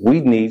 We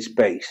need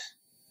space.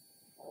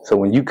 So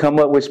when you come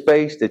up with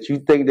space that you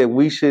think that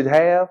we should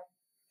have,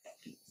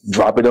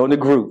 drop it on the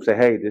group. Say,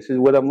 hey, this is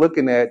what I'm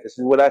looking at. This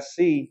is what I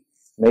see.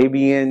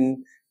 Maybe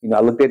in,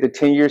 I looked at the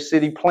 10-year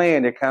city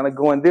plan. They're kind of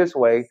going this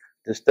way.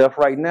 The stuff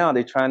right now,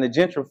 they're trying to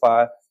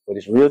gentrify, but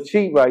it's real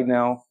cheap right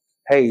now.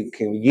 Hey,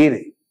 can we get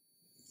it?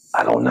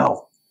 I don't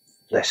know.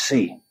 Let's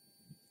see.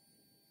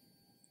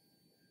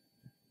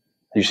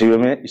 You see what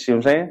I mean? You see what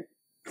I'm saying?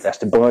 That's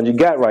the bond you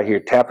got right here.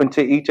 Tap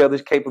into each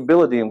other's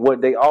capability and what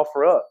they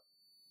offer up.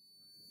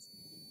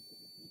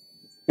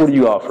 What do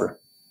you offer?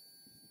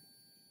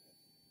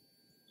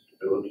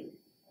 Stability.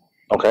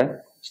 Okay,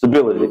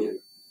 stability.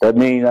 That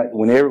means that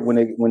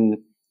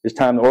when it's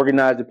time to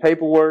organize the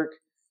paperwork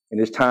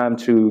and it's time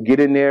to get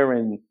in there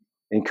and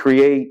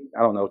create,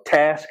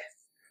 tasks,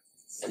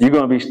 you're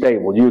going to be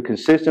stable. You're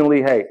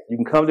consistently, hey, you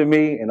can come to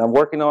me and I'm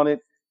working on it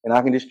and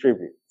I can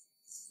distribute.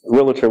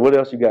 Realtor, what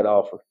else you got to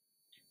offer?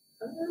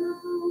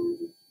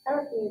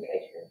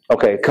 Communication.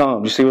 Okay,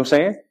 come. You see what I'm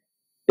saying?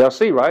 Y'all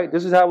see, right?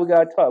 This is how we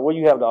got taught. What do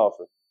you have to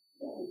offer?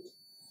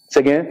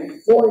 Say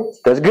again?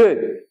 That's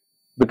good.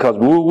 Because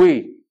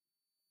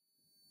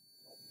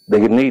they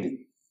gonna need it.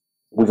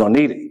 We're gonna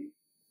need it.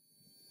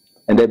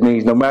 And that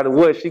means no matter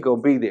what, she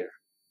gonna be there.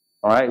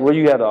 All right? What do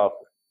you have to offer?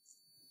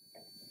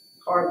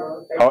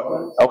 Hard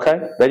work.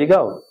 Okay, there you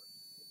go.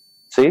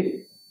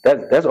 See?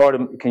 That's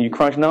order. Can you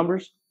crunch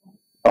numbers?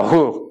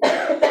 Oh.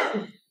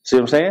 See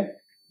what I'm saying?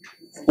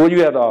 What do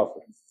you have to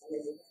offer?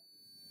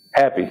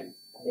 Happy.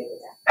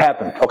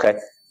 Happen. Okay.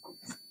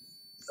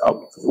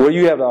 Oh, what do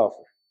you have to offer?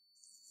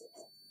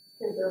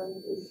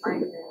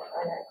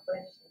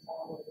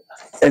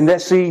 And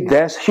that's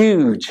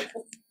huge.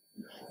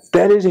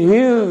 That is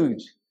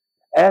huge.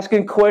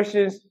 Asking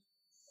questions,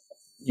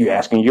 you're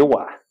asking your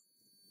why.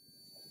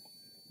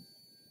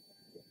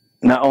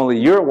 Not only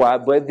your why,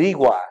 but the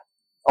why.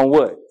 On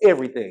what?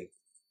 Everything.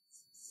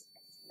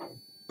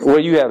 What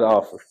do you have to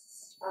offer?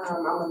 I'm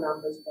a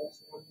numbers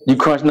person. You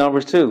crunch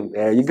numbers too.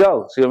 There you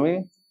go. See what I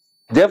mean?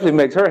 Definitely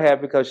makes her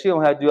happy because she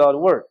don't have to do all the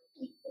work.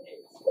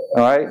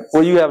 All right?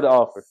 What do you have to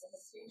offer?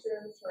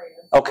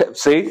 Okay,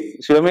 see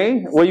what I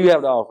mean? What do you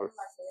have to offer?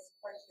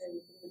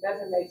 It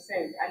doesn't make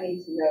sense. I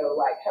need to know,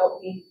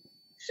 help me,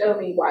 show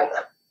me why,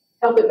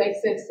 help it make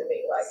sense to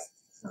me,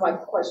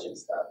 like question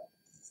stuff.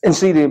 And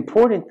see, the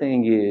important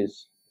thing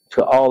is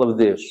to all of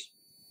this,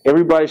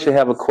 everybody should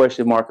have a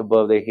question mark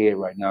above their head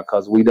right now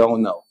because we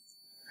don't know.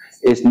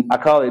 I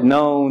call it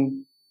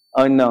known,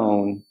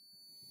 unknown,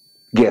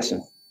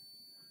 guessing.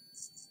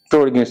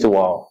 Throw it against the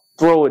wall.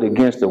 Throw it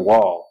against the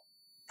wall.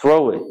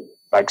 Throw it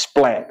like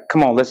splat.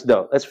 Come on, let's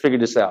go. Let's figure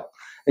this out.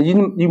 And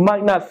you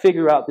might not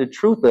figure out the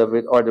truth of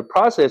it or the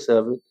process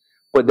of it,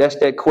 but that's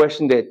that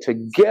question that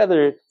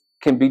together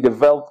can be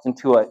developed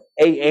into a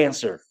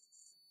answer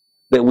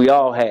that we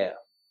all have.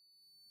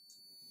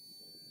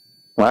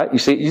 Right? You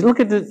see, you look,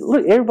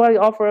 everybody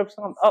offer up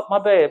something. Oh, my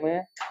bad,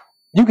 man.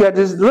 You got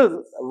this,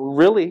 look,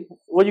 really?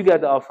 What you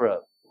got to offer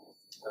up?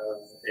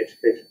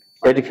 Education.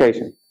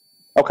 Education.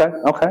 Okay.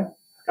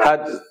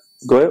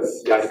 Go ahead.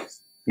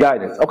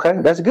 Guidance. Okay,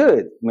 that's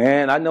good.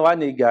 Man, I know I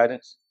need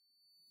guidance.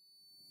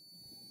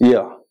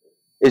 Yeah.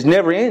 It's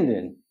never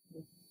ending.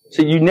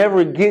 So you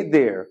never get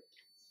there.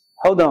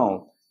 Hold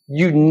on.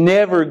 You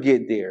never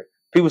get there.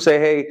 People say,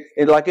 hey,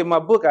 and like in my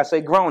book, I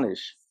say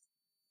grownish.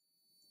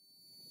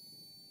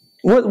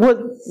 What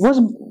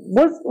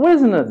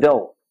is an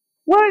adult?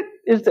 What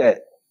is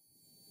that?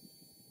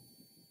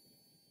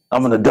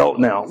 I'm an adult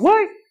now.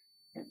 What?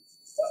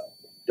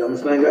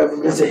 Dumbest thing I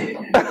ever said.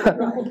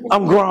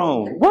 I'm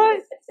grown.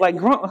 What? Like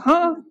grown?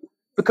 Huh?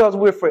 Because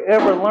we're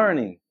forever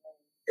learning.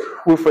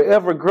 We're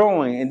forever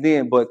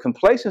growing, but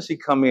complacency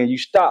come in, you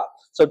stop.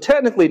 So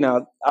technically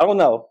now, I don't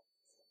know.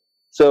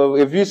 So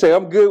if you say,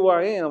 I'm good where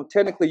I am,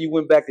 technically you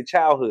went back to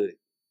childhood.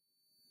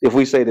 If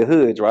we say the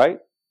hoods, right?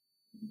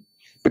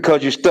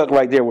 Because you're stuck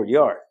right there where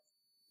you are.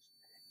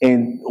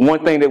 And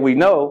one thing that we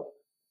know,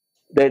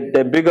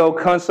 that big old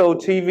console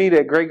TV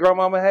that great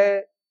grandmama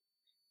had,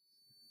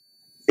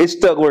 it's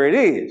stuck where it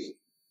is.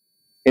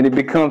 And it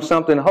becomes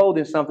something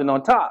holding something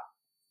on top.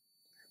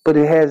 But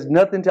it has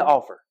nothing to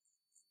offer.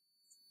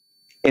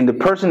 And the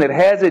person that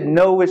has it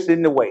knows it's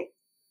in the way.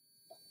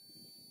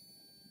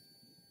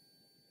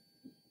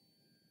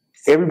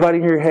 Everybody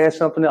here has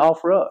something to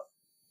offer up.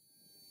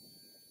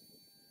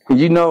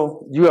 You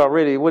know, you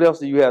already, what else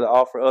do you have to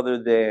offer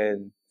other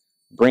than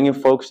bringing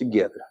folks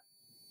together?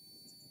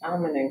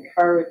 I'm an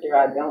encourager.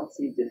 I don't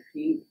see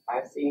defeat.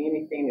 I see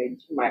anything that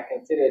you might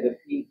consider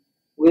defeat,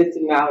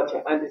 wisdom, knowledge,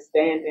 and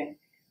understanding.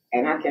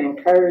 And I can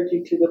encourage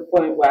you to the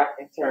point where I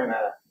can turn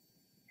a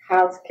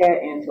house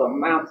cat into a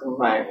mountain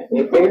lion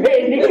if they're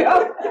ready to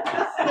go.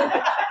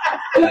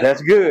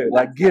 That's good.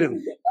 Like, get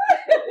him.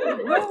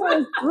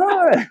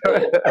 Run.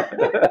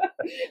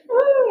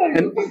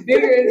 And,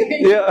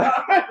 yeah.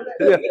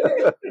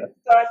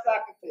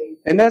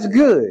 And that's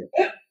good.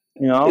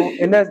 You know,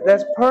 and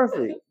that's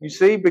perfect. You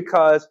see,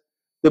 because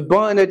the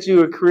bond that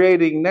you are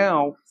creating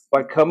now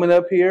by coming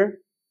up here,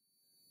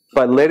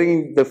 by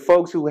letting the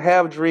folks who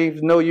have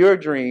dreams know your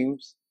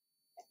dreams,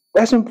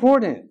 that's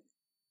important.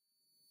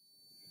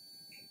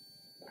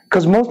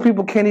 Because most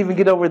people can't even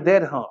get over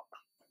that hump.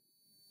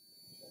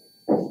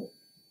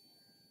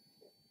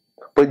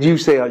 But you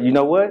say, you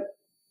know what?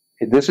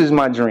 This is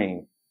my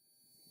dream.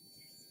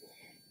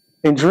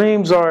 And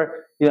dreams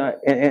are, you know,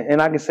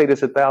 and I can say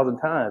this 1,000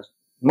 times.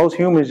 Most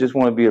humans just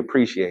want to be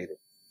appreciated.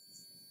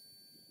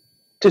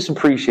 Just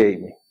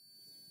appreciate me.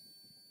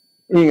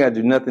 You ain't got to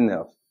do nothing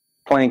else.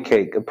 Plain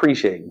cake,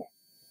 appreciate me.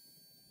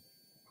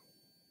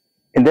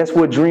 And that's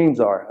what dreams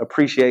are,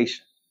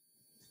 appreciation.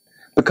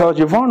 Because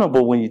you're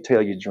vulnerable when you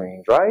tell your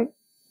dreams, right?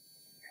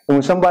 And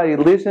when somebody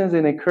listens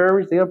and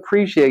encourages, they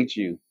appreciate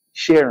you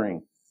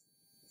sharing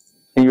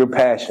and your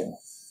passion.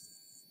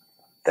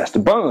 That's the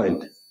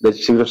bond.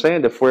 That's what I'm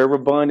saying, the forever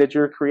bond that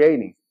you're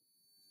creating.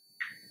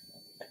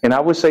 And I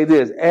would say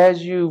this,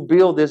 as you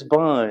build this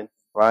bond,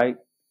 right?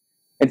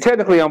 And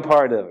technically I'm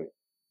part of it.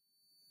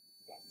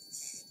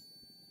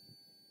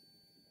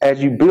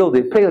 As you build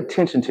it, pay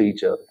attention to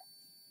each other.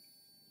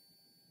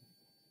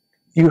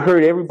 You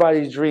heard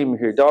everybody's dream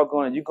here.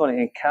 Doggone it, you're going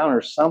to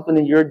encounter something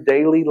in your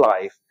daily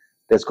life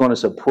that's going to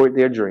support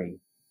their dream.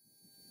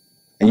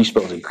 And it's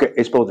supposed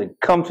to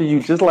come to you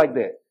just like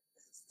that.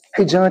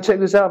 Hey, John, check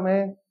this out,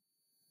 man.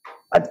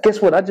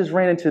 Guess what? I just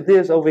ran into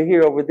this over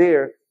here, over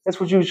there. That's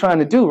what you were trying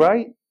to do,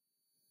 right?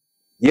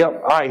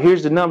 Yep. All right,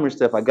 here's the number and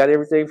stuff. I got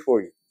everything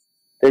for you.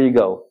 There you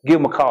go.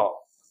 Give them a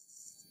call.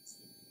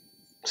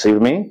 See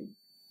what I mean?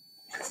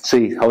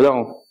 See, hold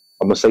on.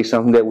 I'm going to say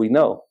something that we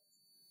know.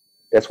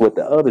 That's what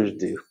the others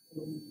do.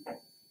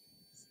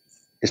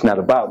 It's not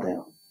about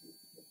them.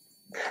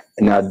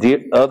 And now,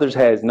 others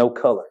has no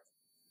color,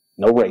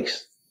 no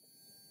race.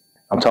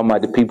 I'm talking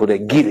about the people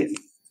that get it,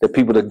 the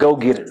people, the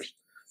go-getters,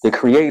 the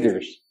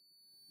creators.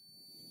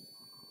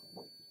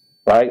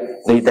 Right?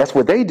 That's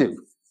what they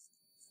do.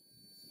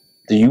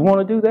 Do you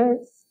want to do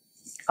that?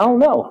 I don't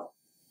know.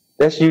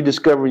 That's you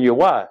discovering your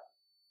why.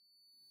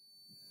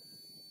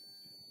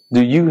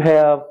 Do you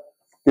have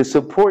the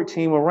support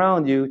team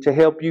around you to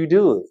help you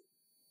do it?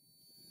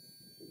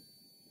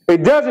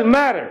 It doesn't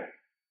matter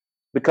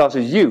because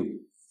it's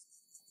you.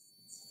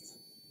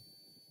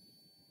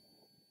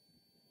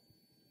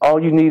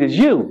 All you need is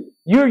you.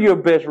 You're your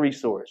best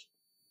resource.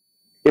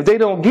 If they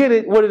don't get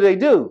it, what do they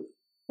do?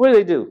 What do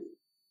they do?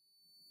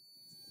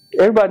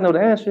 Everybody know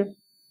the answer.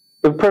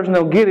 If a person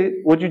don't get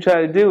it, what you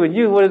try to do, and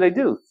you, what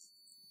do?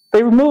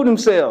 They remove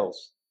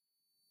themselves.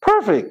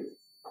 Perfect.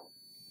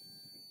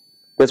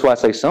 That's why I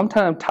say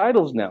sometimes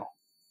titles now,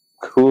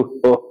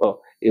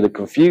 it'll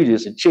confuse you.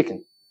 It's a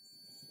chicken.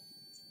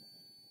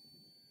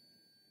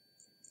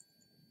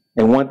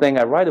 And one thing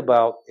I write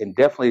about, and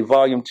definitely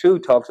volume 2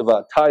 talks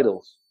about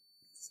titles.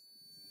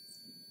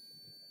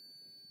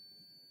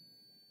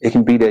 It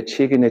can be that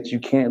chicken that you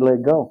can't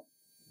let go.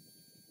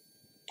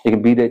 It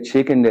can be that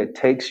chicken that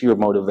takes your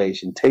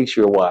motivation, takes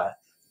your why,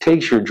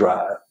 takes your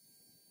drive.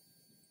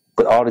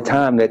 But all the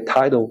time, that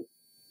title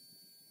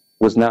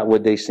was not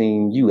what they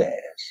seen you as.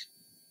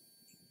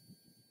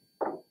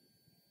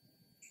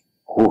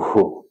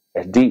 Ooh,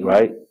 that's deep,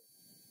 right?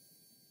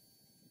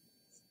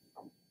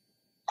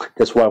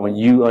 That's why when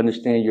you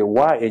understand your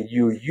why and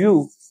you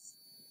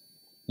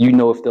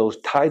know if those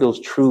titles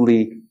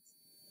truly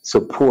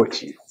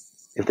support you,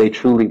 if they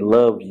truly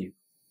love you,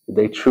 if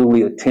they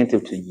truly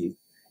attentive to you,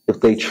 if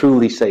they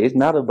truly say, it's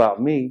not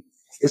about me,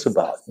 it's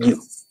about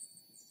you.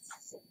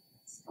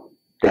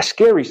 That's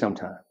scary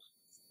sometimes.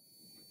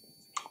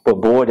 But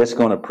boy, that's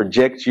going to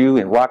project you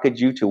and rocket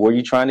you to where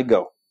you're trying to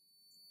go.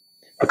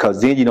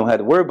 Because then you don't have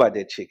to worry about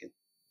that chicken.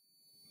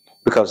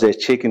 Because that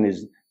chicken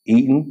is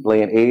eating,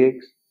 laying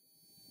eggs.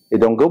 It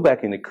don't go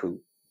back in the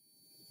coop.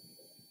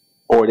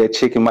 Or that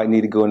chicken might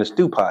need to go in the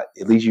stew pot.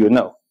 At least you'll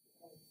know.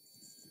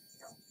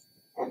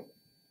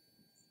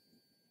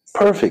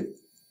 perfect.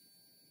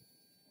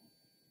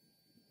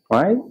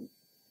 Right?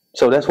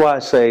 So that's why I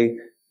say,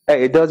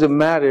 hey, it doesn't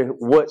matter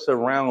what's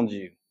around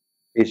you.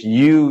 It's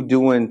you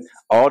doing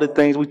all the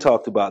things we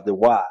talked about, the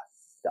why,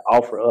 the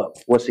offer up,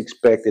 what's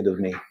expected of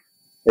me,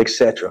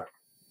 etc.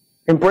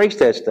 Embrace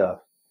that stuff.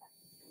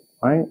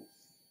 Right?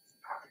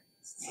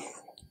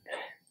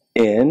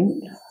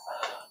 And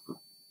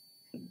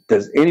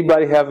does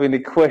anybody have any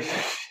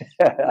questions?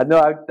 I know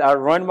I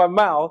run my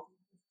mouth,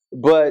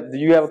 but do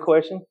you have a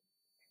question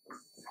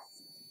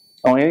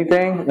on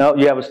anything? No,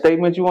 you have a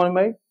statement you want to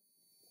make?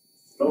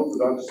 No,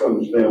 because I just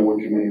understand what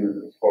you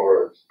mean as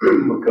far as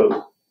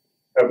because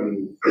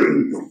having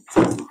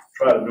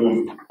tried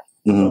doing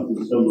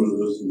something similar to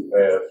this in the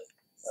past,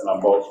 and I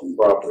bought some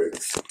property,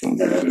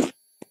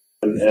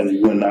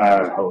 and when I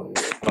don't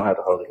have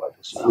to hold it like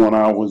this. When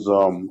I was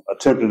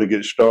attempting to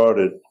get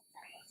started,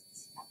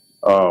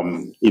 I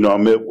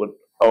met with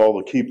all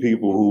the key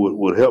people who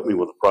would help me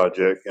with the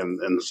project,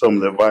 and some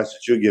of the advice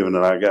that you're giving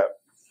that I got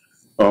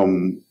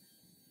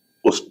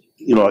was,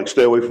 like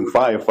stay away from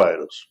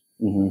firefighters.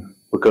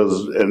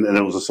 Because, and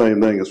it was the same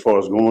thing as far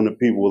as going to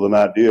people with an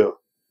idea,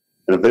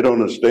 and if they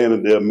don't understand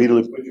it, they'll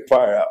immediately put your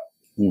fire out.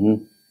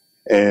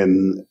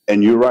 And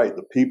you're right,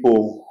 the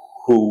people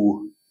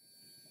who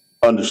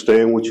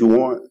understand what you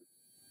want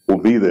will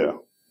be there.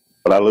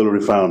 But I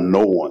literally found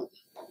no one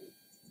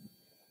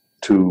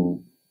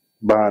to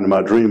buy into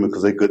my dream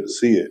because they couldn't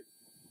see it.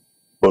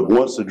 But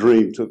once the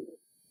dream took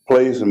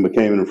place and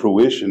became in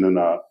fruition, and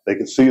they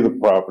could see the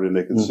property and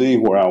they could see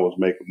where I was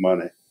making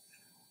money.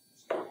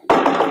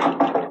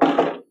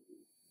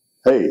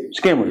 Hey,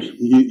 skimmers,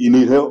 you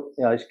need help?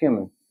 Yeah,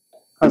 skimming.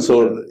 And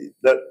so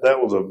that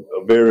was a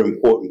very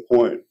important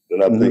point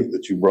that I think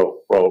that you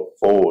brought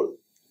forward.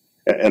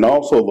 And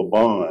also the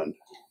bond,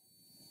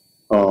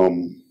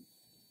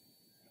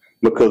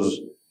 because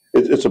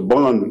it's a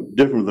bond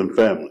different than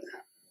family.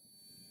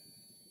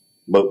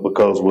 But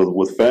because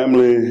with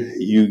family,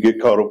 you get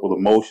caught up with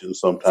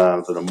emotions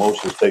sometimes, and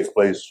emotions take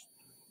place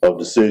of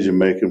decision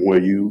making where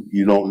you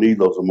don't need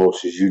those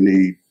emotions, you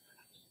need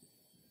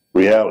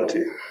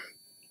reality.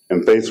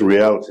 And facing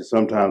reality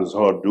sometimes it's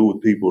hard to do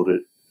with people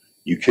that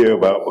you care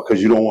about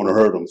because you don't want to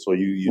hurt them. So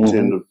you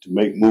tend to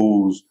make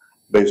moves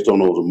based on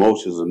those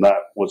emotions and not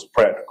what's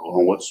practical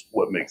and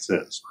what makes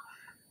sense.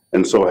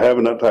 And so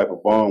having that type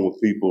of bond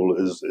with people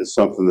is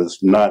something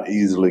that's not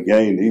easily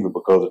gained either,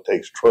 because it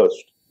takes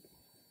trust.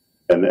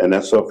 And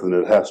that's something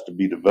that has to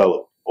be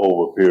developed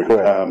over a period of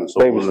time. And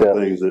so one of the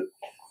things that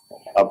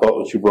I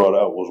thought that you brought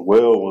out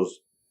was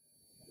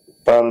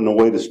finding a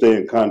way to stay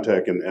in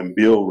contact and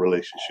build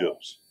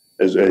relationships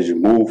as you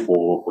move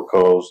forward,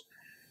 because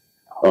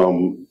I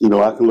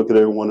can look at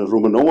everyone in this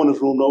room, and no one in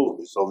this room knows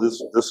me. So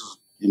this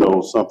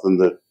is something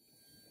that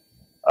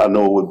I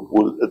know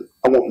would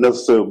I won't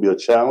necessarily be a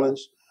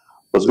challenge,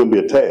 but it's going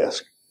to be a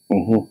task.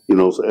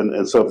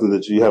 And something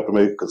that you have to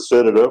make a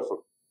concerted effort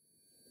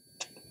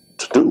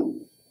to do.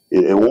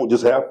 It won't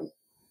just happen.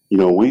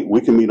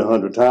 We can meet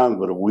 100 times,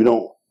 but if we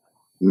don't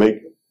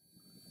make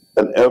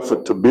an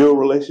effort to build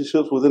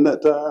relationships within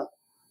that time,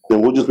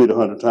 then we'll just meet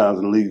 100 times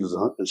and leave as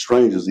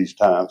strangers each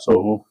time.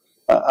 So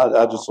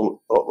I just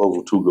thought those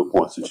were two good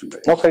points that you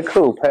made. Okay,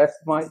 cool. Pass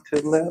the mic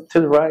to the left, to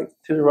the right,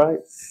 to the right.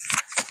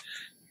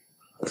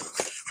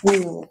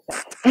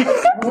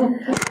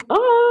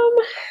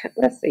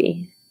 Let's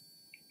see.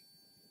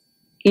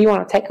 You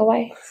want to take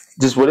away?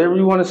 Just whatever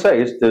you want to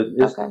say.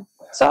 Okay.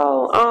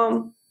 So,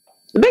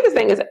 the biggest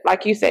thing is,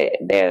 like you said,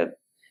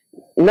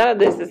 none of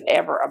this is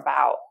ever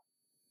about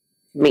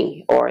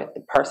me or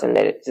the person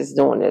that is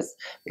doing this,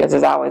 because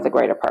there's always a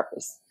greater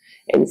purpose.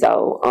 And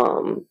so,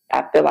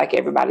 I feel like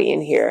everybody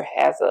in here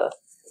has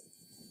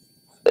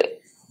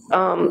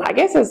I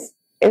guess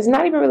it's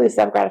not even really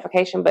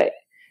self-gratification, but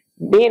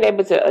being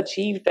able to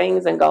achieve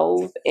things and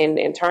goals, and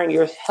in turn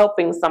you're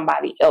helping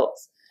somebody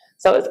else.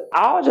 So it's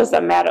all just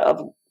a matter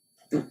of,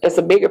 it's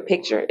a bigger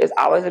picture. It's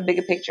always a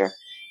bigger picture.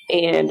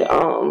 And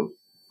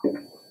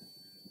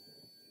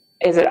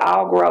as it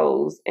all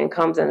grows and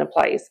comes into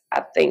place,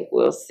 I think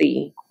we'll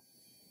see,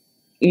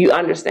 you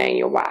understand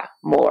your why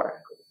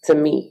more. To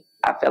me,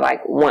 I feel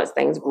like once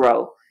things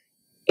grow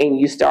and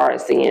you start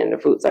seeing the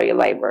fruits of your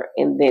labor,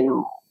 and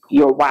then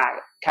your why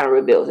kind of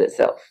reveals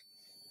itself.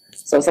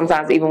 So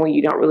sometimes even when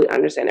you don't really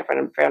understand it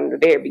from the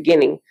very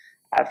beginning,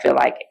 I feel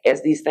like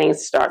as these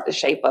things start to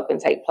shape up and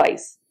take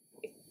place,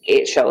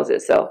 it shows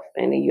itself,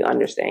 and then you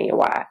understand your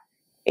why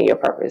and your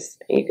purpose,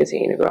 and you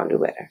continue to grow and do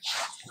better.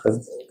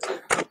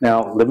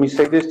 Now, let me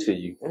say this to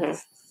you.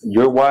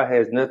 Your why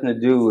has nothing to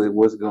do with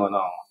what's going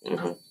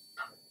on.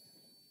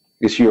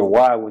 It's your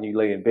why when you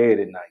lay in bed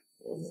at night.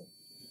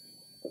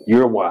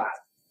 Your why.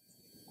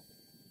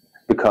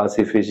 Because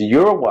if it's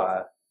your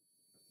why,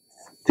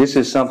 this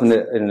is something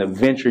that an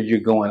adventure you're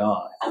going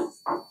on.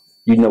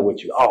 You know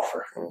what you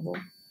offer.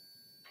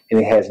 And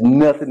it has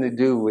nothing to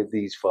do with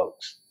these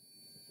folks.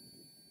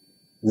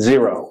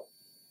 Zero.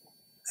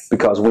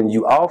 Because when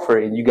you offer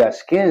and you got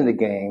skin in the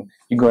game,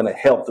 you're going to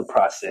help the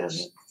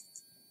process.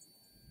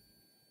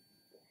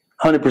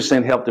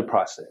 100% help the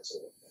process.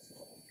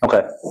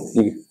 Okay.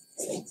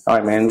 All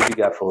right, man, what you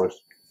got for us?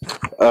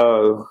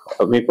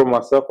 I mean, for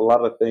myself, a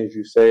lot of the things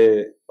you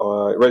said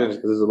resonates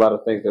because there's a lot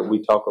of things that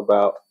we talk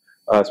about,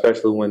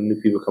 especially when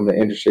new people come to the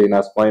industry, and I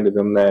explain to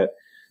them that,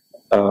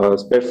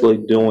 especially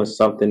doing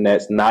something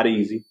that's not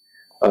easy,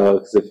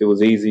 because if it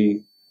was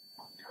easy,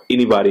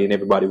 anybody and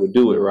everybody would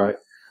do it, right?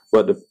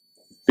 But the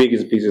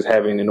biggest piece is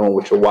having and knowing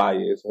what your why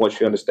is. Once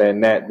you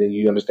understand that, then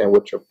you understand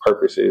what your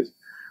purpose is.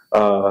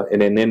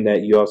 And then in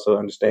that, you also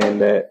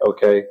understand that,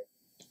 okay,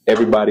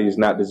 everybody is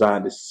not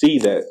designed to see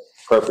that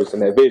purpose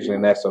and that vision,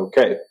 and that's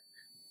okay.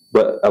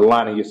 But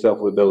aligning yourself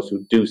with those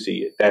who do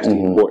see it, that's the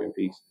important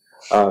piece.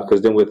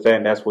 Because then with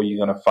that, that's where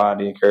you're going to find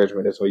the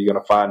encouragement. That's where you're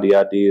going to find the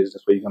ideas.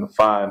 That's where you're going to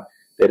find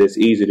that it's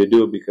easy to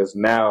do it because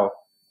now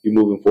you're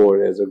moving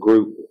forward as a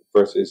group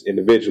versus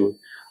individually.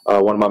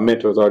 One of my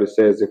mentors already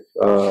says,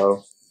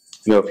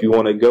 if you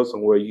want to go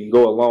somewhere, you can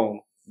go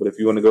alone. But if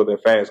you want to go there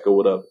fast, go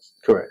with others.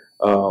 Correct.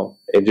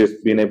 And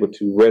just being able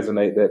to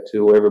resonate that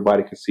to where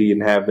everybody can see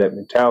and have that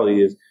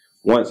mentality is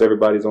once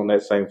everybody's on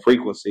that same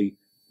frequency,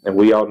 and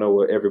we all know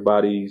what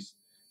everybody's,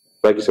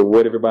 like you said,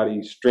 what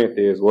everybody's strength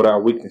is, what our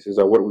weaknesses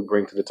are, what we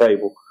bring to the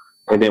table.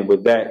 And then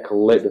with that,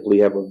 collectively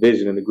have a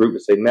vision in the group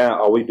and say,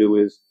 now all we do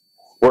is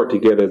work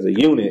together as a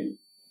unit,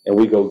 and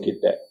we go get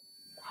that.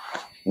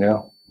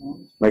 Yeah,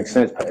 makes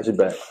sense. Pass it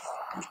back.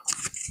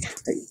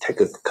 Hey,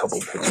 take a couple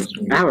pictures.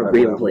 I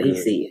agree with what he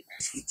said.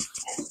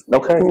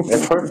 Okay,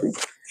 that's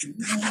perfect.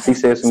 He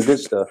said some good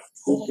stuff.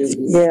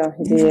 Yeah,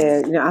 he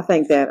did. I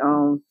think that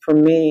for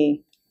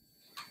me,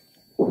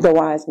 the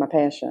why is my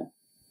passion.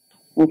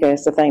 Okay,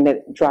 it's the thing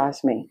that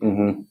drives me.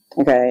 Mm-hmm.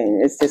 Okay,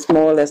 it's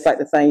more or less like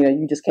the thing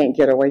you just can't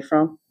get away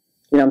from.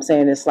 You know what I'm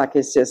saying? It's like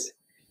it's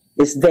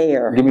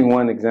there. Give me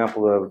one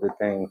example of the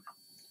thing.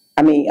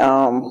 I mean,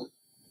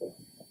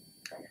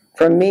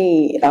 for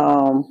me,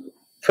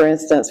 for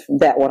instance,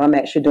 that what I'm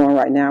actually doing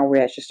right now,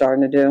 we're actually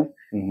starting to do,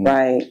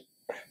 right?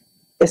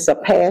 It's a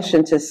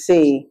passion to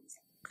see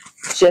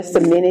just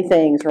the many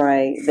things,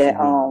 right, that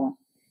I'm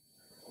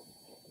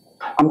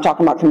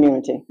talking about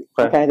community,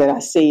 okay, that I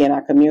see in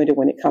our community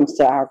when it comes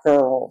to our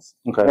girls,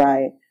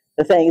 right?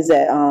 The things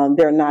that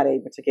they're not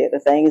able to get, the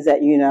things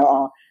that,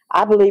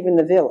 I believe in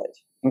the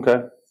village.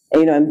 Okay.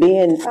 And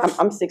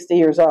I'm 60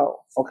 years old,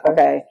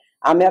 okay?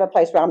 I'm at a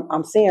place where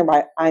I'm seeing,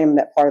 right, I am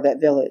that part of that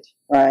village,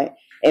 right?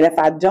 And if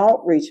I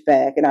don't reach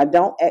back and I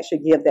don't actually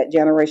give that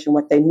generation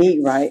what they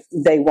need, right,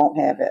 they won't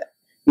have it.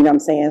 You know what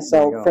I'm saying?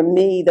 So for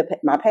me,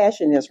 my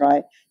passion is,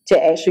 right,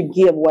 to actually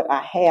give what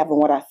I have and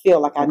what I feel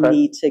like I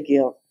need to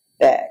give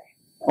back.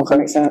 Does that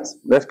make sense?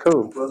 That's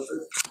cool.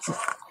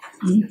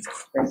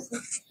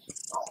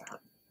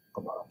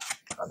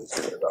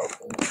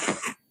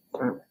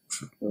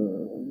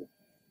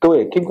 Go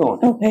ahead, keep going.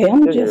 Okay,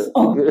 I'm just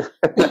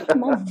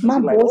my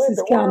voice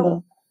is kind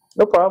of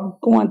no problem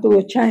going through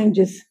a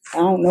changes. I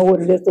don't know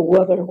what it is, the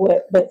weather or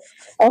what, but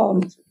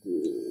I'm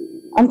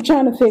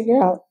trying to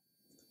figure out,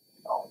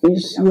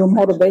 is you a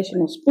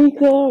motivational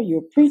speaker, you're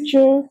a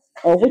preacher,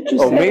 or what you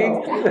say? Me?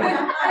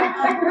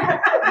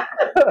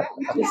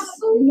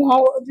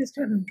 Just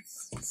trying to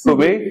For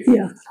me?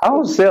 Yeah. I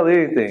don't sell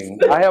anything.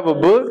 I have a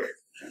book,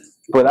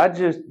 but I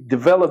just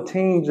develop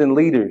teams and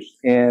leaders,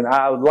 and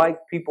I would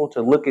like people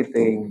to look at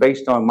things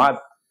based on my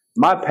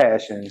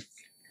passion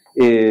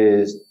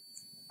is,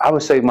 I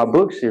would say, my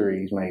book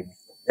series, maybe.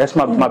 That's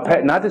my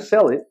passion, not to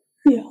sell it,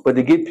 but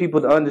to get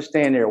people to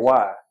understand their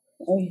why.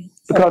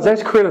 Because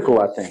that's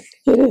critical, I think.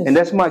 And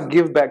that's my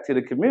give back to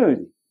the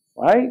community,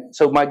 right?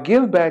 So my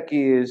give back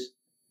is,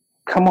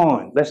 come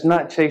on, let's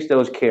not chase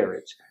those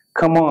carrots.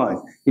 Come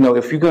on.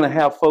 If you're going to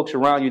have folks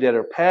around you that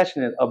are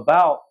passionate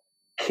about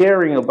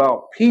caring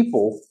about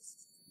people,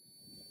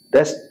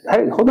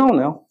 hey, hold on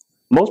now.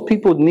 Most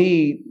people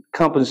need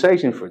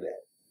compensation for that.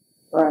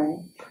 Right.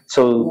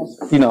 So,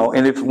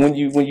 and when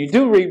you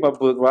do read my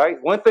book, right,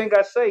 one thing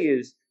I say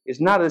is it's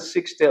not a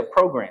 6-step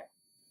program.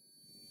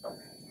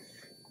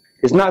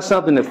 It's not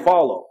something to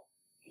follow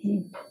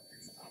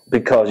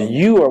because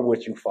you are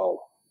what you follow.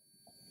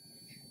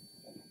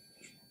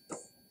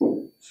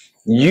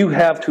 You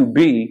have to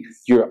be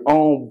your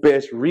own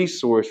best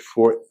resource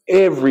for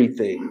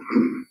everything.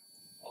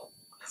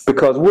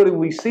 Because what do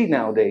we see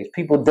nowadays?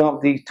 People dump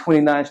these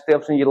 29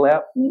 steps in your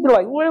lap. You're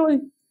like,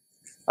 really?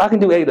 I can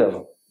do 8 of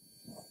them.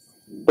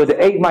 But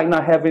the 8 might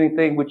not have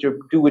anything to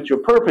do with your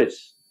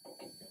purpose.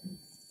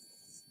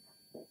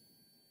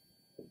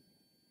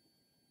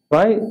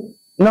 Right?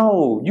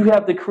 No, you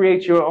have to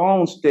create your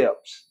own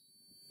steps.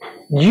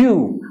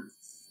 You.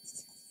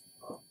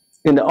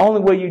 And the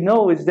only way you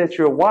know is that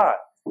you're why.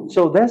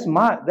 So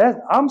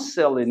I'm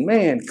selling,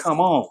 man, come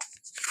on.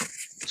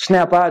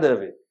 Snap out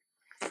of it.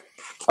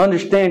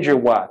 Understand your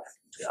why.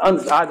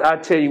 I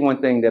tell you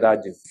one thing that I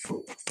do.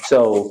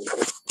 So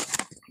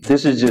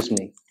this is just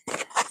me.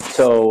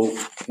 So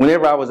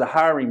whenever I was a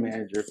hiring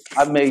manager,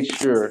 I made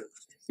sure,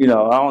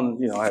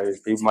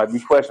 people might be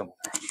questionable.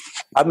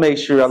 I made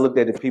sure I looked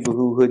at the people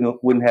who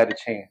wouldn't have the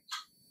chance.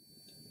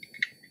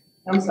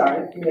 I'm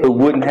sorry. Who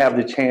wouldn't have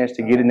the chance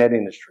to get in that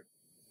industry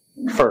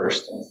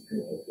first.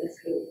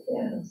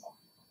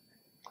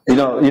 You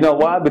know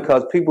why?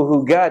 Because people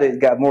who got it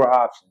got more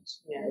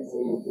options.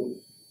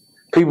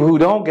 People who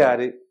don't got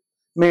it,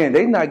 man,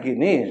 they not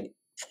getting in.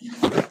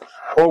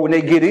 Or when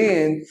they get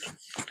in,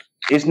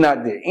 it's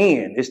not the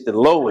end, it's the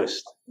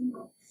lowest.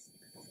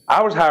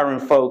 I was hiring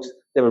folks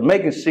that were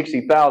making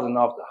 $60,000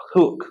 off the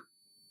hook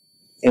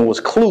and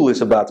was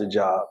clueless about the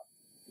job.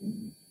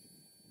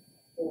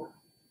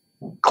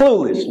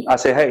 Clueless. I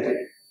said, hey,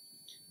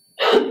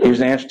 here's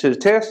the answer to the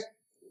test.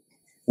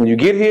 When you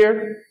get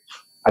here,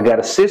 I got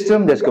a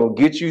system that's going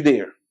to get you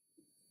there.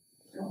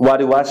 Why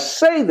do I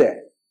say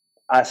that?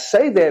 I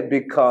say that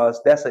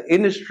because that's an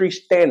industry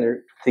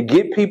standard to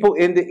get people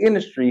in the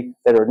industry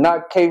that are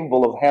not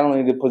capable of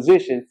handling the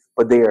position,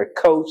 but they are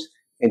coached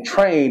and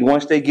trained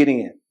once they get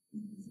in.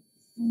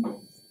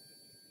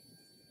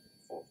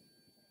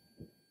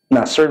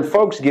 Now, certain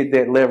folks get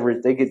that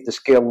leverage. They get the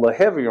scale a little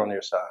heavier on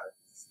their side.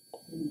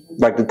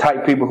 Like the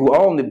type people who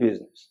own the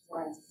business.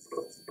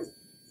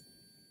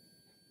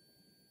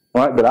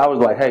 Right? But I was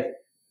like, hey,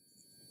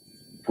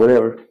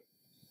 whatever.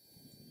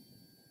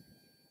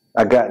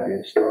 I got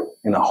this.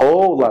 And a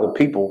whole lot of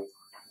people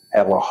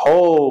have a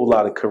whole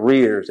lot of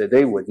careers that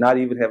they would not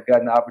even have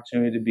gotten the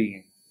opportunity to be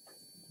in.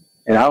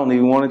 And I don't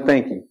even want to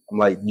thank you. I'm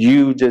like,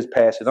 you just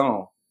pass it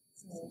on.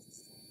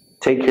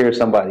 Take care of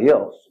somebody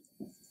else.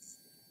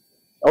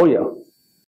 Oh, yeah.